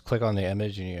 you just click on the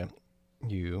image and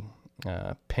you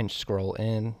pinch scroll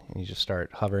in and you just start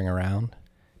hovering around.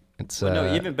 It's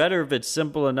no, even better if it's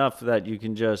simple enough that you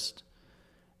can just,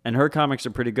 and her comics are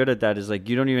pretty good at that, is like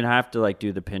you don't even have to like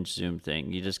do the pinch zoom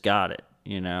thing. You just got it,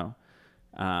 you know?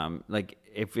 Like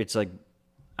if it's like,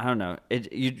 I don't know,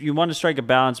 you want to strike a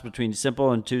balance between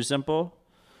simple and too simple.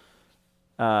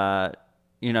 You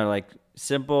know, like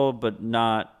simple but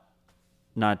not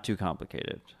too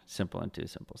complicated. Simple and too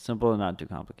simple. Simple and not too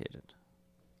complicated.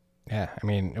 Yeah, I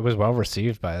mean, it was well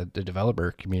received by the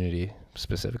developer community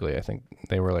specifically. I think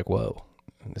they were like, whoa,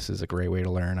 this is a great way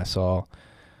to learn. I saw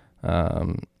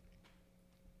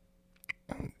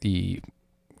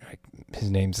his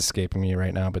name's escaping me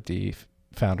right now, but the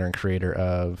founder and creator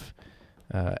of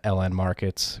LN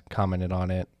Markets commented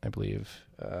on it. I believe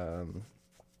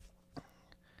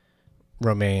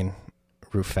Romain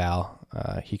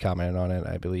Rufal, he commented on it.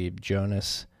 I believe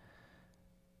Jonas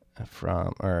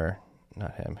or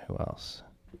not him, who else?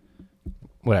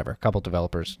 Whatever, a couple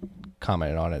developers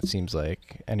commented on it. It seems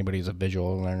like anybody who's a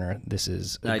visual learner, this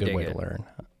is a good way to learn.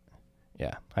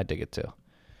 Yeah, I dig it too.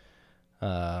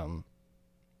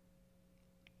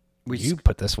 You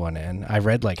put this one in. I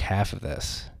read like half of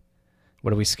this. What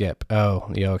do we skip? Oh,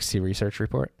 the OXT research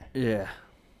report? Yeah.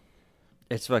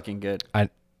 It's fucking good.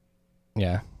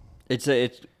 Yeah. It's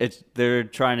they're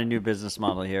trying a new business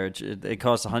model here. It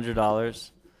costs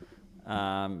 $100,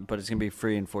 but it's gonna be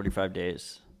free in 45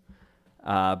 days.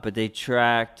 But they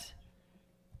tracked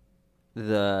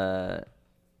the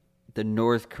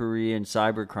North Korean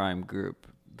cybercrime group,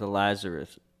 the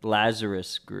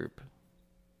Lazarus group,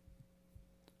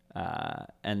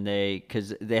 and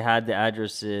because they had the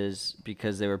addresses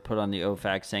because they were put on the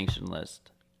OFAC sanction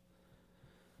list.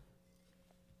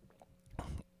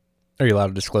 Are you allowed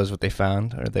to disclose what they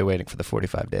found, or are they waiting for the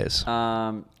 45 days?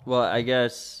 Well, I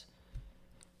guess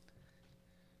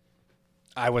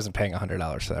I wasn't paying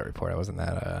 $100 for that report. I wasn't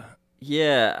that.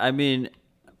 Yeah, I mean,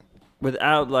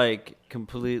 without like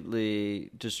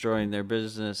completely destroying their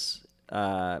business,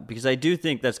 because I do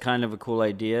think that's kind of a cool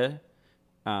idea,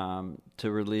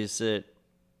 to release it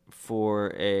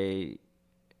and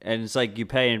it's like you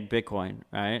pay in Bitcoin,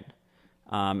 right?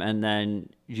 And then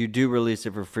you do release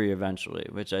it for free eventually,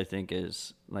 which I think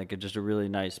is like just a really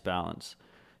nice balance.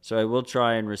 So I will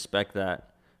try and respect that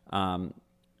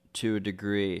to a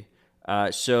degree.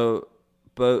 But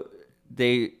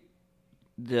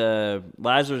the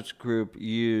Lazarus group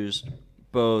used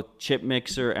both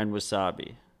ChipMixer and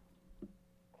Wasabi.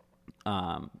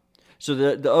 So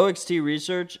the OXT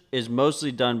research is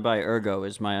mostly done by Ergo,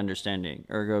 is my understanding,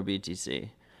 Ergo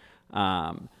BTC.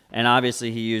 And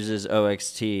obviously he uses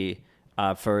OXT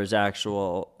for his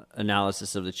actual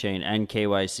analysis of the chain, and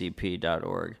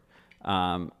KYCP.org,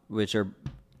 which are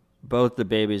both the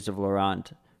babies of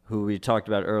Laurent, who we talked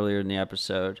about earlier in the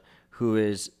episode, who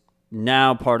is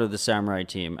now part of the Samurai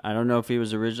team. I don't know if he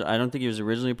was I don't think he was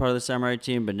originally part of the Samurai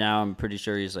team, but now I'm pretty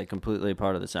sure he's like completely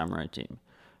part of the Samurai team.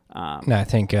 No, I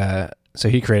think so.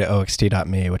 He created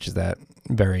OXT.me, which is that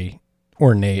very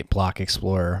ornate block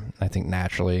explorer. I think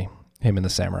naturally him and the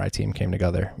Samurai team came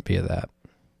together via that.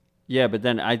 Yeah, but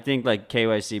then I think like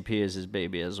KYCP is his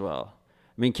baby as well.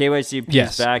 I mean,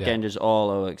 KYCP's back end is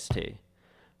all OXT.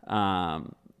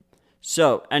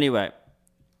 So anyway,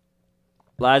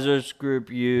 Lazarus Group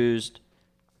used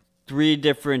 3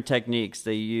 different techniques.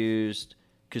 They used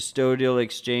custodial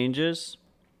exchanges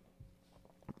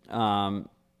to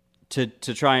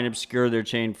try and obscure their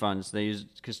chain funds. They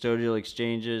used custodial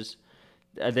exchanges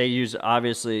They use,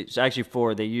 obviously, it's actually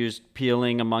 4. They used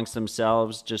peeling amongst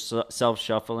themselves, just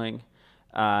self-shuffling.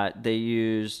 They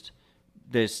used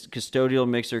this custodial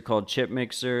mixer called Chip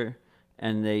Mixer,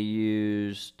 and they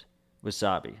used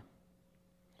wasabi.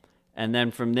 And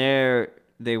then from there,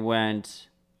 they went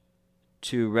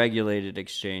to regulated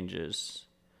exchanges.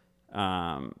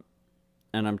 And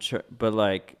but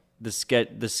like the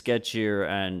sketchier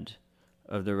end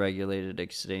of the regulated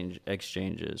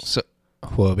exchanges. So,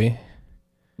 Huobi?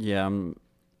 Yeah,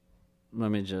 let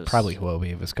me just... Probably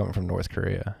Huobi if it's coming from North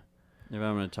Korea. If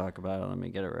I'm going to talk about it, let me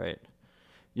get it right.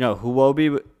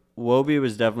 Huobi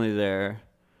was definitely there.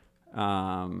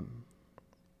 Find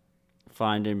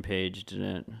in page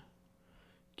didn't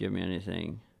give me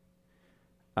anything.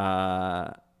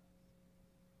 Let's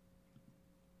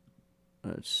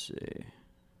see.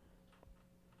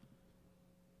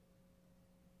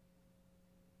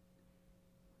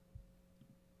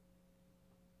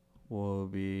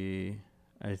 Huobi,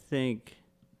 I think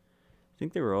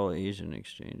they were all Asian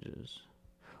exchanges.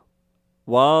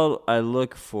 While I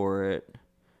look for it,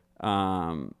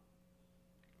 one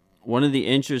of the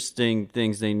interesting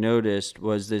things they noticed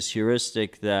was this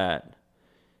heuristic that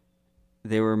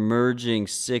they were merging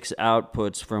 6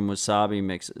 outputs from wasabi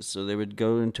mixes. So they would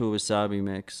go into a wasabi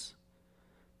mix,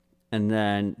 and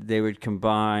then they would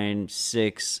combine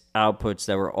 6 outputs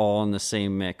that were all in the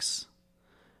same mix.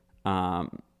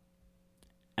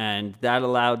 And that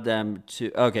allowed them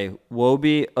to... Okay,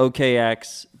 Huobi,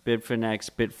 OKX,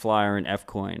 Bitfinex, Bitflyer, and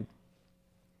Fcoin.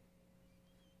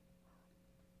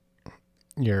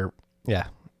 The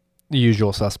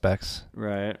usual suspects.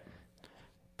 Right.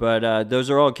 But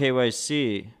those are all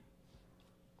KYC.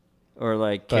 Or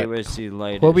like But KYC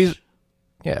light.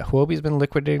 Huobi's been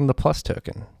liquidating the Plus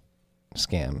token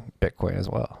scam Bitcoin as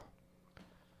well.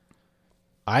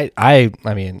 I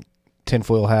mean,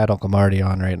 tinfoil hat Uncle Marty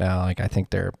on right now. Like, I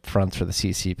think they're fronts for the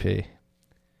CCP.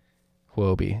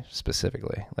 Huobi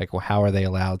specifically. Like, how are they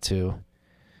allowed to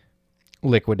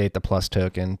liquidate the Plus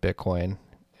token Bitcoin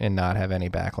and not have any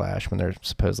backlash when they're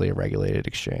supposedly a regulated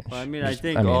exchange? Well, I mean, I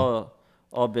think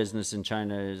all business in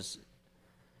China is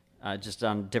just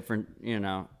on different,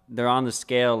 they're on the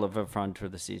scale of a front for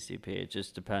the CCP. It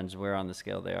just depends where on the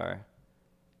scale they are.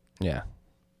 Yeah.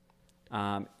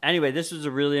 Anyway, this was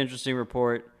a really interesting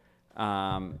report.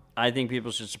 I think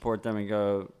people should support them and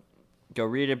go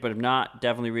read it. But if not,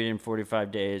 definitely read it in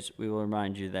 45 days. We will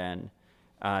remind you then.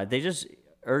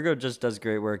 Ergo just does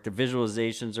great work. The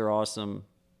visualizations are awesome.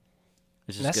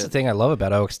 That's good. The thing I love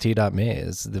about OXT.me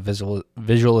is the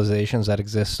visualizations that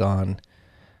exist on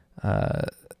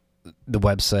the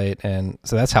website. And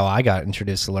so that's how I got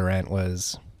introduced to Laurent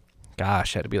was,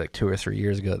 had to be like 2 or 3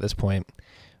 years ago at this point,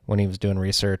 when he was doing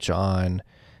research on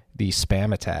the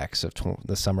spam attacks of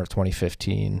the summer of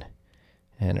 2015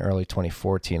 and early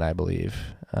 2014, I believe,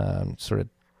 sort of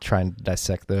trying to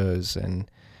dissect those.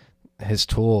 And his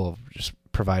tool just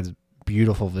provides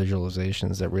beautiful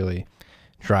visualizations that really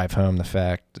drive home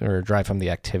the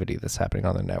activity that's happening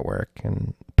on the network,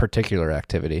 and particular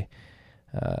activity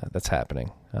that's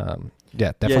happening.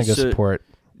 Definitely go support.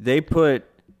 They put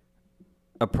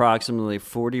approximately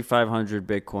 4,500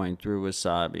 Bitcoin through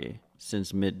Wasabi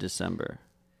since mid-December.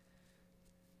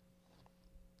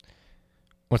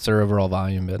 What's their overall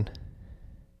volume been?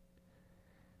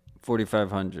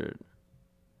 4,500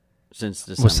 since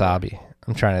December. Wasabi.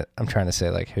 I'm trying to say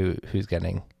like who's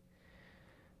getting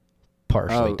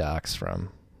partially doxed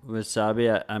from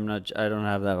Wasabi. I don't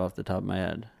have that off the top of my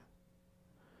head.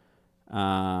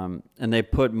 And they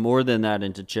put more than that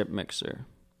into Chip Mixer.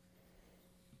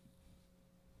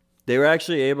 They were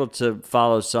actually able to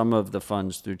follow some of the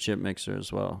funds through Chip Mixer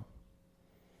as well,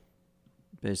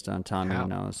 based on timing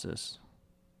analysis.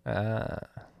 That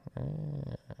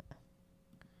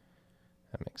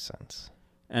makes sense.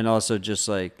 And also, just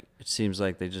like it seems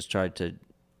like they just tried to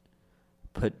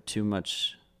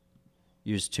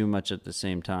use too much at the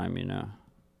same time,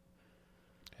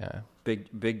 Yeah.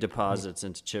 Big deposits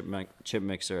into Chip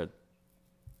Mixer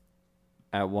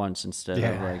at once instead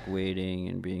of like waiting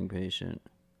and being patient.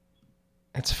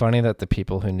 It's funny that the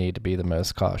people who need to be the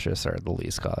most cautious are the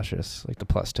least cautious, like the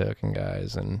Plus token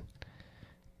guys and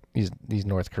these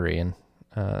North Korean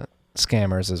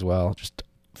scammers as well. Just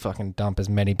fucking dump as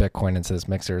many Bitcoin into this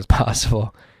mixer as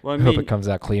possible. Well, hope it comes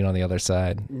out clean on the other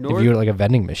side. If you're like a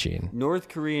vending machine. North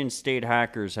Korean state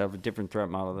hackers have a different threat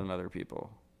model than other people,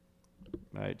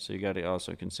 right? So you got to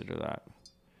also consider that.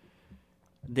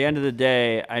 At the end of the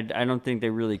day, I don't think they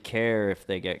really care if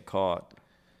they get caught.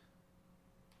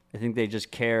 I think they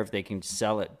just care if they can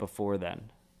sell it before then.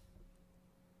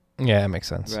 Yeah, that makes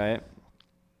sense. Right?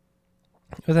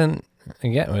 But then,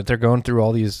 again, if they're going through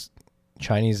all these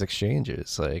Chinese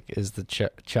exchanges. Like, is the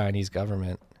Chinese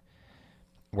government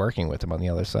working with them on the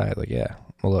other side? Like, yeah,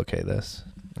 we'll okay this.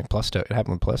 Like it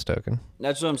happened with Plus Token.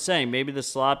 That's what I'm saying. Maybe the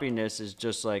sloppiness is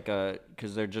just like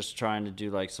because they're just trying to do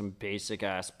like some basic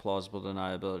ass plausible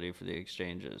deniability for the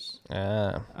exchanges.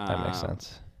 That makes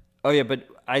sense. Oh yeah, but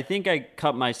I think I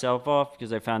cut myself off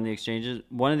because I found the exchanges.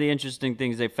 One of the interesting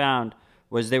things they found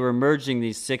was they were merging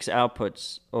these 6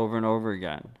 outputs over and over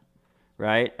again,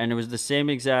 right? And it was the same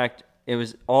exact. It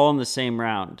was all in the same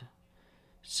round.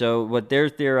 So what they're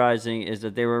theorizing is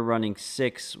that they were running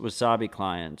 6 Wasabi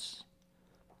clients.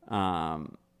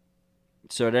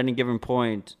 So at any given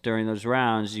point during those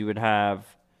rounds, you would have,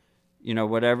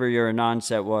 whatever your Anon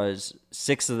set was,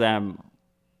 6 of them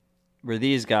were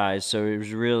these guys. So it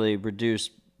was really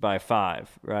reduced by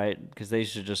 5, right? Because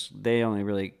they only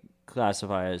really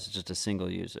classify as just a single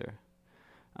user.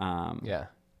 Yeah.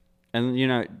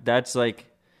 And, that's like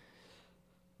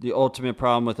the ultimate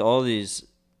problem with all these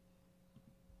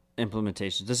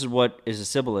implementations. This is what a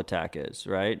Sybil attack is,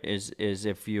 right? Is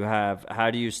if you have, how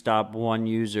do you stop one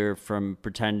user from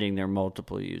pretending they're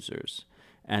multiple users?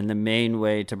 And the main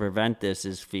way to prevent this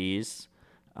is fees.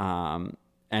 And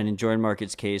in Join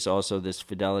Market's case, also this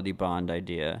fidelity bond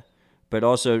idea. But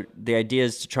also the idea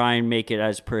is to try and make it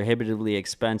as prohibitively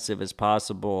expensive as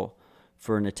possible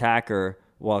for an attacker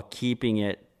while keeping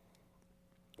it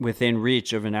within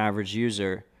reach of an average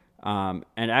user. And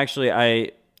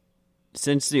actually,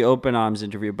 since the OpenOms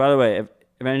interview, by the way, if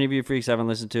any of you freaks haven't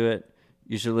listened to it,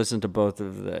 you should listen to both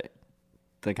of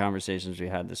the conversations we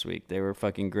had this week. They were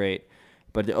fucking great.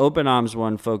 But the OpenOms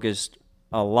one focused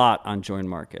a lot on Join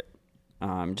Market.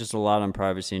 Just a lot on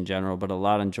privacy in general, but a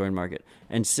lot on Join Market.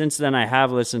 And since then, I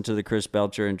have listened to the Chris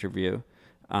Belcher interview,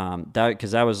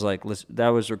 because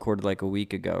that was recorded like a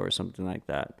week ago or something like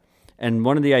that. And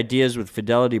one of the ideas with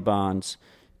fidelity bonds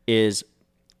is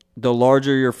the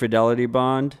larger your fidelity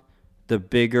bond, the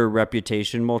bigger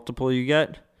reputation multiple you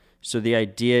get. So the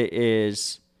idea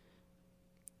is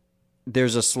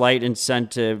there's a slight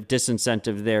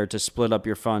disincentive there to split up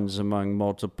your funds among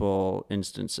multiple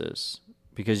instances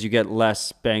because you get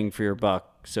less bang for your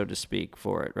buck, so to speak,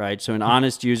 for it, right? So an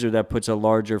honest user that puts a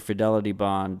larger fidelity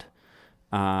bond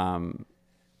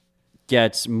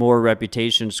gets more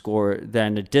reputation score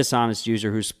than a dishonest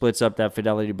user who splits up that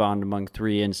fidelity bond among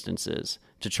 3 instances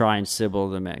to try and Sybil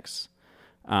the mix.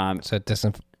 So it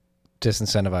disincentivizes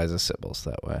Sybils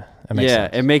that way. That makes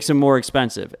sense. It makes them more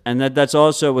expensive. And that's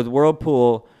also with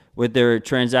Whirlpool, with their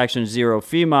transaction zero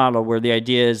fee model, where the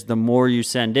idea is the more you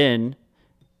send in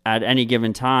at any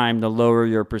given time, the lower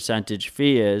your percentage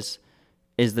fee is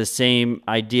the same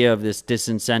idea of this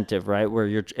disincentive, right?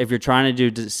 Where if you're trying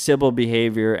to do Sybil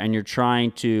behavior and you're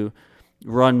trying to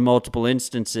run multiple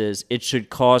instances, it should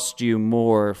cost you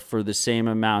more for the same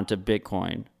amount of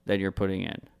Bitcoin that you're putting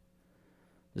in.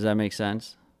 Does that make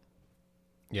sense?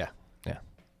 Yeah.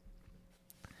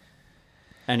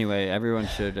 Anyway, everyone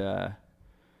should.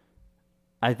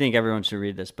 I think everyone should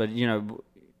read this. But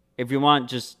if you want,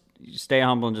 just stay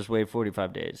humble and just wait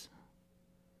 45 days.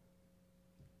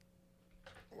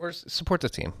 Or support the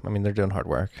team. I mean, they're doing hard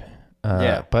work.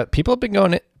 Yeah. But people have been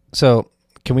going. So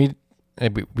can we?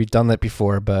 We've done that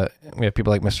before, but we have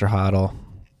people like Mr. Hodl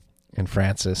and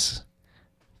Francis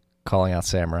calling out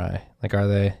Samurai. Like, are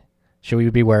they? Should we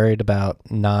be worried about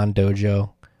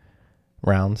non-dojo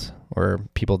rounds or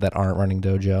people that aren't running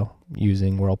dojo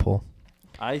using Whirlpool?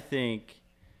 I think,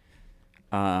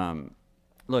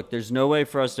 look, there's no way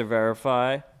for us to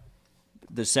verify.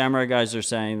 The Samurai guys are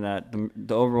saying that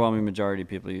the overwhelming majority of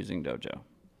people are using dojo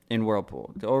in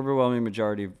Whirlpool. The overwhelming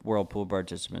majority of Whirlpool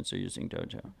participants are using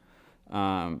dojo.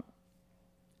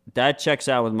 That checks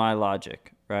out with my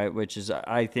logic, right? Which is,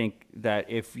 I think that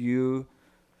if you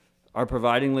are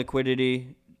providing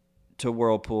liquidity to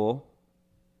Whirlpool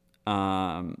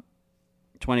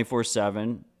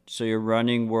 24/7, so you're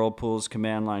running Whirlpool's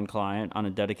command line client on a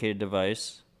dedicated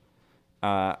device,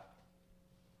 and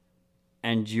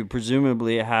you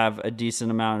presumably have a decent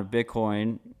amount of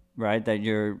Bitcoin, right, that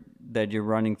you're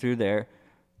running through there,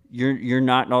 you're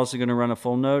not also going to run a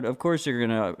full node. Of course you're going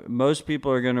to. Most people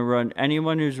are going to run.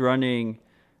 Anyone who's running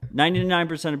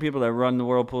 99% of people that run the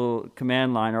Whirlpool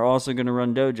command line are also going to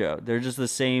run Dojo. They're just the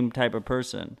same type of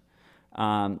person.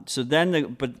 But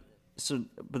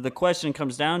the question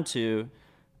comes down to,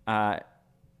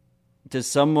 does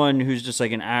someone who's just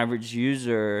like an average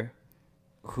user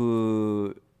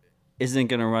who isn't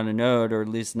going to run a node, or at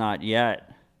least not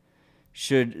yet,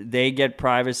 should they get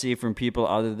privacy from people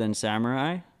other than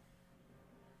Samurai?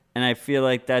 And I feel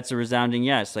like that's a resounding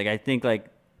yes. Like, I think like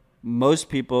most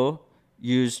people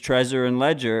use Trezor and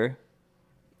Ledger,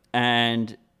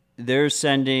 and they're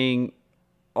sending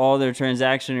all their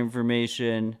transaction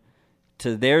information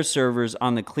to their servers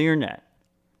on the ClearNet,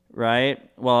 right?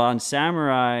 Well, on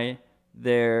Samurai,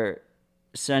 they're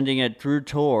sending it through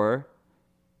Tor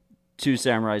to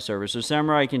Samurai servers. So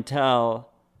Samurai can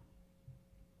tell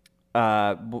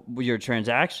your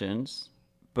transactions,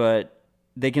 but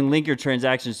they can link your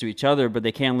transactions to each other, but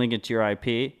they can't link it to your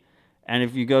IP. And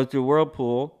if you go through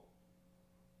Whirlpool,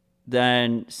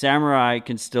 then Samurai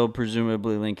can still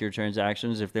presumably link your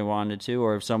transactions if they wanted to,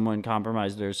 or if someone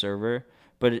compromised their server.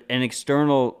 But an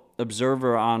external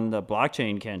observer on the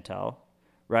blockchain can't tell,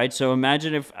 right? So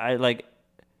imagine if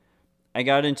I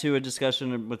got into a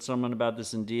discussion with someone about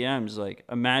this in DMs. Like,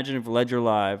 imagine if Ledger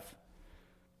Live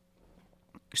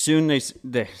soon in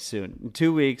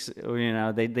 2 weeks,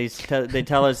 they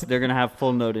tell us they're going to have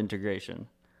full node integration.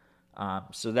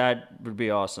 So that would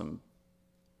be awesome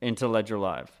into Ledger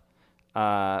Live.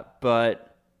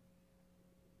 But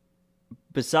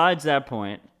besides that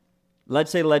point,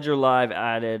 let's say Ledger Live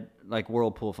added like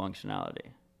Whirlpool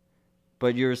functionality,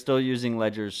 but you're still using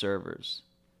Ledger's servers.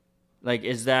 Like,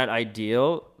 is that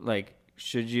ideal? Like,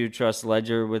 should you trust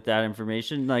Ledger with that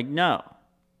information? Like, no.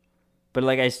 But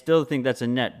like, I still think that's a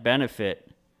net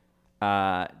benefit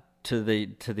to the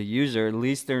user. At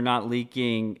least they're not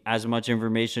leaking as much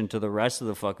information to the rest of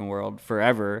the fucking world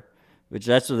forever, which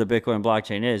that's what the Bitcoin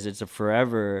blockchain is. It's a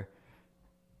forever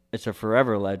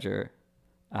ledger.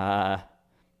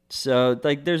 So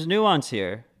like, there's nuance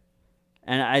here,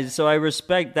 and I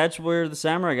respect. That's where the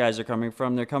Samurai guys are coming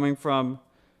from. They're coming from,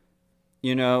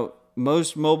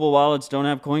 most mobile wallets don't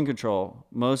have coin control.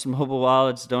 Most mobile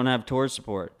wallets don't have Tor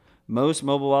support. Most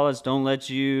mobile wallets don't let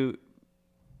you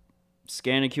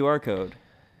scan a QR code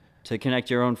to connect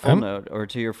your own full node or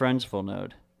to your friend's full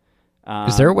node.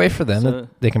 Is there a way for them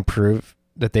that they can prove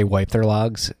that they wipe their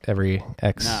logs every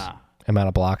X amount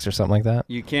of blocks or something like that?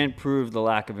 You can't prove the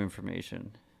lack of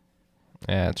information.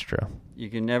 Yeah, that's true. You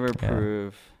can never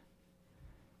prove.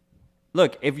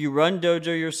 Look, if you run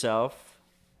Dojo yourself,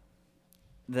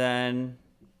 then,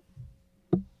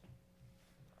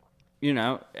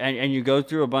 and you go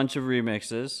through a bunch of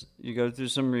remixes, you go through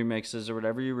some remixes or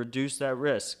whatever, you reduce that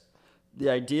risk.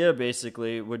 The idea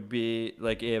basically would be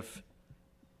like, if,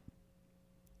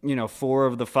 4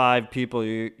 of the 5 people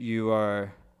you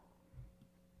are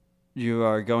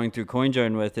going through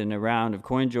CoinJoin with in a round of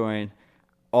CoinJoin,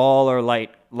 all are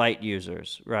light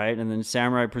users, right? And then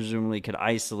Samurai presumably could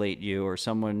isolate you, or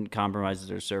someone compromises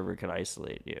their server could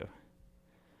isolate you.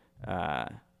 I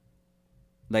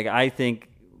think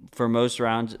for most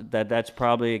rounds that's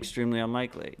probably extremely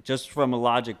unlikely, just from a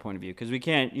logic point of view, because you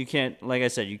can't, like I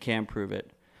said, you can't prove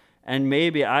it. And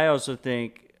maybe I also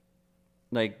think,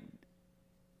 like,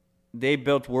 they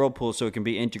built Whirlpool so it can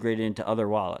be integrated into other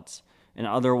wallets, and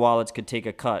other wallets could take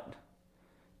a cut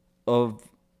of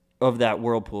that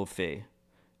Whirlpool fee,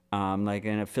 like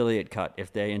an affiliate cut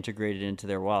if they integrated into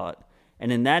their wallet.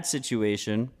 And in that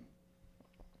situation,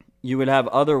 you would have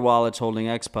other wallets holding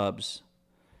XPubs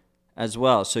as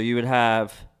well. So you would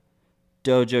have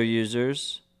Dojo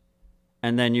users,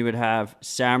 and then you would have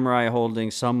Samurai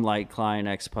holding some light client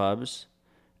XPubs,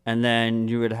 and then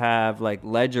you would have like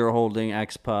Ledger holding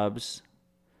XPubs,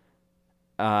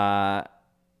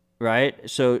 right?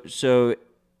 So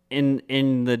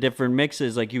in the different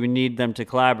mixes, like, you would need them to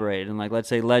collaborate, and like, let's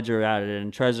say Ledger added it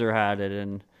and Trezor had it,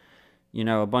 and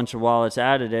a bunch of wallets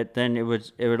added it, then it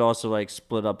would also like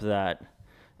split up that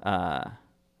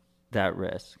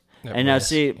risk. Now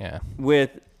see,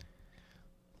 with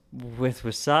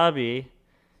Wasabi,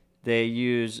 they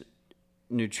use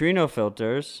neutrino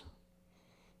filters,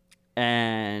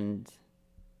 and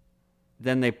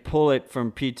then they pull it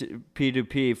from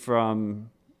P2P from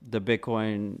the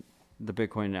Bitcoin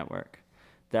network,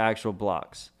 the actual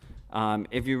blocks.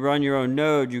 If you run your own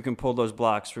node, you can pull those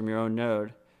blocks from your own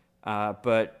node.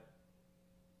 But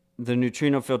the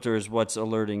neutrino filter is what's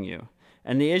alerting you.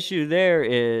 And the issue there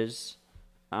is,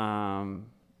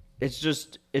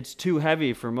 it's too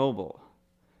heavy for mobile.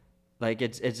 Like,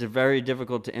 it's very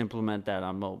difficult to implement that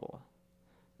on mobile.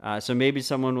 So maybe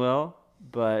someone will,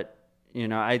 but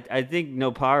I think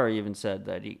Nopara even said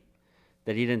that he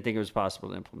didn't think it was possible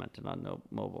to implement it on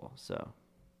mobile. So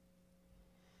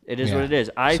it is what it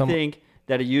is. I think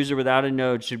that a user without a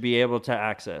node should be able to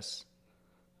access.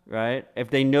 Right?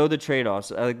 If they know the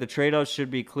trade-offs, like, the trade-offs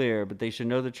should be clear, but they should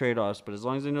know the trade-offs. But as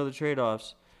long as they know the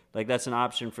trade-offs, like, that's an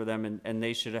option for them, and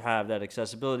they should have that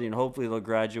accessibility, and hopefully they'll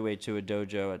graduate to a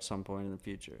Dojo at some point in the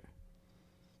future.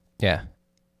 Yeah.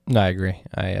 No, I agree.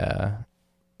 I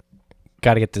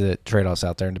got to get the trade-offs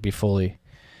out there, and to be fully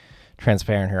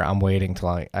transparent here, I'm waiting till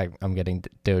I'm getting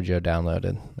Dojo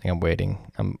downloaded. I'm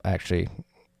waiting. I'm actually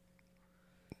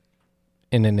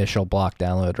an initial block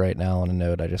download right now on a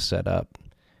node I just set up,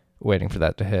 waiting for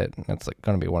that to hit. And that's like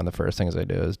going to be one of the first things I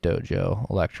do is Dojo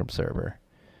Electrum server,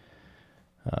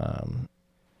 and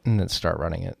then start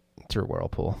running it through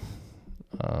Whirlpool.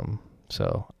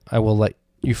 So I will let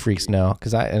you freaks know,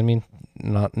 because I mean,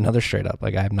 not another straight up,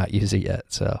 like I have not used it yet,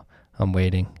 so I'm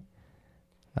waiting.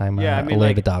 I'm a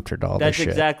late adopter to all this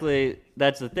shit.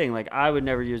 That's the thing. Like, I would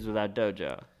never use it without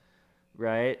Dojo,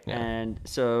 right? Yeah. And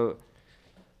so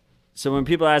when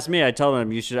people ask me, I tell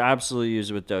them you should absolutely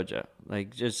use it with Dojo.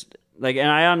 Like, just like, and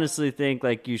I honestly think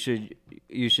like you should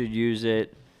use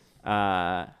it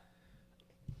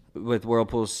with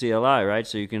Whirlpool CLI, right?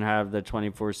 So you can have the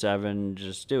 24/7,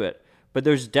 just do it. But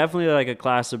there's definitely like a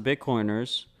class of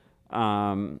Bitcoiners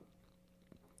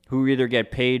who either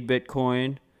get paid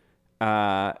Bitcoin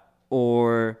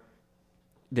or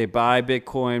they buy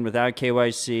Bitcoin without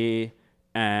KYC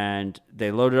and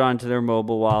they load it onto their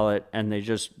mobile wallet, and they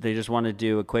just want to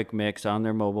do a quick mix on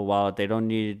their mobile wallet. They don't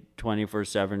need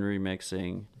 24/7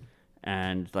 remixing,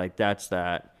 and like that's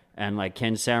that. And like,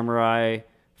 can Samurai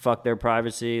fuck their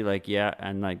privacy? Like, yeah,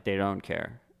 and like they don't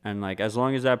care. And like, as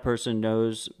long as that person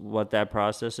knows what that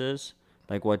process is,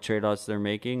 like what trade-offs they're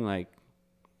making, like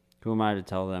who am I to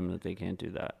tell them that they can't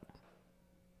do that?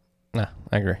 No,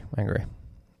 I agree.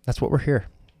 That's what we're here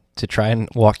to try and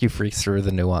walk you freaks through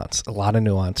the nuance. A lot of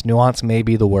nuance. Nuance may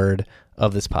be the word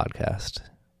of this podcast.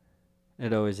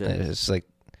 It always is. It's like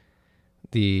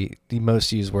the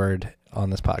most used word on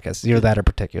this podcast. Either that or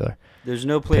particular. There's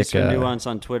no place for nuance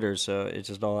on Twitter, so it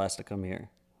just all has to come here.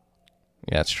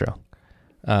 Yeah, it's true.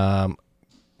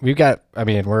 We've got, I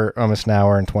mean, we're almost an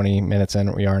hour and 20 minutes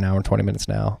in. We are an hour and 20 minutes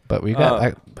now, but we've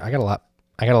got, I got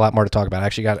a lot more to talk about. I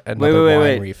actually got another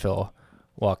wine refill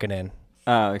walking in.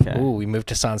 Oh, okay. Ooh, we moved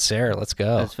to Sancerre. Let's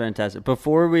go. That's fantastic.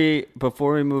 Before we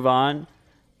move on,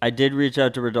 I did reach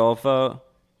out to Rodolfo.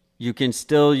 You can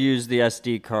still use the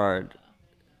SD card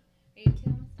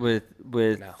with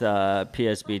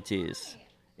PSBTs.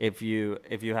 If you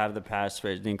have the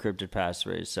passphrase, the encrypted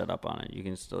passphrase set up on it, you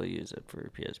can still use it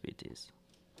for PSBTs.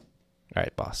 All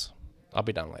right, boss. I'll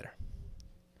be done later.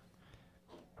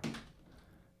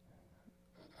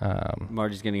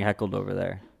 Marty's getting heckled over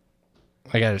there.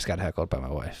 I just got heckled by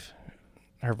my wife.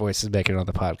 Her voice is making it on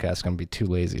the podcast. Going to be too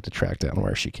lazy to track down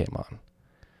where she came on.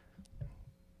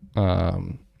 All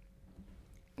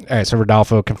right, so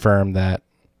Rodolfo confirmed that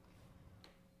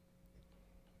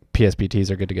PSBTs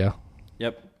are good to go.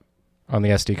 Yep. On the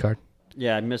SD card?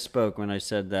 Yeah, I misspoke when I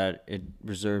said that it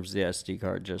reserves the SD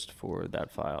card just for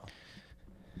that file.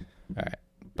 All right,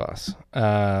 boss.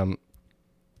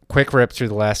 Quick rip through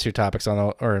the last two topics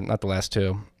or not the last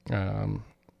two.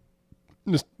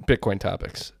 Just Bitcoin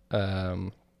topics.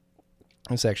 This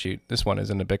one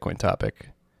isn't a Bitcoin topic,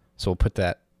 so we'll put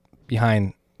that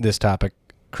behind this topic.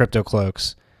 Crypto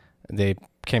Cloaks, they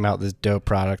came out with this dope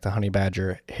product, the Honey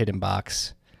Badger Hidden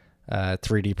Box,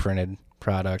 3D printed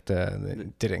product. They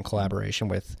did it in collaboration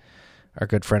with our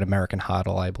good friend American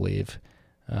Hodl, I believe.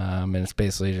 And it's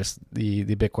basically just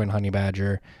the Bitcoin Honey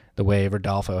Badger, the way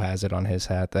Rodolfo has it on his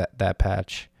hat, that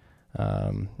patch.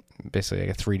 Basically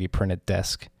like a 3D printed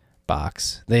desk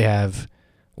box. They have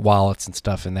wallets and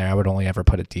stuff in there. I would only ever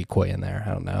put a decoy in there.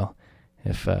 I don't know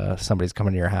if somebody's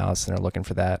coming to your house and they're looking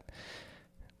for that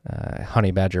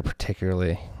Honey Badger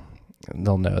particularly,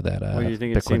 they'll know that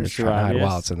Bitcoin is trying to hide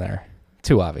wallets in there.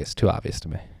 Too obvious to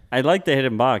me. I like the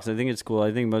hidden box. I think it's cool.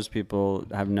 I think most people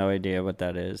have no idea what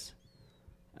that is.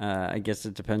 I guess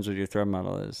it depends what your thread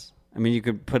model is. I mean, you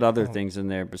could put other things in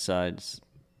there besides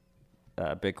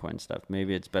Bitcoin stuff.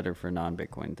 Maybe it's better for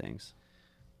non-Bitcoin things.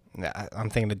 Yeah, I'm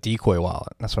thinking a decoy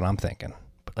wallet. That's what I'm thinking.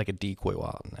 Put like a decoy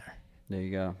wallet in there. There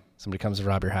you go. Somebody comes to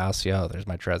rob your house. Yo, there's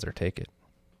my treasure. Take it.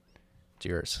 It's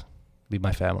yours. Leave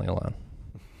my family alone.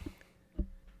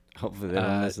 Hopefully they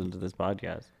don't listen to this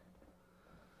podcast.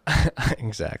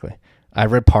 Exactly. I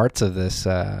read parts of this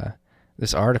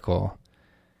article.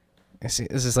 This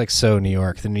is like so New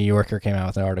York. The New Yorker came out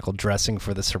with an article dressing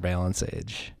for the surveillance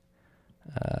age.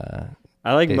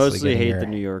 I like mostly hate the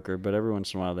New Yorker, but every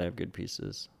once in a while they have good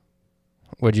pieces.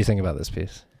 What did you think about this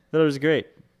piece? I thought it was great.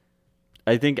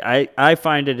 I think I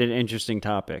find it an interesting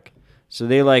topic. So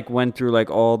they went through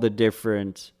all the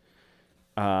different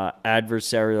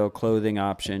adversarial clothing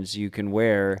options you can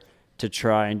wear to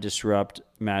try and disrupt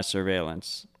mass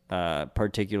surveillance,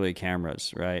 particularly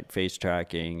cameras, right? Face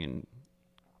tracking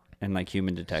and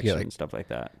human detection and stuff like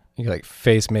that. You get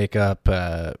face makeup,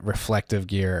 reflective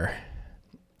gear,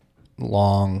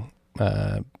 long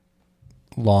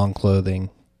clothing,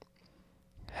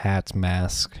 hats,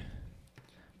 mask.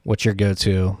 What's your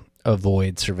go-to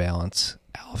avoid surveillance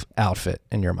outfit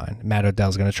in your mind? Matt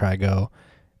Odell's going to try to go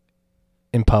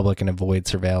in public and avoid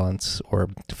surveillance or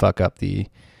to fuck up the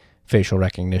facial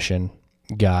recognition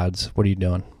gods, what are you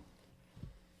doing?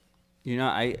 You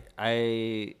know,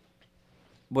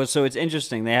 well, so it's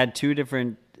interesting. They had two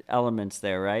different elements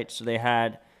there, right? So they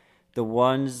had the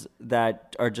ones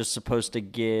that are just supposed to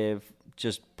give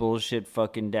just bullshit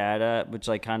fucking data, which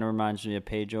like kind of reminds me of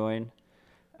PayJoin,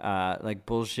 like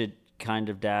bullshit kind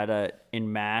of data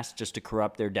in mass just to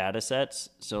corrupt their data sets.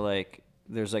 So like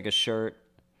there's like a shirt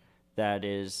that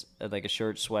is like a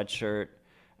sweatshirt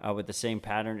with the same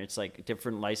pattern. It's like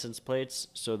different license plates.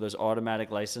 So those automatic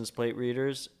license plate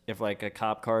readers, if like a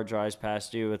cop car drives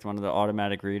past you with one of the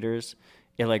automatic readers,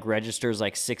 it like registers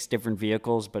like 6 different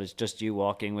vehicles, but it's just you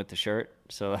walking with the shirt.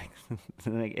 So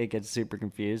like it gets super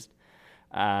confused.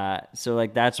 So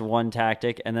like that's one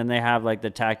tactic. And then they have like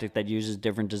the tactic that uses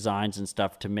different designs and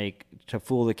stuff to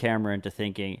fool the camera into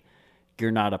thinking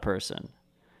you're not a person.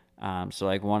 So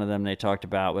like one of them they talked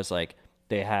about was like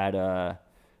they had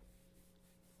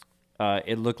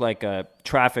it looked like a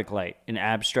traffic light, an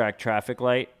abstract traffic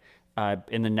light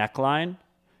in the neckline.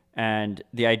 And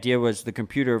the idea was the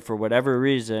computer, for whatever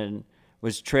reason,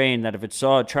 was trained that if it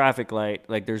saw a traffic light,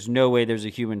 like there's no way there's a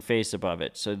human face above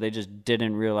it. So they just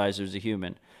didn't realize there was a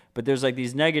human. But there's like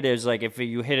these negatives, like if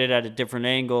you hit it at a different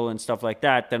angle and stuff like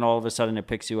that, then all of a sudden it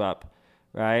picks you up,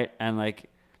 right? And like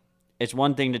it's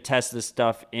one thing to test this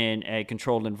stuff in a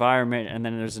controlled environment, and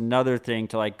then there's another thing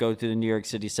to like go through the New York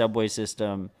City subway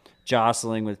system,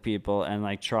 jostling with people and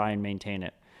like try and maintain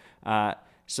it.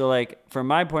 So like from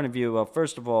my point of view, well,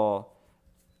 first of all,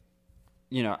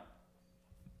 you know,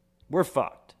 we're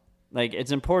fucked. Like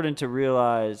it's important to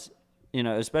realize, you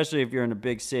know, especially if you're in a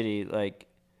big city, like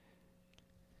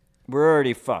we're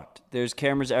already fucked. There's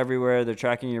cameras everywhere. They're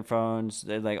tracking your phones.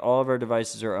 They're like all of our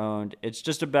devices are owned. It's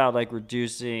just about like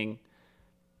reducing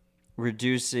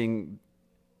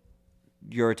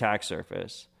your attack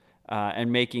surface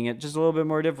and making it just a little bit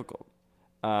more difficult.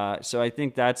 So I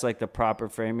think that's like the proper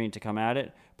framing to come at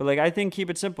it. But like I think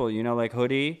keep it simple, you know, like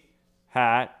hoodie,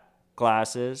 hat,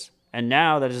 glasses, and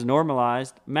now that is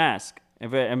normalized, mask.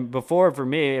 And before for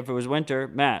me, if it was winter,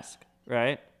 mask,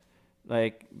 right?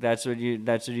 Like that's what you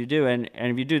do. And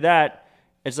if you do that,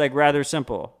 it's like rather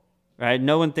simple, right?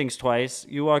 No one thinks twice.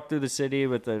 You walk through the city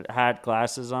with the hat,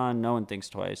 glasses on, no one thinks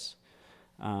twice.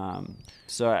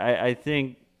 So I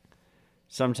think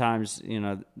sometimes, you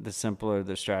know, the simpler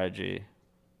the strategy,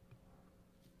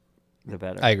 the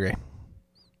better. I agree.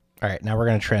 All right, now we're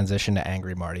going to transition to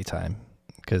Angry Marty time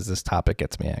because this topic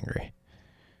gets me angry.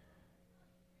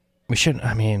 We shouldn't,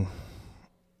 I mean,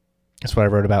 that's what I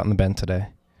wrote about in the Bend today.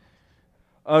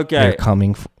 Okay. They're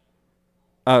coming.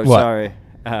 What? Sorry.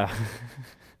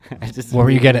 What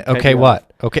were you getting? Okay,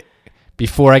 what? Okay.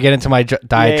 Before I get into my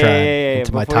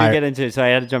diatribe, Before you get into it, so I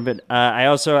had to jump in. I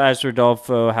also asked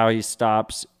Rodolfo how he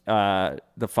stops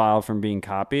the file from being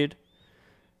copied.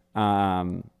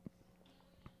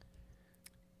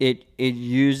 It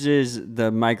uses the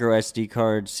micro SD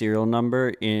card serial number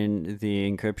in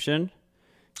the encryption.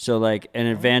 So like an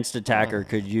advanced attacker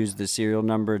could use the serial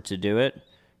number to do it,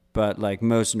 but like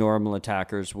most normal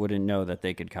attackers wouldn't know that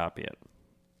they could copy it.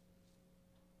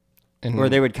 Or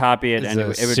they would copy it and it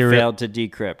would fail to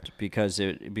decrypt because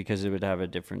it would have a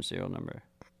different serial number.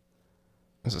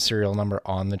 Is a serial number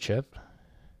on the chip?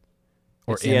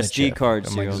 Or it's the SD card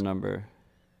serial number.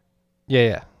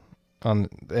 Yeah. On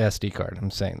the SD card. I'm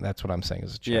saying that's what I'm saying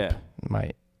is a chip.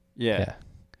 Yeah.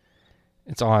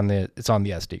 It's on the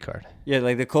SD card. Yeah,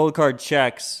 like the cold card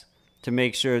checks to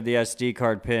make sure the SD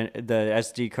card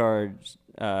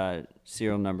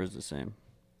serial number is the same.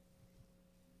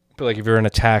 But like if you're an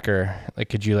attacker, like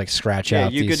could you like scratch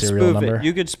out the serial number?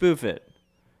 You could spoof it.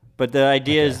 But the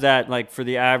idea is that like for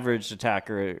the average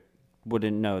attacker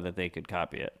wouldn't know that they could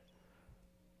copy it.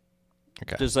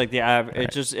 Okay. Just like the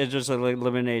average, it just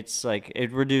eliminates, like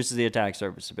it reduces the attack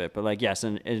surface a bit. But like yes,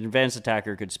 an advanced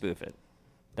attacker could spoof it.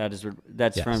 That's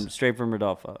straight from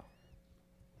Rodolfo.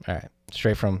 All right,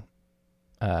 straight from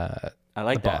I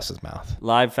like the boss's mouth.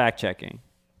 Live fact checking.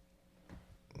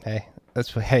 Hey,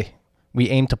 we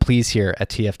aim to please here at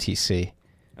TFTC.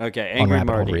 Okay, Angry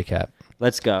Marty recap.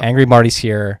 Let's go. Angry Marty's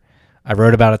here. I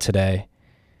wrote about it today.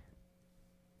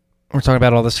 We're talking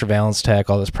about all this surveillance tech,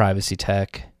 all this privacy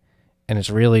tech, and it's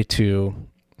really to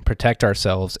protect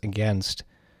ourselves against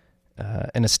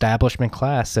an establishment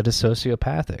class that is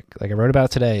sociopathic. Like I wrote about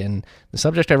it today, and the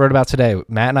subject I wrote about today,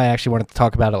 Matt and I actually wanted to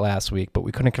talk about it last week, but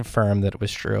we couldn't confirm that it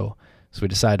was true, so we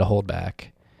decided to hold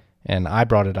back. And I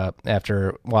brought it up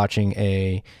after watching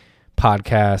a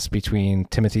podcast between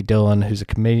Timothy Dillon, who's a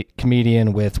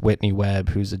comedian, with Whitney Webb,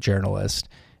 who's a journalist.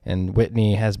 And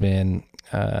Whitney has been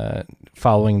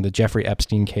following the Jeffrey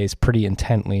Epstein case pretty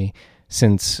intently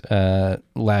since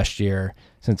last year,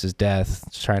 since his death,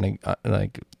 trying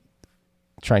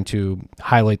to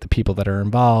highlight the people that are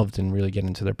involved and really get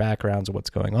into their backgrounds and what's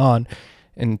going on.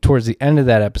 And towards the end of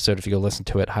that episode, if you go listen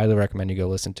to it, highly recommend you go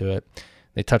listen to it.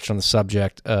 They touched on the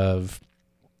subject of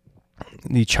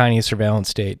the Chinese surveillance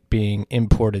state being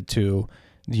imported to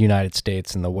the United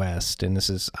States and the West. And this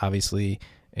is obviously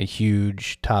a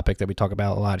huge topic that we talk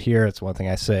about a lot here. It's one thing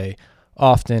I say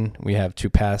often. We have two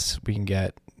paths. We can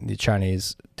get the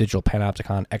Chinese digital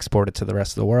panopticon exported to the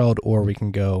rest of the world, or we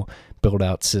can go build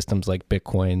out systems like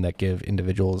Bitcoin that give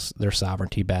individuals their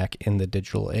sovereignty back in the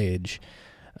digital age.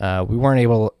 We weren't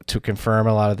able to confirm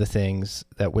a lot of the things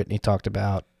that Whitney talked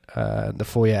about. The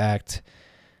FOIA Act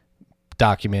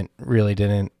document really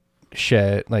didn't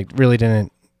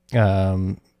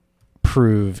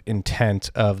prove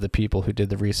intent of the people who did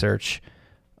the research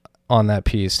on that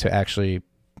piece to actually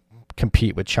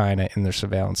compete with China in their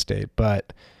surveillance state.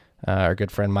 But our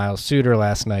good friend Miles Suter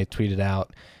last night tweeted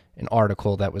out an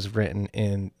article that was written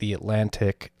in The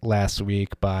Atlantic last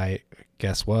week by,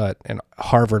 guess what, a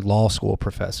Harvard Law School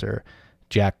professor,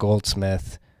 Jack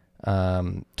Goldsmith,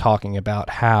 talking about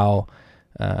how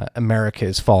America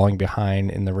is falling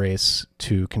behind in the race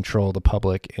to control the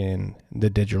public in the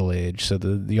digital age. So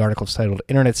the article is titled,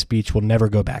 "Internet Speech Will Never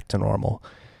Go Back to Normal."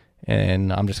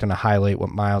 And I'm just going to highlight what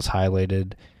Miles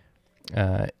highlighted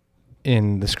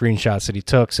in the screenshots that he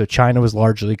took. So China was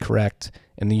largely correct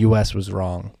and the U.S. was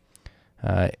wrong.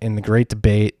 In the great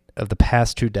debate of the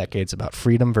past 2 decades about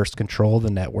freedom versus control of the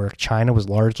network, China was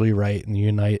largely right and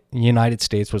the United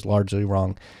States was largely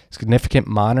wrong. Significant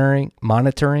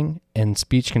monitoring and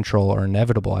speech control are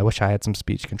inevitable. I wish I had some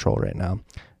speech control right now,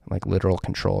 like literal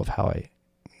control of how I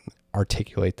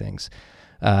articulate things.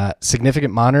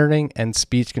 Significant monitoring and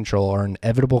speech control are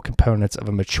inevitable components of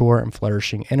a mature and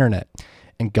flourishing internet,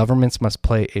 and governments must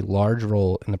play a large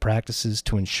role in the practices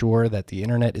to ensure that the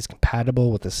internet is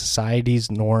compatible with the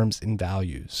society's norms and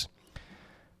values.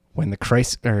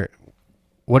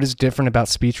 What is different about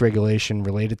speech regulation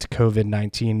related to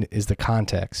COVID-19 is the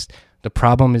context. The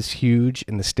problem is huge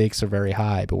and the stakes are very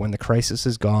high, but when the crisis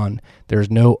is gone, there is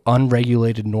no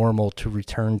unregulated normal to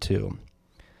return to.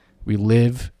 We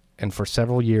live, and for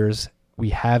several years, we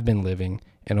have been living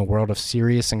in a world of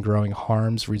serious and growing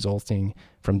harms resulting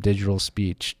from digital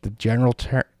speech. The general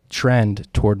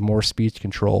trend toward more speech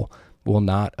control will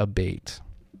not abate.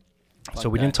 So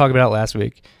we didn't talk about it last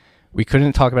week. We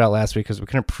couldn't talk about it last week because we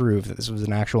couldn't prove that this was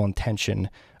an actual intention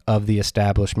of the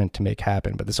establishment to make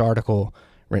happen. But this article,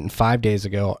 written 5 days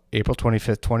ago, April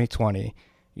 25th, 2020,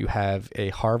 you have a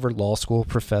Harvard Law School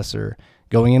professor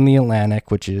going in The Atlantic,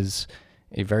 which is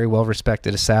a very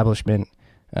well-respected establishment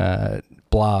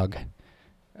blog.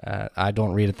 I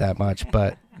don't read it that much,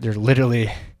 but they're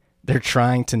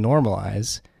trying to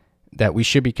normalize that we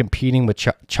should be competing with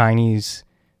Chinese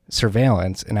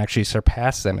surveillance and actually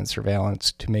surpass them in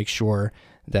surveillance to make sure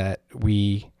that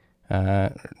we,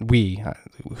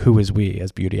 who is we,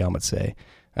 as Beauty Elm would say,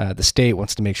 the state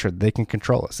wants to make sure that they can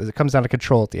control us. It comes down to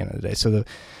control at the end of the day. So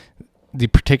the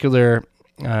particular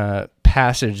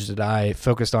passage that I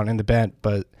focused on in the bent,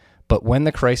 but when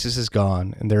the crisis is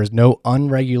gone and there is no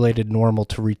unregulated normal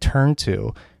to return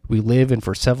to, we live, and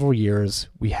for several years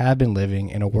we have been living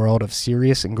in a world of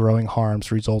serious and growing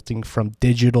harms resulting from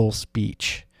digital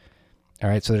speech. All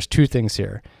right, so there's 2 things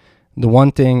here. The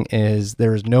one thing is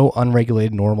there is no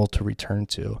unregulated normal to return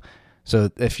to. So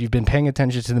if you've been paying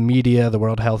attention to the media, the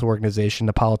World Health Organization,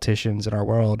 the politicians in our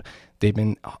world, they've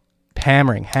been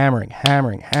hammering.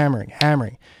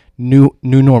 New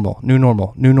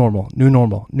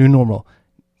normal.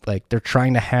 Like they're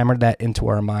trying to hammer that into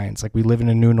our minds. Like we live in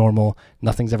a new normal.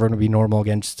 Nothing's ever going to be normal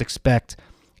again. Just expect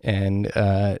and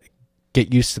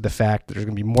get used to the fact that there's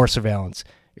going to be more surveillance.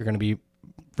 You're going to be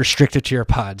restricted to your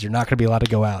pods. You're not going to be allowed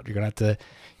to go out. You're going to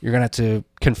have to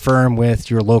confirm with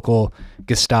your local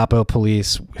Gestapo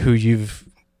police who you've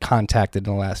contacted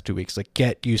in the last 2 weeks. Like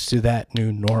get used to that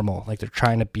new normal. Like they're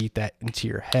trying to beat that into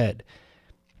your head.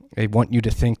 They want you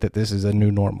to think that this is a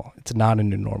new normal. It's not a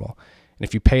new normal. And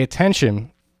if you pay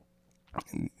attention,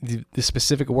 the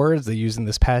specific words they use in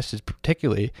this passage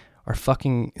particularly are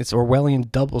it's Orwellian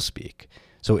doublespeak.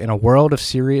 So in a world of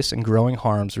serious and growing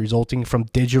harms resulting from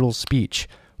digital speech,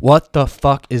 what the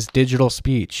fuck is digital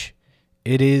speech?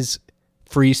 It is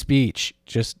free speech,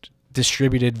 just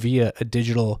distributed via a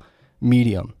digital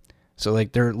medium. So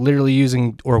like they're literally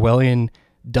using Orwellian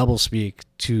doublespeak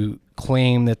to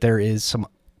claim that there is some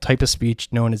type of speech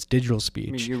known as digital speech.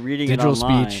 I mean, you're reading digital it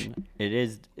online. Speech. It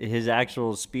is his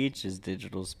actual speech is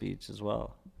digital speech as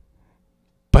well.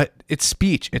 But it's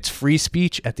speech. It's free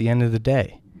speech at the end of the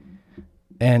day.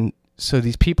 And so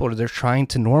these people, they're trying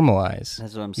to normalize.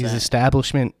 That's what I'm these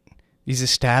saying. These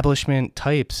establishment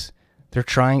types. They're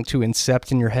trying to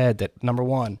incept in your head that, number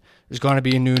one, there's going to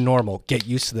be a new normal. Get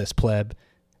used to this, pleb.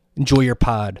 Enjoy your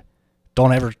pod.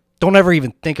 Don't ever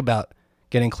even think about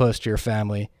getting close to your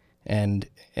family and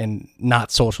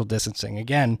not social distancing.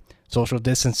 Again, social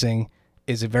distancing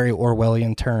is a very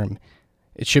Orwellian term.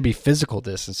 It should be physical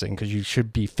distancing because you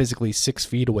should be physically 6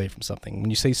 feet away from something. When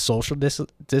you say social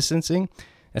distancing,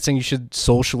 that's saying you should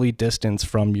socially distance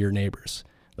from your neighbors.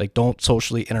 Like, don't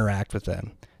socially interact with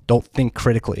them. Don't think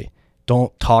critically.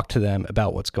 Don't talk to them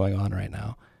about what's going on right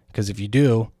now. Because if you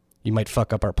do, you might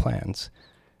fuck up our plans.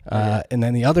 And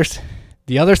then the other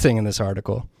thing in this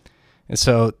article, and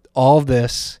so all of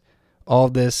this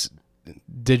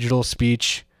digital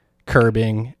speech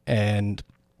curbing and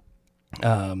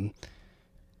the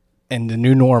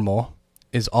new normal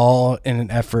is all in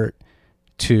an effort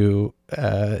to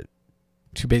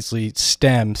basically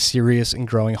stem serious and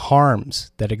growing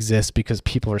harms that exist because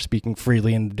people are speaking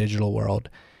freely in the digital world,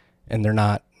 and they're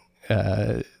not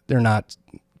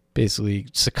basically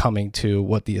succumbing to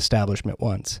what the establishment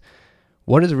wants.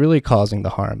 What is really causing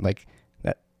the harm? Like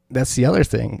that's the other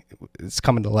thing. It's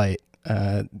coming to light.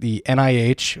 The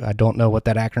NIH, I don't know what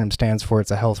that acronym stands for.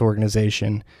 It's a health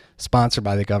organization sponsored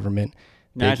by the government.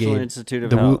 National Institute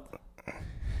of Health.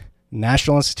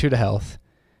 National Institute of Health,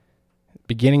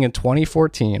 beginning in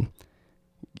 2014,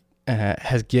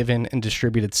 has given and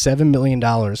distributed $7 million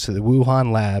to the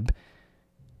Wuhan lab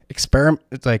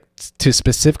to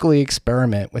specifically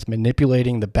experiment with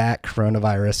manipulating the bat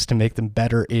coronavirus to make them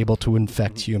better able to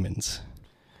infect humans.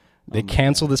 They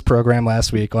canceled this program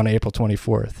last week on April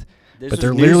 24th. But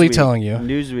they're literally telling you.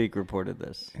 Newsweek reported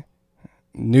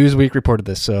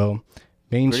this. So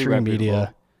mainstream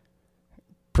media,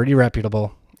 pretty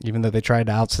reputable, even though they tried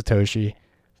to out Satoshi.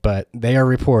 But they are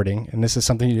reporting, and this is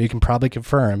something you can probably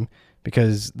confirm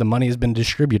because the money has been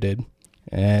distributed,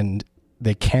 and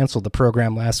they canceled the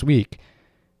program last week.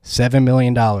 $7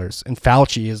 million. And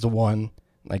Fauci is the one,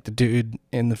 like the dude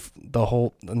in the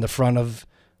front of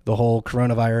the whole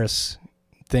coronavirus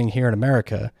thing here in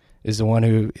America, is the one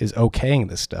who is okaying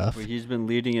this stuff. Well, he's been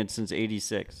leading it since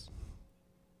 '86.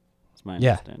 That's my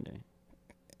understanding.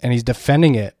 And he's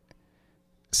defending it,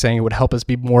 saying it would help us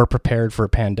be more prepared for a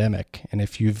pandemic. And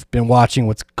if you've been watching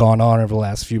what's gone on over the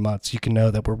last few months, you can know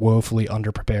that we're woefully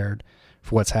underprepared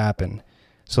for what's happened.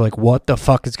 So, like, what the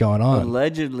fuck is going on?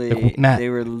 Allegedly, like, Matt, they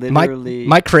were literally...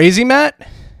 Am I crazy, Matt?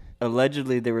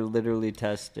 Allegedly, they were literally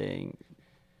testing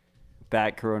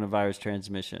bat coronavirus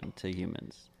transmission to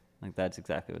humans. Like, that's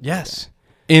exactly what they're doing.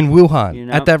 In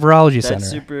Wuhan, at that virology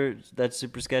center. That's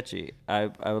super sketchy. I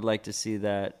would like to see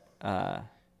that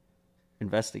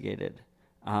investigated.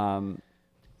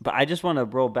 But I just want to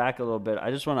roll back a little bit.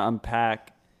 I just want to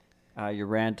unpack your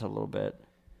rant a little bit.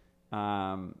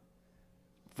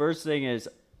 First thing is,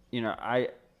 I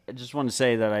just want to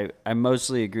say that I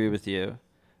mostly agree with you.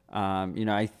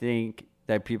 I think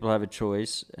that people have a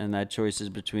choice, and that choice is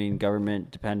between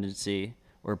government dependency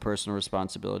or personal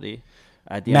responsibility.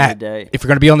 At the end of the day, if you're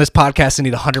going to be on this podcast, I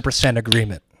need 100%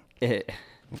 agreement. I'm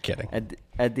kidding.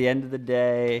 At the end of the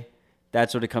day,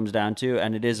 that's what it comes down to,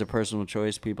 and it is a personal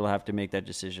choice. People have to make that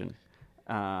decision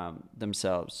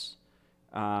themselves.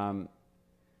 The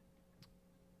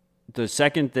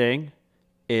second thing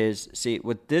is,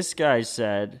 what this guy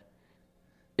said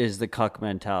is the cuck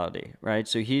mentality, right?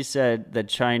 So he said that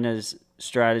China's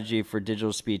strategy for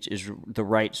digital speech is the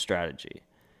right strategy.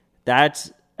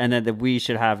 And then that we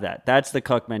should have that. That's the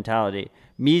cuck mentality.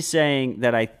 Me saying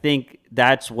that I think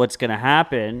that's what's going to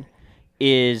happen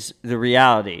is the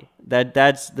reality.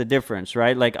 That's the difference,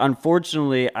 right? Like,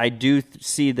 unfortunately, I do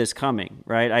see this coming,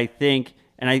 right? I think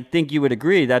you would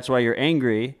agree that's why you're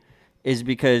angry, is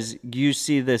because you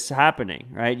see this happening,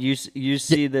 right? You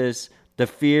see this, the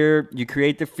fear, you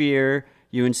create the fear,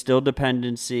 you instill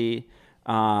dependency,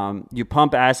 you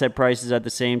pump asset prices at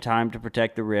the same time to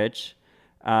protect the rich.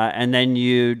 And then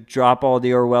you drop all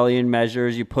the Orwellian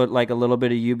measures, you put like a little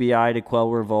bit of UBI to quell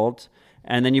revolt,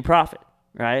 and then you profit,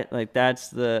 right? Like,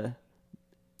 it's not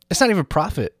even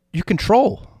profit. You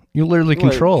control. You literally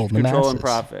control the masses. Control and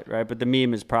profit, right? But the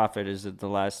meme is profit is the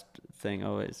last thing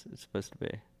always it's supposed to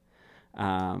be.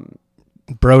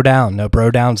 Bro down. No,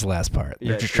 bro down's the last part.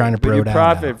 They're just trying to bro down.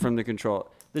 Profit from the control.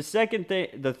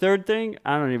 The third thing,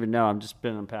 I don't even know. I'm just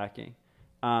been unpacking.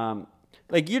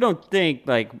 You don't think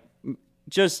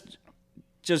just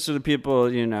so the people,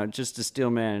 just to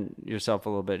steelman yourself a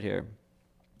little bit here.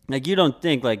 Like, you don't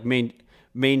think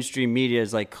mainstream media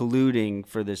is colluding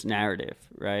for this narrative,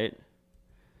 right?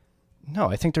 No,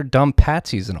 I think they're dumb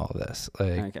patsies in all this. Like,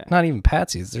 Okay. not even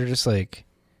patsies. They're just like,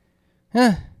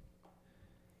 It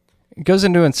goes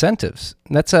into incentives.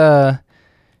 And that's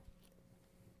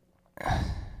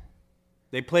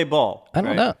They play ball. I don't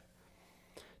right? know.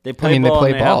 They play mean, they ball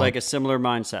play and they have ball. like a similar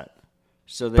mindset.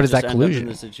 So they But is just that end up in collusion?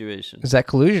 the situation. Is that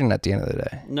collusion at the end of the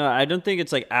day? No, I don't think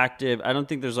it's like active. I don't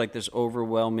think there's like this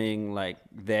overwhelming like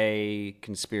they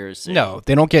conspiracy. No,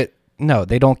 they don't get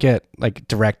like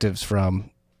directives from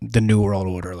the New World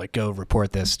Order. Like, go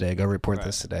report this today. Go report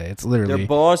this today. It's literally Their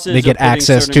bosses they get are putting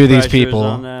access certain to these pressures people.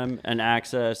 on them and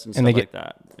access and stuff they like get-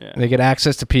 that. Yeah. They get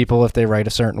access to people if they write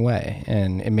a certain way,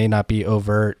 and it may not be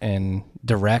overt and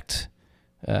direct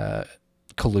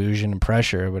collusion and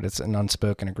pressure, but it's an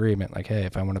unspoken agreement. Like, hey,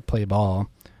 if I want to play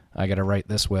ball, I got to write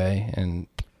this way and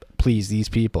please these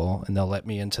people, and they'll let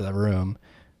me into the room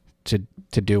to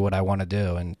do what I want to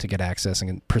do and to get access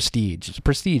and prestige. It's a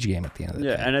prestige game at the end of the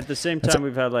Yeah, day. and at the same time,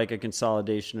 we've had like a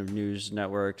consolidation of news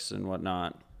networks and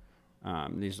whatnot.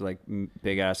 These are like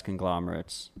big ass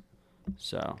conglomerates.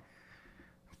 So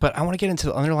But I want to get into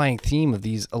the underlying theme of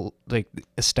these like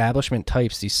establishment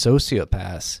types, these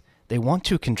sociopaths. They want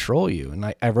to control you, and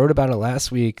I wrote about it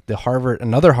last week.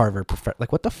 Another Harvard professor,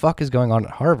 like, what the fuck is going on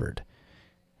at Harvard?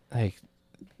 Like,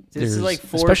 this is there's- like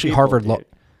four especially people, Harvard law, dude.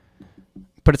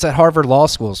 but it's at Harvard Law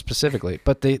School specifically.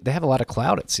 But they have a lot of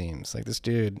clout. It seems like this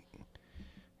dude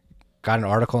got an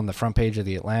article on the front page of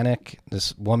the Atlantic.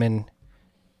 This woman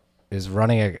is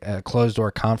running a closed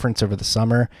door conference over the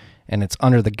summer, and it's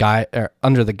under the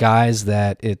guise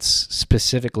that it's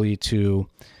specifically to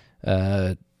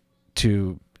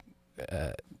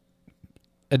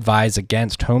advise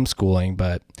against homeschooling.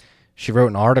 But she wrote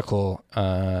an article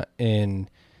in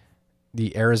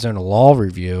the Arizona Law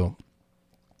Review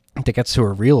that gets to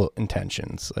her real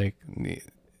intentions. Like,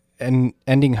 and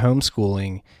ending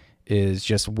homeschooling is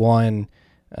just one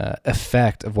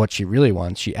effect of what she really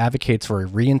wants. She advocates for a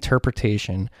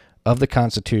reinterpretation of the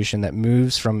Constitution that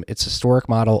moves from its historic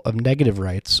model of negative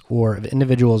rights, or of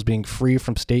individuals being free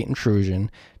from state intrusion,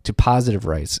 to positive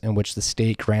rights, in which the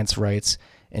state grants rights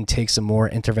and takes a more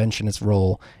interventionist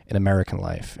role in American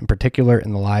life, in particular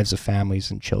in the lives of families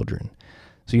and children.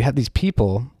 So you have these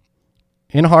people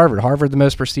in Harvard, the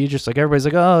most prestigious, like, everybody's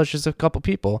like, oh, it's just a couple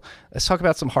people. Let's talk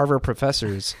about some Harvard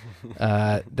professors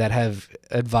that have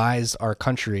advised our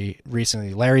country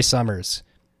recently. Larry Summers,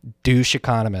 douche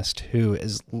economist, who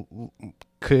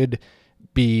could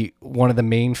be one of the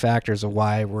main factors of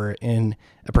why we're in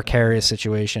a precarious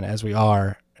situation as we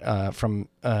are from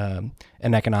an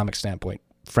economic standpoint.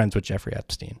 Friends with Jeffrey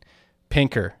Epstein.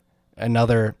 Pinker,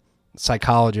 another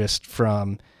psychologist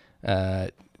from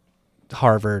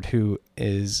Harvard, who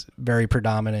is very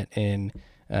predominant in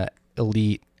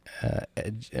elite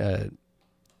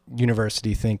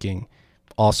university thinking,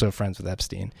 also friends with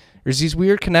Epstein. There's these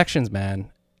weird connections, man.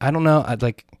 I don't know. I'd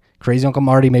like Crazy Uncle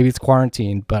Marty. Maybe it's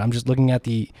quarantine, but I'm just looking at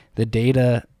the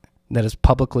data that is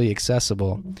publicly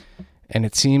accessible, and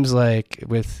it seems like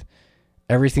with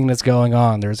everything that's going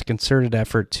on, there's a concerted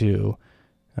effort to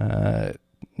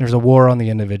there's a war on the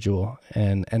individual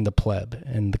and the pleb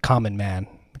and the common man.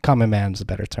 The common man is a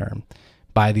better term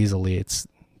by these elites.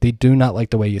 They do not like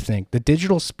the way you think. The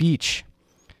digital speech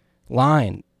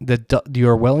line, the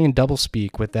Orwellian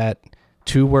doublespeak with that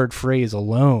 2-word phrase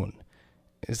alone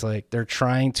is like they're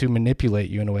trying to manipulate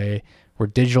you in a way where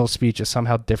digital speech is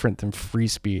somehow different than free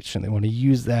speech, and they want to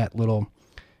use that little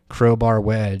crowbar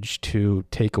wedge to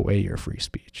take away your free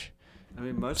speech. I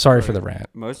mean, Sorry for the rant.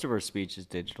 Most of our speech is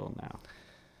digital now.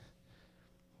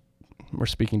 We're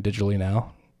speaking digitally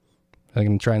now. I'm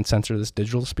going to try and censor this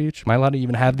digital speech. Am I allowed to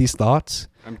even have these thoughts?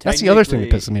 That's the other thing that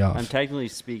pisses me off. I'm technically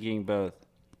speaking both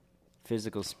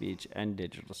physical speech and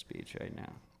digital speech right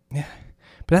now. Yeah.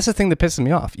 But that's the thing that pisses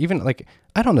me off. Even, like,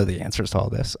 I don't know the answers to all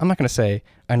this. I'm not going to say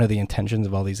I know the intentions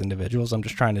of all these individuals. I'm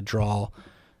just trying to draw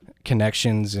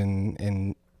connections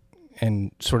and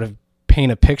sort of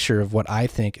paint a picture of what I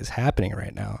think is happening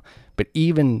right now. But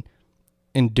even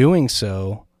in doing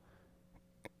so,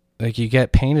 like, you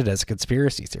get painted as a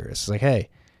conspiracy theorist. It's like, hey,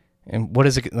 and what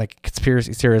is it, like,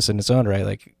 conspiracy theorist in its own right?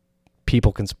 Like,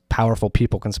 powerful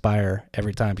people conspire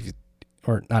every time,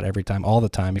 or not every time, all the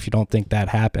time. If you don't think that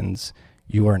happens,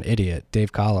 you are an idiot.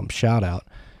 Dave Collins, shout out.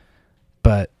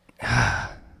 But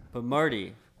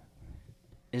Marty,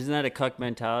 isn't that a cuck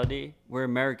mentality? We're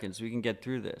Americans. We can get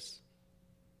through this.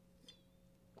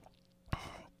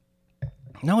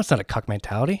 no, it's not a cuck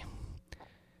mentality.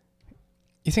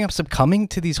 You think I'm succumbing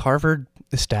to these Harvard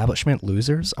establishment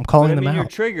losers? I'm calling them You're out.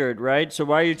 triggered, right? So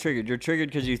why are you triggered? You're triggered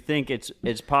because you think it's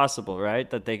possible, right?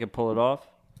 That they could pull it off?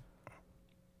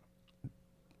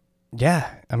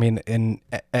 Yeah, I mean,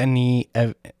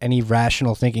 any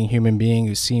rational thinking human being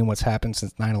who's seen what's happened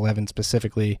since 9/11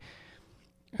 specifically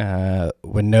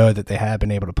would know that they have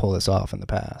been able to pull this off in the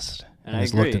past. And I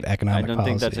has agree. looked at economic I don't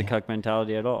policy. think that's a cuck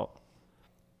mentality at all.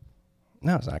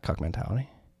 No, it's not a cuck mentality.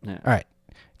 Yeah. All right.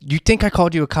 You think I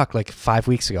called you a cuck like 5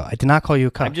 weeks ago? I did not call you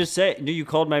a cuck. I'm just saying, you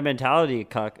called my mentality a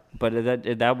cuck, but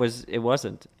it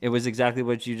wasn't. It was exactly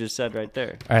what you just said right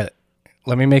there. All right.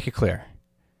 Let me make it clear.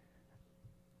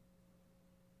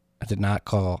 I did not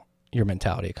call your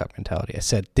mentality a cuck mentality. I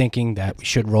said thinking that we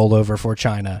should roll over for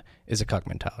China is a cuck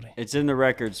mentality. It's in the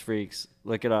records, freaks.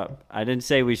 Look it up. I didn't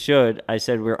say we should. I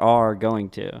said we are going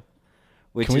to.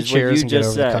 Which Can we is what cheers you and get just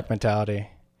over said. the cuck mentality?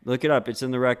 Look it up. It's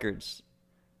in the records.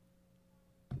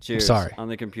 Cheers. I'm sorry. On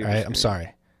the computer. All right, screen. I'm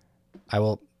sorry. I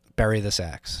will bury this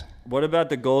axe. What about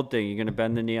the gold thing? You gonna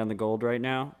bend the knee on the gold right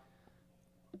now?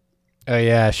 Oh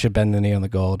yeah, I should bend the knee on the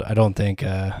gold. I don't think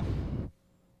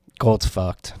gold's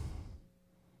fucked.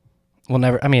 We'll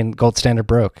never. I mean, gold standard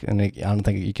broke, and I don't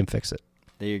think you can fix it.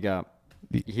 There you go.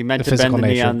 The- He meant the to bend physical the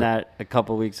knee nature on of- that a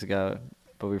couple weeks ago,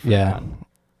 but we forgot.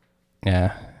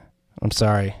 Yeah. I'm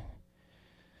sorry.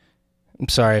 I'm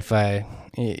sorry if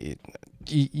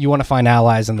you want to find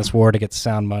allies in this war to get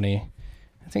sound money.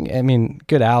 I mean,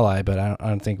 good ally, but I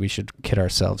don't think we should kid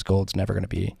ourselves. Gold's never going to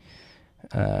be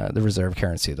the reserve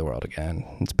currency of the world again.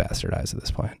 It's bastardized at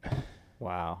this point.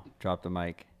 Wow. Drop the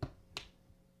mic.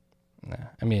 Nah,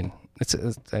 I mean,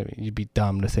 you'd be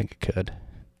dumb to think it could.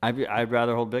 I'd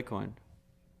rather hold Bitcoin.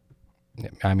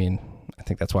 I mean, I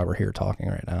think that's why we're here talking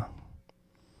right now.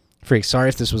 Freak, sorry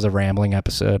if this was a rambling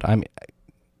episode.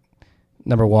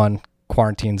 Number one,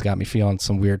 quarantine's got me feeling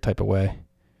some weird type of way.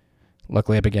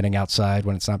 Luckily, I've been getting outside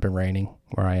when it's not been raining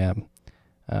where I am.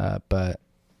 But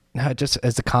now, just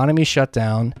as the economy shut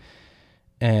down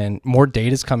and more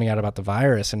data is coming out about the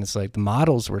virus, and it's like the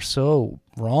models were so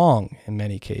wrong in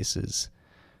many cases.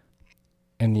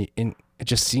 And it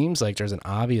just seems like there's an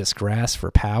obvious grasp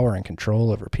for power and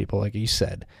control over people, like you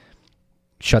said.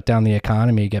 Shut down the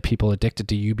economy, get people addicted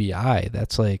to UBI.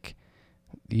 That's like,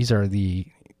 these are the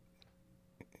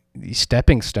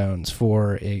stepping stones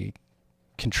for a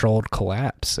controlled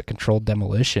collapse, a controlled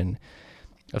demolition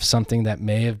of something that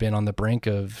may have been on the brink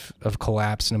of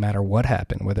collapse no matter what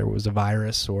happened, whether it was a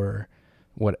virus or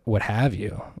what have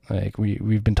you. Like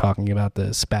we've been talking about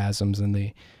the spasms in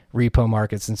the repo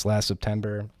market since last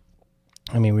September.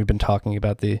 I mean, we've been talking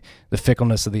about the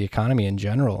fickleness of the economy in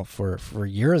general for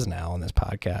years now on this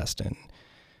podcast. And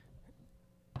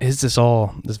is this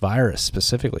virus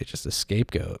specifically just a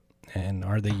scapegoat? And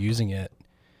are they using it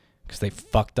because they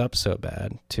fucked up so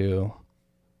bad to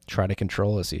try to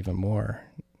control us even more?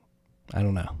 I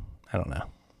don't know.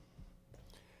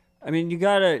 I mean, you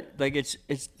gotta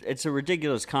it's a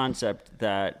ridiculous concept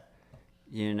that,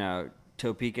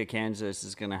 Topeka, Kansas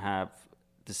is gonna have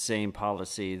the same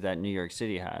policy that New York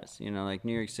City has. Like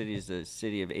New York City is a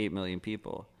city of 8 million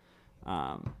people,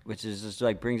 which is just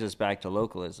like brings us back to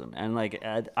localism. And like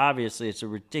obviously it's a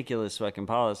ridiculous fucking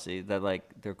policy that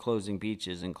like they're closing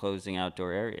beaches and closing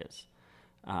outdoor areas.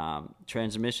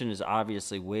 Transmission is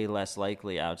obviously way less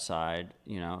likely outside.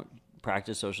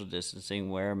 Practice social distancing,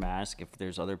 wear a mask if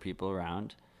there's other people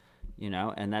around.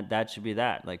 And that should be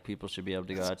that. Like people should be able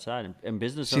to go outside, and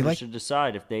business owners should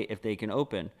decide if they can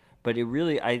open. But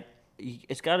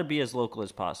it's got to be as local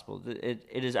as possible.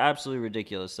 It is absolutely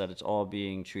ridiculous that it's all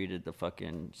being treated the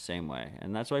fucking same way,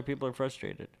 and that's why people are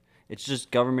frustrated. It's just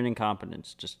government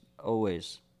incompetence, just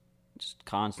always, just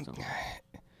constantly.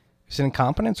 Is it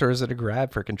incompetence or is it a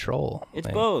grab for control? It's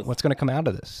both. What's going to come out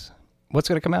of this? We're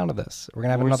going to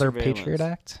have More another surveillance. Patriot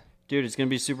Act? Dude, it's going to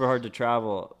be super hard to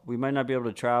travel. We might not be able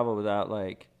to travel without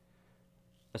like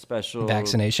a special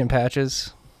Vaccination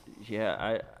patches?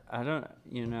 Yeah, I don't,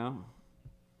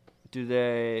 do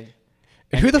they...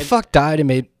 Who the fuck died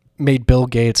and made Bill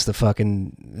Gates the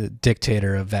fucking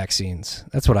dictator of vaccines?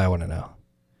 That's what I want to know.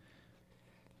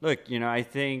 Look, I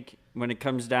think when it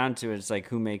comes down to it, it's like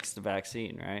who makes the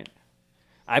vaccine, right?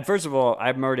 First of all,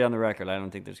 I'm already on the record. I don't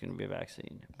think there's going to be a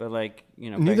vaccine. But like,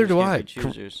 neither do I.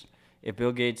 Choosers. If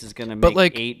Bill Gates is going to make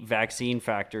like, 8 vaccine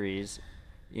factories,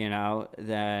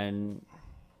 then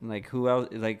like who else?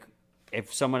 Like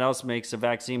if someone else makes a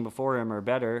vaccine before him or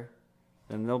better,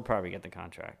 then they'll probably get the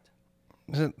contract.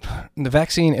 The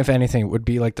vaccine, if anything, would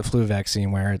be like the flu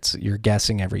vaccine where you're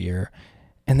guessing every year.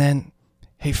 And then,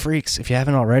 hey, freaks, if you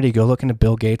haven't already, go look into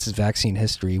Bill Gates' vaccine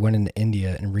history. He went into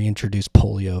India and reintroduced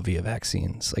polio via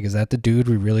vaccines. Like, is that the dude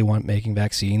we really want making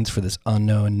vaccines for this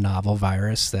unknown novel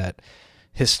virus that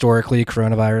historically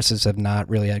coronaviruses have not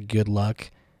really had good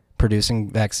luck producing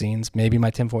vaccines? Maybe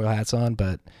my tinfoil hat's on,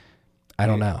 but I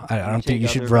don't know. I don't think you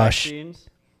should rush. Vaccines?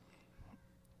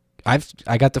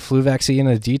 I got the flu vaccine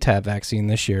and a DTaP vaccine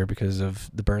this year because of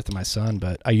the birth of my son,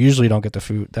 but I usually don't get the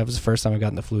flu. That was the first time I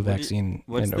gotten the flu vaccine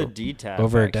What's in the DTaP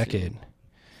over vaccine? a decade.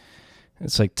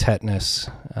 It's like tetanus,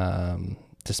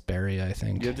 dyspharia, I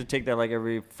think. You have to take that like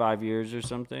every 5 years or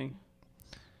something.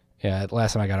 Yeah,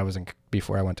 last time I got it was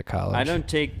before I went to college. I don't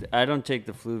take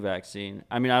the flu vaccine.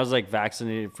 I mean, I was like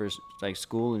vaccinated for like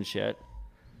school and shit.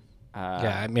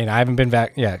 Yeah, I mean, I haven't been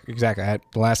Yeah, exactly.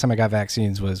 The last time I got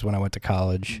vaccines was when I went to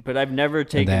college. But I've never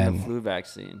taken the flu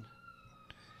vaccine.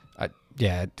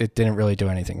 It didn't really do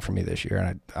anything for me this year,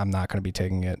 and I'm not going to be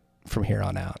taking it from here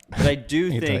on out. But I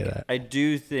do I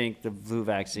do think the flu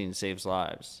vaccine saves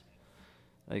lives,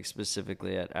 like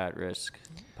specifically at risk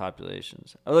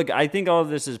populations. Look, I think all of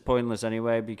this is pointless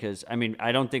anyway because I mean,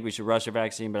 I don't think we should rush a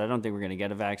vaccine, but I don't think we're going to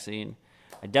get a vaccine.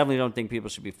 I definitely don't think people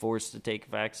should be forced to take a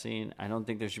vaccine. I don't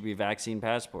think there should be vaccine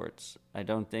passports. I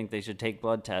don't think they should take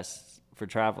blood tests for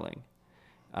traveling.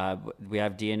 We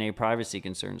have DNA privacy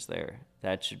concerns there.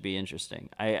 That should be interesting.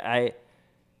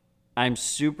 I'm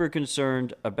super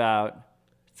concerned about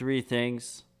 3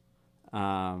 things.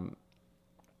 I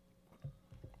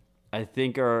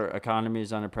think our economy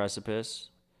is on a precipice.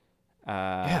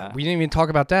 Yeah, we didn't even talk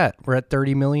about that. We're at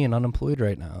 30 million unemployed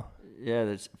right now. Yeah,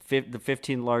 that's the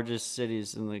 15 largest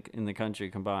cities in the country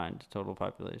combined, total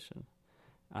population.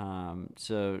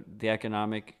 So the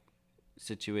economic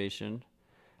situation,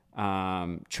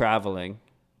 traveling.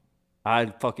 I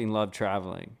fucking love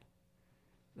traveling.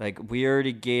 Like, we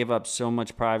already gave up so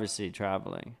much privacy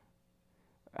traveling.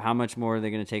 How much more are they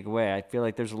going to take away? I feel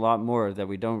like there's a lot more that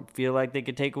we don't feel like they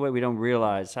could take away. We don't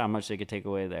realize how much they could take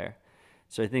away there.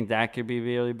 So I think that could be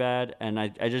really bad. And I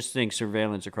just think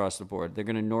surveillance across the board. They're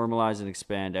going to normalize and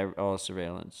expand all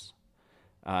surveillance.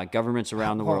 Governments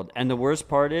around the world. And the worst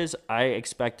part is, I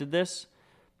expected this.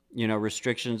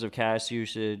 Restrictions of cash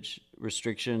usage,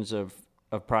 restrictions of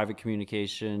private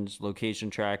communications, location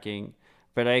tracking.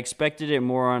 But I expected it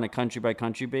more on a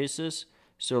country-by-country basis.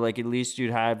 So, like, at least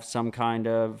you'd have some kind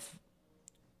of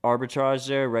arbitrage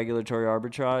there, regulatory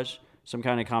arbitrage, some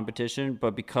kind of competition.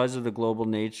 But because of the global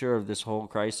nature of this whole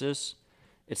crisis,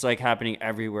 it's, like, happening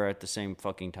everywhere at the same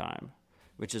fucking time,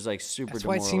 which is, like, super That's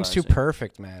why it demoralizing. seems too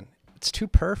perfect, man. It's too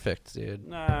perfect, dude.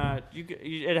 Nah,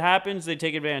 it happens, they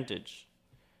take advantage.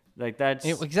 Like, that's...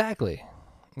 Exactly.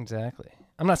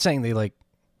 I'm not saying the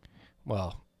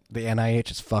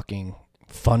NIH is fucking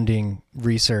funding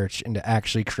research into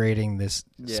actually creating this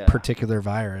particular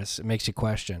virus. It makes you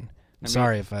question.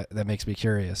 Sorry if that makes me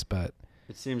curious, but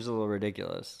it seems a little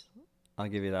ridiculous. I'll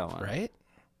give you that one. Right?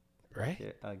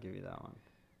 Yeah, I'll give you that one.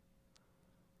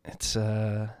 It's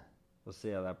we'll see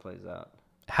how that plays out.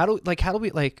 How do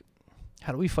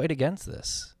we fight against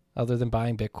this other than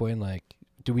buying Bitcoin? Like,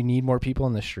 do we need more people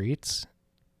in the streets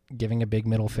giving a big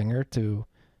middle finger to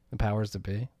the powers that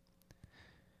be?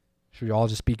 Should we all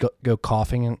just go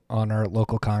coughing on our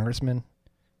local congressman?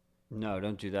 No,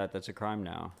 don't do that. That's a crime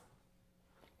now.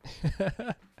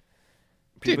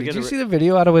 Dude, did you see the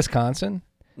video out of Wisconsin?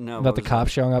 No. About the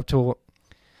cops showing up to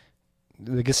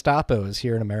the Gestapo is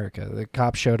here in America. The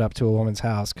cops showed up to a woman's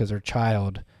house because her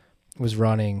child was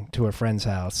running to a friend's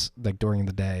house like during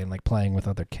the day and like playing with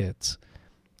other kids.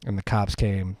 And the cops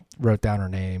came, wrote down her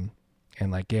name,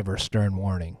 and like gave her a stern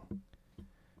warning.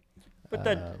 But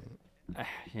that...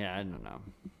 yeah, I don't know.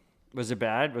 Was it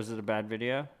bad? Was it a bad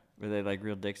video? Were they like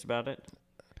real dicks about it?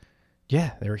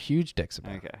 Yeah, they were huge dicks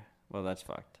about it. Okay, well that's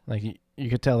fucked. Like you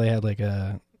could tell they had like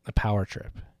a power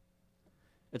trip.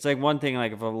 It's like one thing,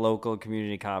 like if a local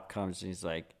community cop comes and he's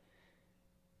like,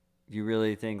 "You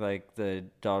really think like the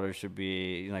daughter should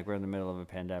be like we're in the middle of a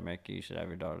pandemic? You should have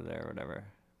your daughter there or whatever."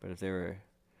 But if they were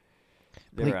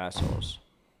assholes.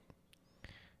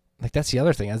 Like, that's the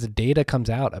other thing. As the data comes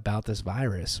out about this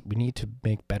virus, we need to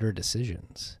make better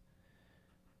decisions.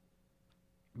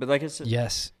 But like I said...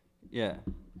 Yes. Yeah.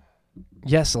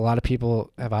 Yes, a lot of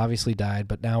people have obviously died,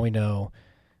 but now we know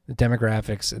the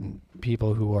demographics and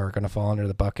people who are going to fall under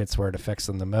the buckets where it affects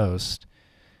them the most.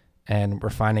 And we're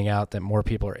finding out that more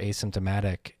people are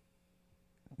asymptomatic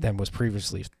than was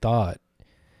previously thought.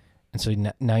 And so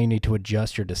now you need to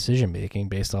adjust your decision-making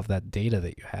based off that data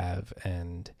that you have,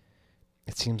 and...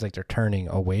 it seems like they're turning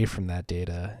away from that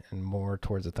data and more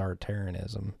towards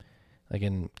authoritarianism. Like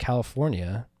in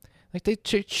California, like they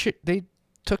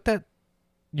took that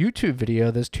YouTube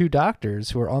video, those 2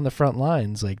 doctors who are on the front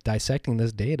lines, like dissecting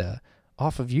this data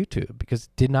off of YouTube because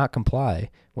it did not comply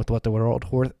with what the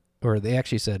or they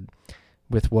actually said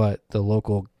with what the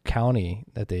local county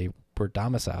that they were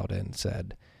domiciled in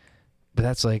said. But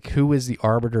that's like, who is the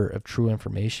arbiter of true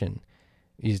information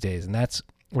these days? And that's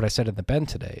what I said in the Bend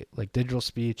today. Like, digital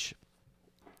speech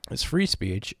is free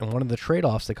speech. And one of the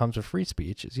trade-offs that comes with free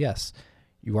speech is, yes,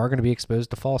 you are going to be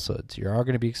exposed to falsehoods. You are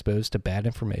going to be exposed to bad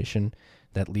information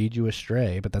that lead you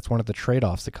astray. But that's one of the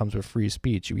trade-offs that comes with free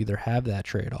speech. You either have that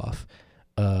trade-off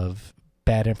of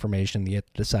bad information that you have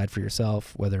to decide for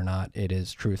yourself whether or not it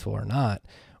is truthful or not,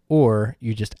 or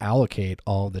you just allocate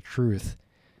all the truth,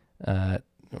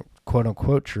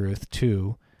 quote-unquote truth,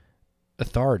 to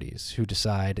authorities who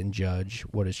decide and judge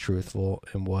what is truthful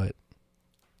and what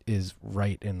is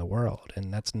right in the world.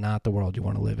 And that's not the world you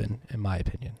want to live in my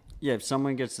opinion. Yeah, if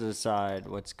someone gets to decide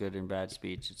what's good and bad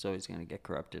speech, it's always going to get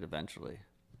corrupted eventually.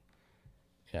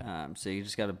 Yeah. So you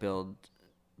just got to build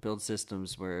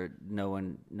systems where no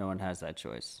one has that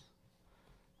choice.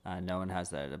 No one has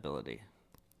that ability.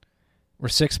 We're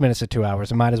 6 minutes to 2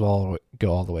 hours. We might as well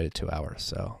go all the way to 2 hours.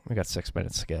 So we got 6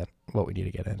 minutes to get what we need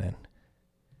to get in.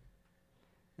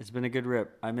 It's been a good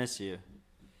rip. I miss you.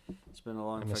 It's been a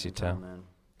long miss you fucking time, too. man.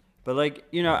 But like,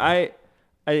 you know, I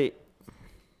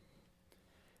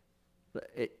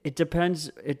it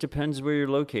depends. It depends where you're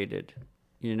located.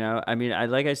 You know, I mean,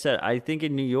 like I said, I think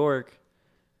in New York,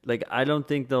 like I don't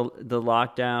think the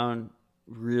lockdown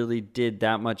really did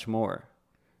that much more,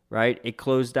 right? It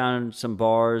closed down some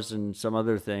bars and some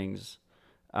other things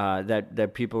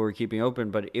that people were keeping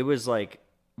open, but it was like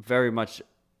very much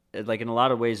like in a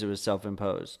lot of ways it was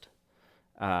self-imposed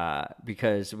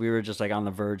because we were just like on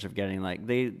the verge of getting like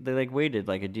they like waited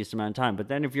like a decent amount of time. But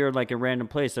then if you're like a random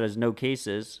place that has no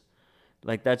cases,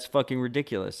 like that's fucking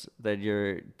ridiculous that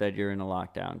you're in a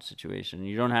lockdown situation.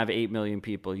 You don't have 8 million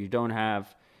people. You don't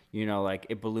have, you know, like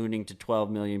it ballooning to 12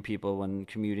 million people when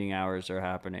commuting hours are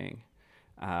happening.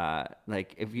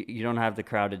 Like if you don't have the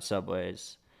crowded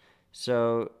subways.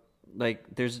 So like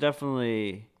there's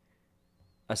definitely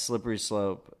a slippery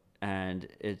slope, and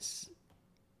it's,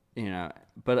 you know,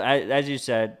 but as you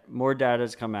said, more data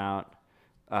has come out.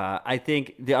 I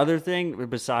think the other thing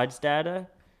besides data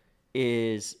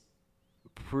is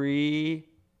pre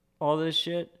all this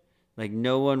shit, like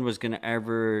no one was going to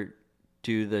ever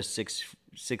do the six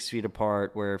feet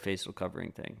apart, wear a facial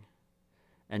covering thing.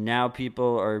 And now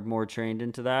people are more trained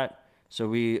into that. So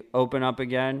we open up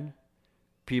again,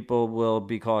 people will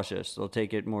be cautious. They'll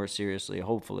take it more seriously,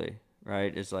 hopefully,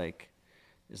 right? It's like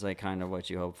kind of what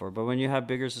you hope for. But when you have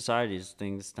bigger societies,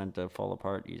 things tend to fall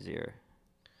apart easier.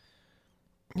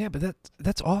 Yeah, but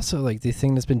that's also like the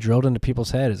thing that's been drilled into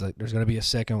people's head is like there's going to be a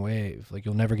second wave. Like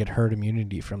you'll never get herd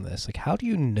immunity from this. Like how do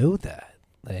you know that?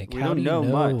 Like We how don't do you know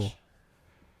much.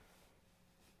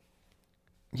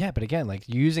 Yeah, but again, like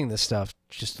using this stuff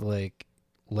just to like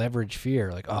leverage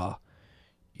fear, like, oh,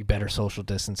 you better social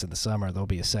distance in the summer, there'll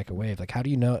be a second wave. Like how do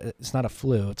you know it's not a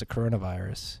flu, it's a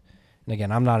coronavirus? And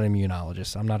again, I'm not an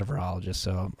immunologist, I'm not a virologist,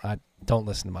 so I don't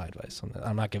listen to my advice.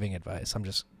 I'm not giving advice. I'm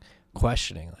just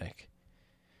questioning, like,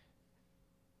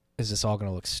 is this all going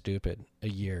to look stupid a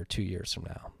year, 2 years from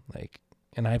now? Like,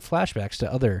 and I have flashbacks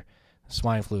to other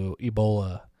swine flu,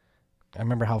 Ebola. I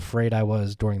remember how afraid I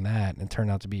was during that, and it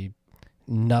turned out to be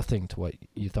nothing to what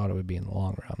you thought it would be in the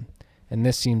long run. And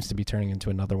this seems to be turning into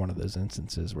another one of those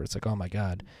instances where it's like, oh my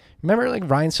God. Remember like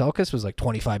Ryan Selkis was like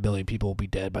 25 billion people will be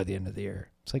dead by the end of the year.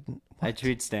 It's like, what? I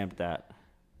tweet stamped that.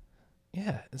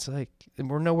 Yeah, it's like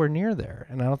we're nowhere near there,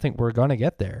 and I don't think we're going to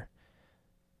get there.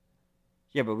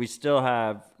 Yeah, but we still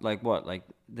have like what? Like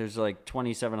there's like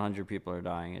 2,700 people are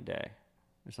dying a day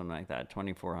or something like that.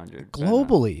 2,400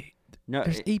 Globally. No,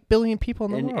 there's 8 billion people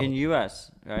in the world. In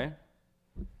U.S., right?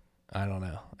 I don't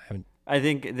know. I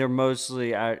think they're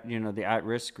mostly the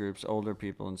at-risk groups, older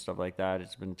people and stuff like that.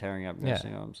 It's been tearing up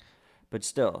nursing homes, but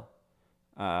still,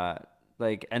 and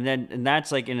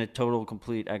that's like in a total,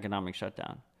 complete economic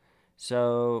shutdown.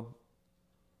 So,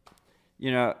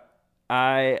 you know,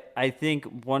 I think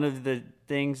one of the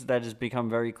things that has become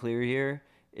very clear here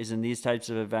is in these types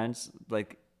of events,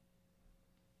 like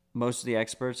most of the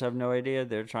experts have no idea.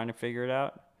 They're trying to figure it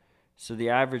out. So the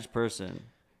average person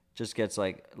just gets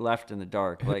like left in the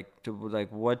dark, like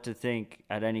what to think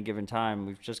at any given time.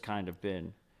 We've just kind of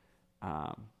been,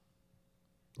 in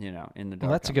the dark.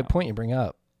 Well, that's a good point you bring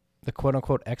up. The quote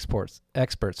unquote experts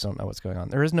don't know what's going on.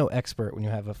 There is no expert when you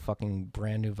have a fucking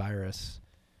brand new virus.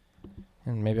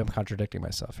 And maybe I'm contradicting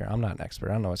myself here. I'm not an expert.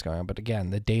 I don't know what's going on. But again,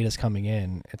 the data's coming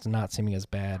in. It's not seeming as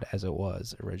bad as it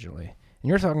was originally. And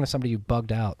you're talking to somebody who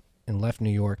bugged out and left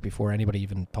New York before anybody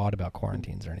even thought about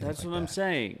quarantines or anything. That's like what that. I'm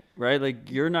saying, right? Like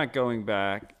you're not going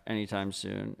back anytime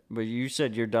soon, but you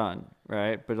said you're done,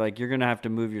 right? But like you're gonna have to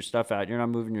move your stuff out. You're not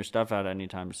moving your stuff out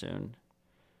anytime soon.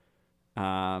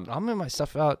 I'll move my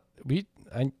stuff out.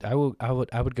 I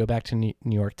would go back to New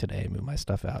York today and move my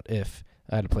stuff out if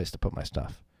I had a place to put my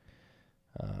stuff.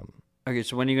 Okay,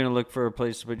 so when are you gonna look for a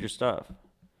place to put your stuff?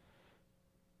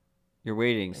 You're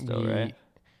waiting still, right?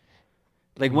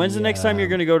 Like, when's the next time you're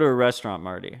going to go to a restaurant,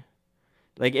 Marty?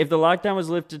 Like, if the lockdown was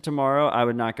lifted tomorrow, I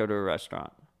would not go to a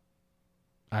restaurant.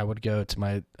 I would go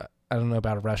to I don't know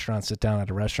about a restaurant, sit down at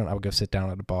a restaurant. I would go sit down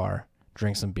at a bar,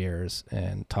 drink some beers,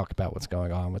 and talk about what's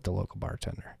going on with the local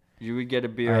bartender. You would get a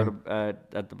beer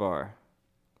at the bar.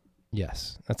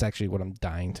 Yes, that's actually what I'm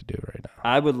dying to do right now.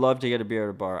 I would love to get a beer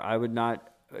at a bar. I would not.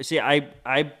 See,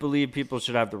 I believe people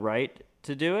should have the right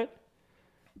to do it,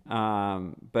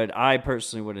 but I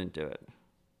personally wouldn't do it.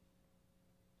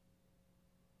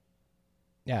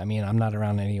 Yeah, I mean, I'm not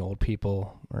around any old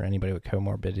people or anybody with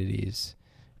comorbidities.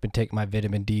 I've been taking my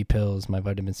vitamin D pills, my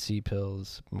vitamin C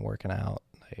pills, been working out.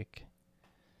 Like,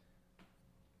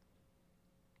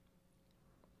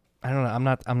 I don't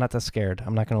know. I'm not that scared.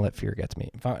 I'm not going to let fear get to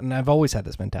me. And I've always had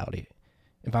this mentality.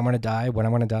 If I'm going to die, when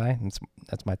I'm going to die,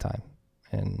 that's my time.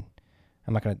 And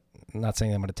I'm not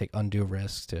saying I'm going to take undue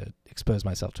risks to expose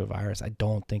myself to a virus. I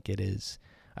don't think it is.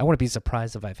 I wouldn't be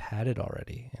surprised if I've had it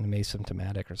already and I'm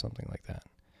asymptomatic or something like that.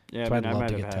 Yeah, So I mean, I'd love might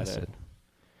to have get had tested. it.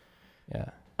 Yeah.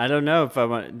 I don't know if I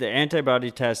want the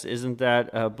antibody test. Isn't that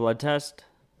a blood test?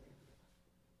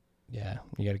 Yeah,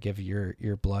 you got to give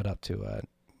your blood up to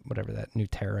whatever that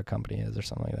Nuterra company is or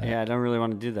something like that. Yeah, I don't really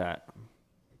want to do that.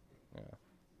 Yeah.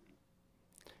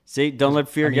 See, don't let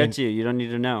fear get to you. You don't need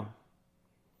to know.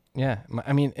 Yeah,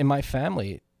 I mean, in my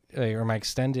family, or my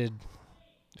extended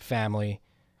family,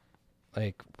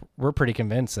 like, we're pretty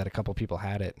convinced that a couple people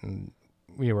had it, and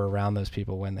we were around those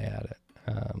people when they had it.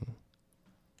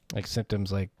 Like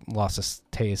symptoms like loss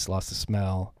of taste, loss of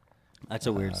smell. That's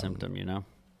a weird symptom, you know?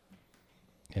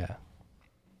 Yeah.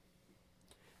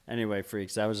 Anyway,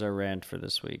 freaks, that was our rant for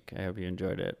this week. I hope you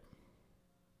enjoyed it.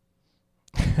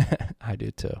 I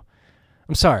do too.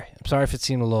 I'm sorry. I'm sorry if it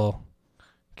seemed a little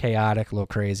chaotic, a little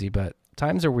crazy, but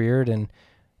times are weird, and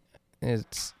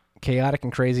it's chaotic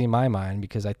and crazy in my mind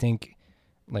because I think,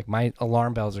 like, my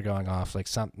alarm bells are going off. Like,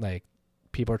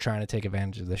 people are trying to take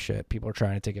advantage of this shit. People are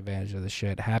trying to take advantage of this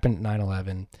shit. It happened at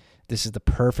 9/11. This is the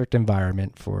perfect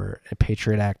environment for a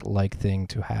Patriot Act-like thing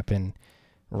to happen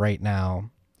right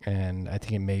now, and I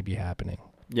think it may be happening.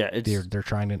 Yeah, they're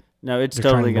trying to. No, it's they're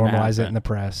totally trying to going to normalize happen. it in the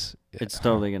press. It's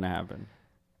totally going to happen.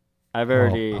 I've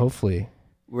already. Well, hopefully.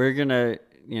 We're going to,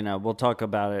 we'll talk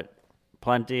about it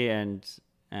plenty and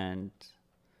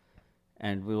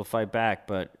we will fight back,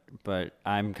 but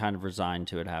I'm kind of resigned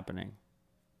to it happening.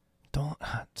 Don't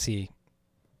see.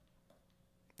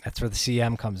 That's where the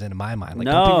CM comes into my mind. Like,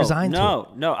 don't be resigned to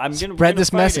it. No. I'm going to spread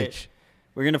this message.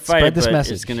 We're going to fight spread it, this but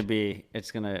message. we're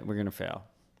going to fail.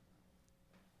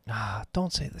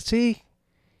 Don't say that. See,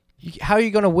 how are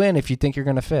you going to win if you think you're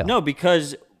going to fail? No,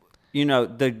 because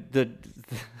the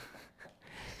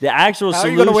actual how solution. Are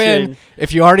you going to win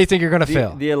if you already think you're going to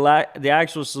fail? The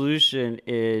actual solution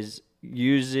is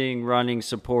running,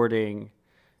 supporting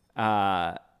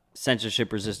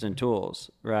censorship-resistant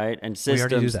tools, right, and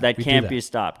systems that can't be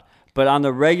stopped. But on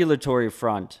the regulatory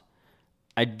front,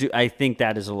 I think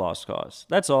that is a lost cause.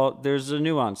 That's all. There's a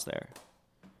nuance there.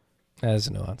 That is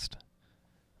nuanced.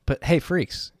 But hey,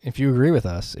 freaks, if you agree with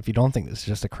us, if you don't think this is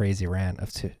just a crazy rant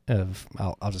of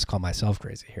I'll just call myself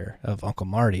crazy here, of Uncle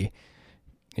Marty,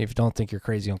 if you don't think you're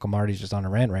crazy Uncle Marty's just on a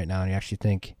rant right now and you actually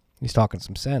think he's talking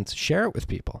some sense, share it with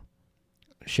people.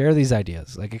 Share these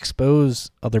ideas. Like,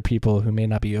 expose other people who may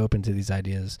not be open to these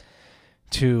ideas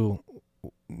and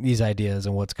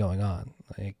what's going on.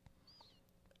 Like,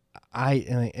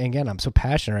 and again, I'm so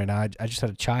passionate right now. I just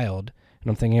had a child, and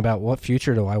I'm thinking about what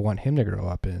future do I want him to grow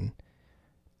up in.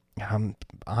 I'm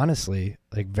honestly,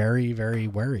 like, very, very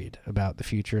worried about the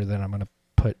future that I'm going to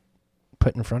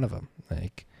put in front of him.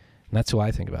 Like, and that's who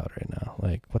I think about right now.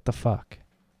 Like, what the fuck?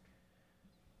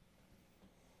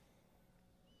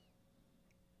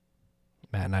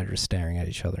 Matt and I are just staring at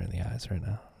each other in the eyes right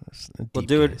now. We'll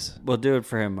do it. We'll do it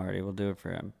for him, Marty. We'll do it for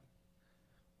him.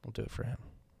 We'll do it for him.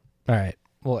 All right.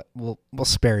 We'll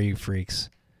spare you, freaks.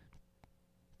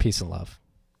 Peace and love.